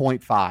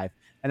 7.5.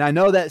 And I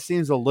know that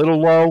seems a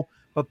little low,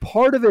 but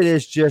part of it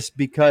is just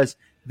because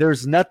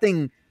there's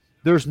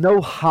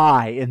no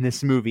high in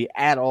this movie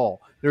at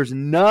all. There's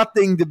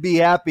nothing to be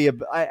happy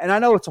about. And I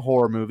know it's a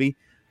horror movie,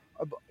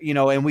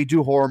 and we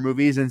do horror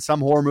movies, and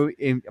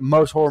in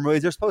most horror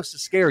movies, they're supposed to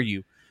scare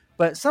you.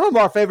 But some of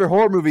our favorite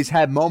horror movies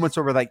had moments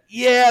where we're like,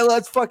 yeah,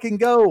 let's fucking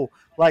go.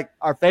 Like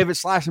our favorite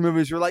slasher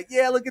movies were like,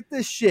 yeah, look at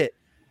this shit.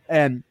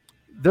 And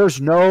there's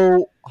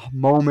no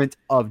moment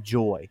of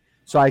joy.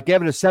 So I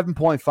gave it a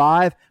 7.5,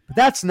 but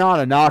that's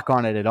not a knock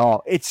on it at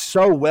all. It's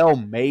so well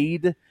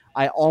made.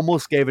 I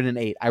almost gave it an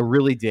 8. I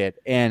really did.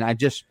 And I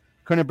just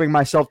couldn't bring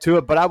myself to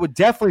it. But I would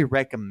definitely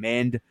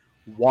recommend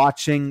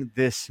watching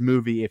this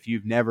movie if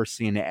you've never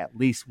seen it at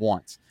least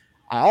once.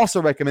 I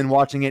also recommend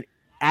watching it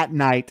at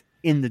night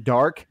in the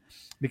dark,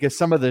 because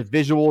some of the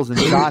visuals and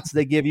shots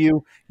they give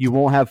you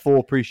won't have full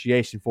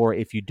appreciation for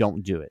it if you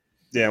don't do it.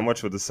 Yeah, and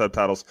watch with the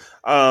subtitles.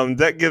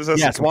 That gives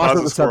us a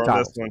composite score on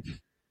this one.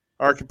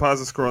 Our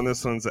composite score on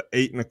this one's an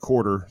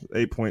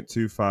 8.25,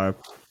 8.25.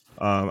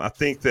 I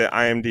think that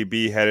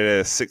IMDb had it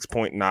at a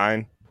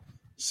 6.9,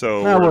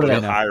 so we're a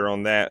little higher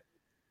on that.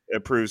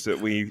 It proves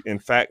that we, in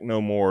fact, know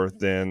more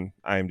than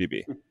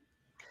IMDb.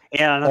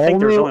 Yeah, and I think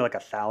there's Only- only like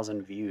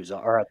 1,000 views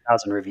or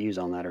 1,000 reviews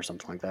on that or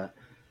something like that.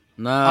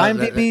 No,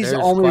 IMDb's there's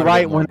only quite a bit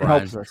right more, when it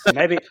Brian. helps us.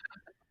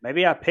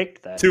 Maybe I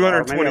picked that. or maybe I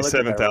looked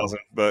at that wrong. 227,000,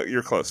 but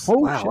you're close. Oh,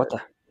 Wow,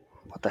 shit.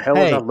 what the hell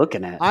was Hey, I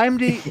looking at?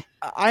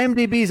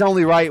 IMDb's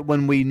only right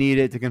when we need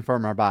it to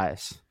confirm our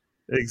bias.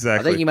 I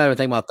Exactly. think you might have been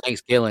thinking about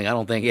Thanksgiving. I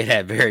don't think it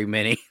had very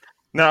many.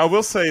 Now, I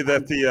will say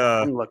that the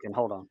I'm looking.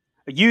 Hold on.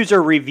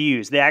 User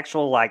reviews, the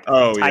actual like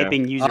Oh, yeah.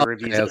 typing user Okay,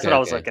 reviews. That's okay, what I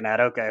was okay. looking at.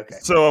 Okay.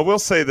 so I will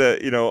say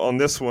that on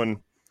this one,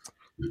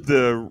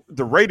 the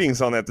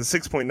ratings on that, the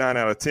 6.9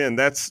 out of 10,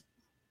 that's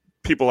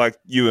people like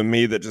you and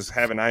me that just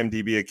have an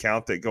IMDb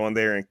account that go in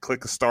there and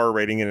click a star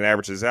rating and it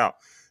averages out.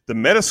 The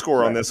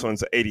Metascore on this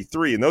one's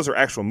 83, and those are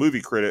actual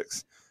movie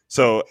critics.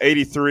 So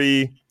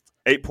 83,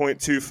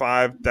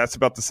 8.25, that's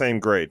about the same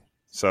grade.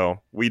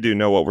 So we do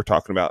know what we're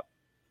talking about.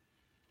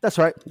 That's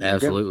right.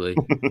 Absolutely.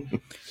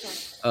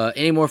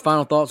 Any more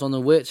final thoughts on The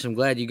Witch? I'm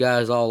glad you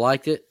guys all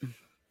liked it.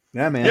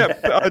 Yeah, man.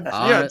 Yeah,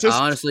 I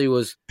honestly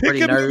was pick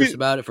pretty a nervous movie-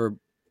 about it for.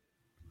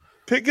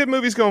 pick good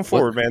movies going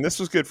forward, man. This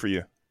was good for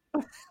you.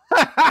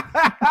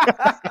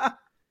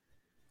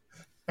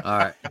 All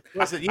right.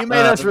 Listen, you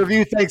made us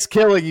review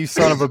Thanksgiving, you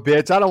son of a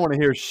bitch. I don't want to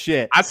hear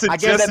shit. I I gave that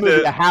suggested movie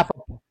it. a half.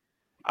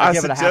 I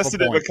give it a half a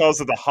suggested it point. because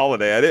of the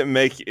holiday. I didn't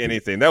make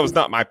anything. That was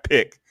not my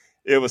pick.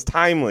 It was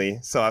timely,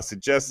 so I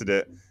suggested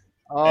it.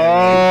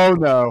 Oh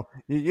no,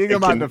 you're It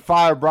about can- to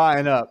fire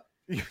Brian up.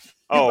 You're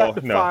Oh, about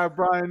to no. fire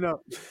Brian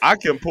up. I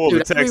can pull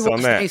Dude, the I text on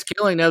rewatched that.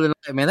 Thanksgiving the other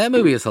night. Man, that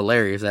movie is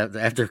hilarious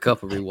after a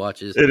couple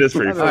rewatches. It is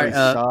pretty That funny. movie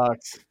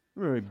sucks.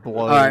 That movie blows.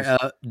 All right.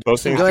 Both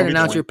So things go ahead can and be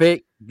announce done. your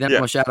pick. Then Yeah.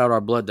 I'm going to shout out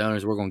our blood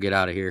donors. We're going to get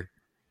out of here.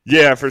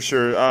 Yeah, for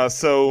sure.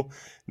 So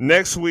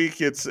next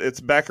week it's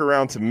back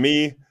around to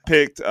me.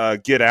 Picked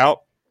Get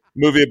Out,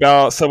 movie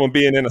about someone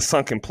being in a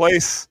sunken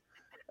place,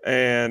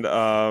 and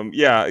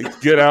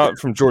Get Out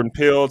from Jordan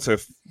Peele. It's a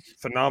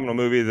phenomenal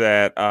movie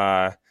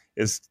that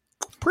is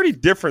pretty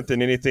different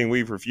than anything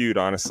we've reviewed,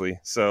 honestly.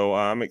 So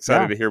I'm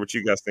excited to hear what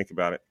you guys think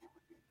about it.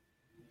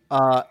 I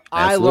love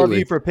Absolutely.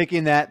 you for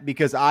picking that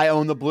because I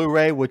own the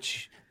Blu-ray,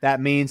 which that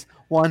means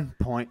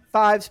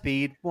 1.5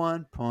 speed,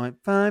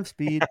 1.5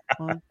 speed,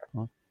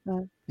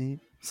 1.5 speed.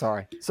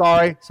 Sorry.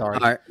 All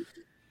right.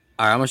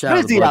 I'm going to shout out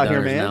the Busy blood out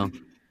here, donors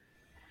man.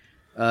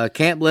 now.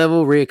 Camp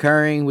Level,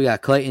 reoccurring. We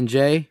got Clayton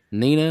J,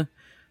 Nina,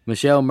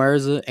 Michelle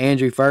Mirza,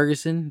 Andrew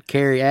Ferguson,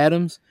 Carrie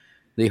Adams,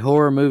 the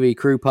Horror Movie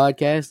Crew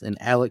Podcast, and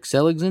Alex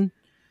Seligson.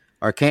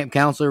 Our camp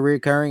counselor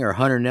reoccurring are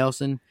Hunter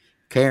Nelson,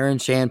 Karen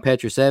Shan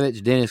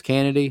Petrusevich, Dennis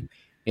Kennedy,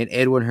 and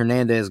Edwin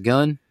Hernandez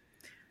Gunn.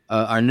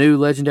 Our new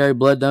legendary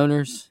blood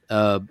donors,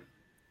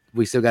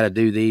 we still got to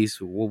do these.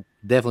 We'll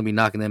definitely be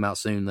knocking them out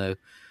soon, though.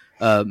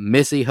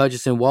 Missy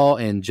Hutchinson Wall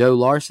and Joe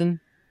Larson.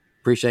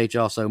 Appreciate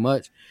y'all so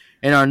much.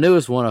 And our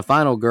newest one, a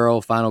final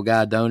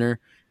guy donor,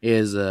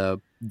 is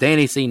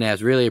Danny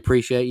Cnaps. Really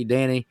appreciate you,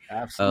 Danny.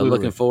 Absolutely.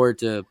 Looking forward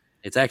to.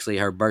 It's actually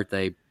her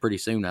birthday pretty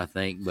soon, I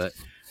think. But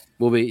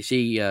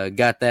she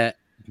got that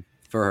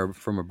for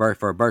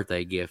a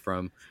birthday gift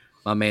from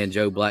my man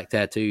Joe Black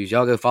Tattoos.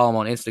 Y'all go follow him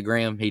on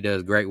Instagram. He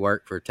does great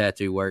work for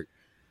tattoo work.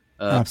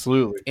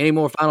 Absolutely. Any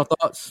more final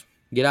thoughts?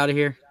 Get out of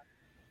here.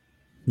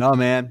 No,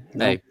 man.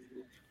 No. Hey,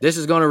 this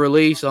is going to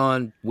release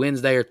on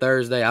Wednesday or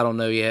Thursday. I don't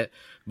know yet.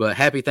 But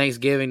happy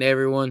Thanksgiving to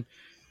everyone.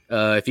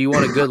 If you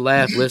want a good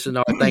laugh, listen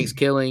to our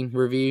Thanksgiving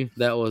review.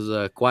 That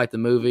was quite the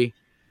movie.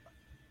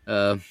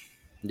 Yeah,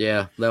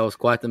 that was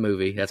quite the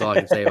movie. That's all I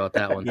can say about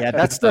that one. Yeah,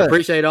 that's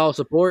appreciate all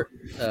support.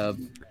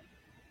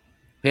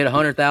 Hit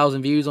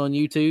 100,000 views on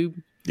YouTube.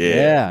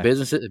 Yeah.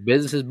 Business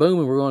is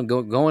booming. We're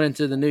going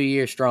into the new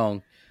year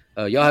strong.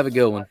 Y'all have a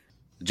good one.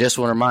 Just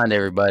want to remind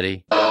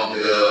everybody. The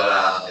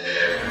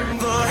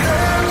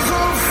hands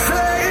of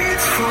fate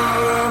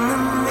from the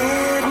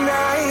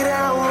midnight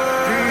hour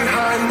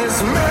behind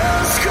this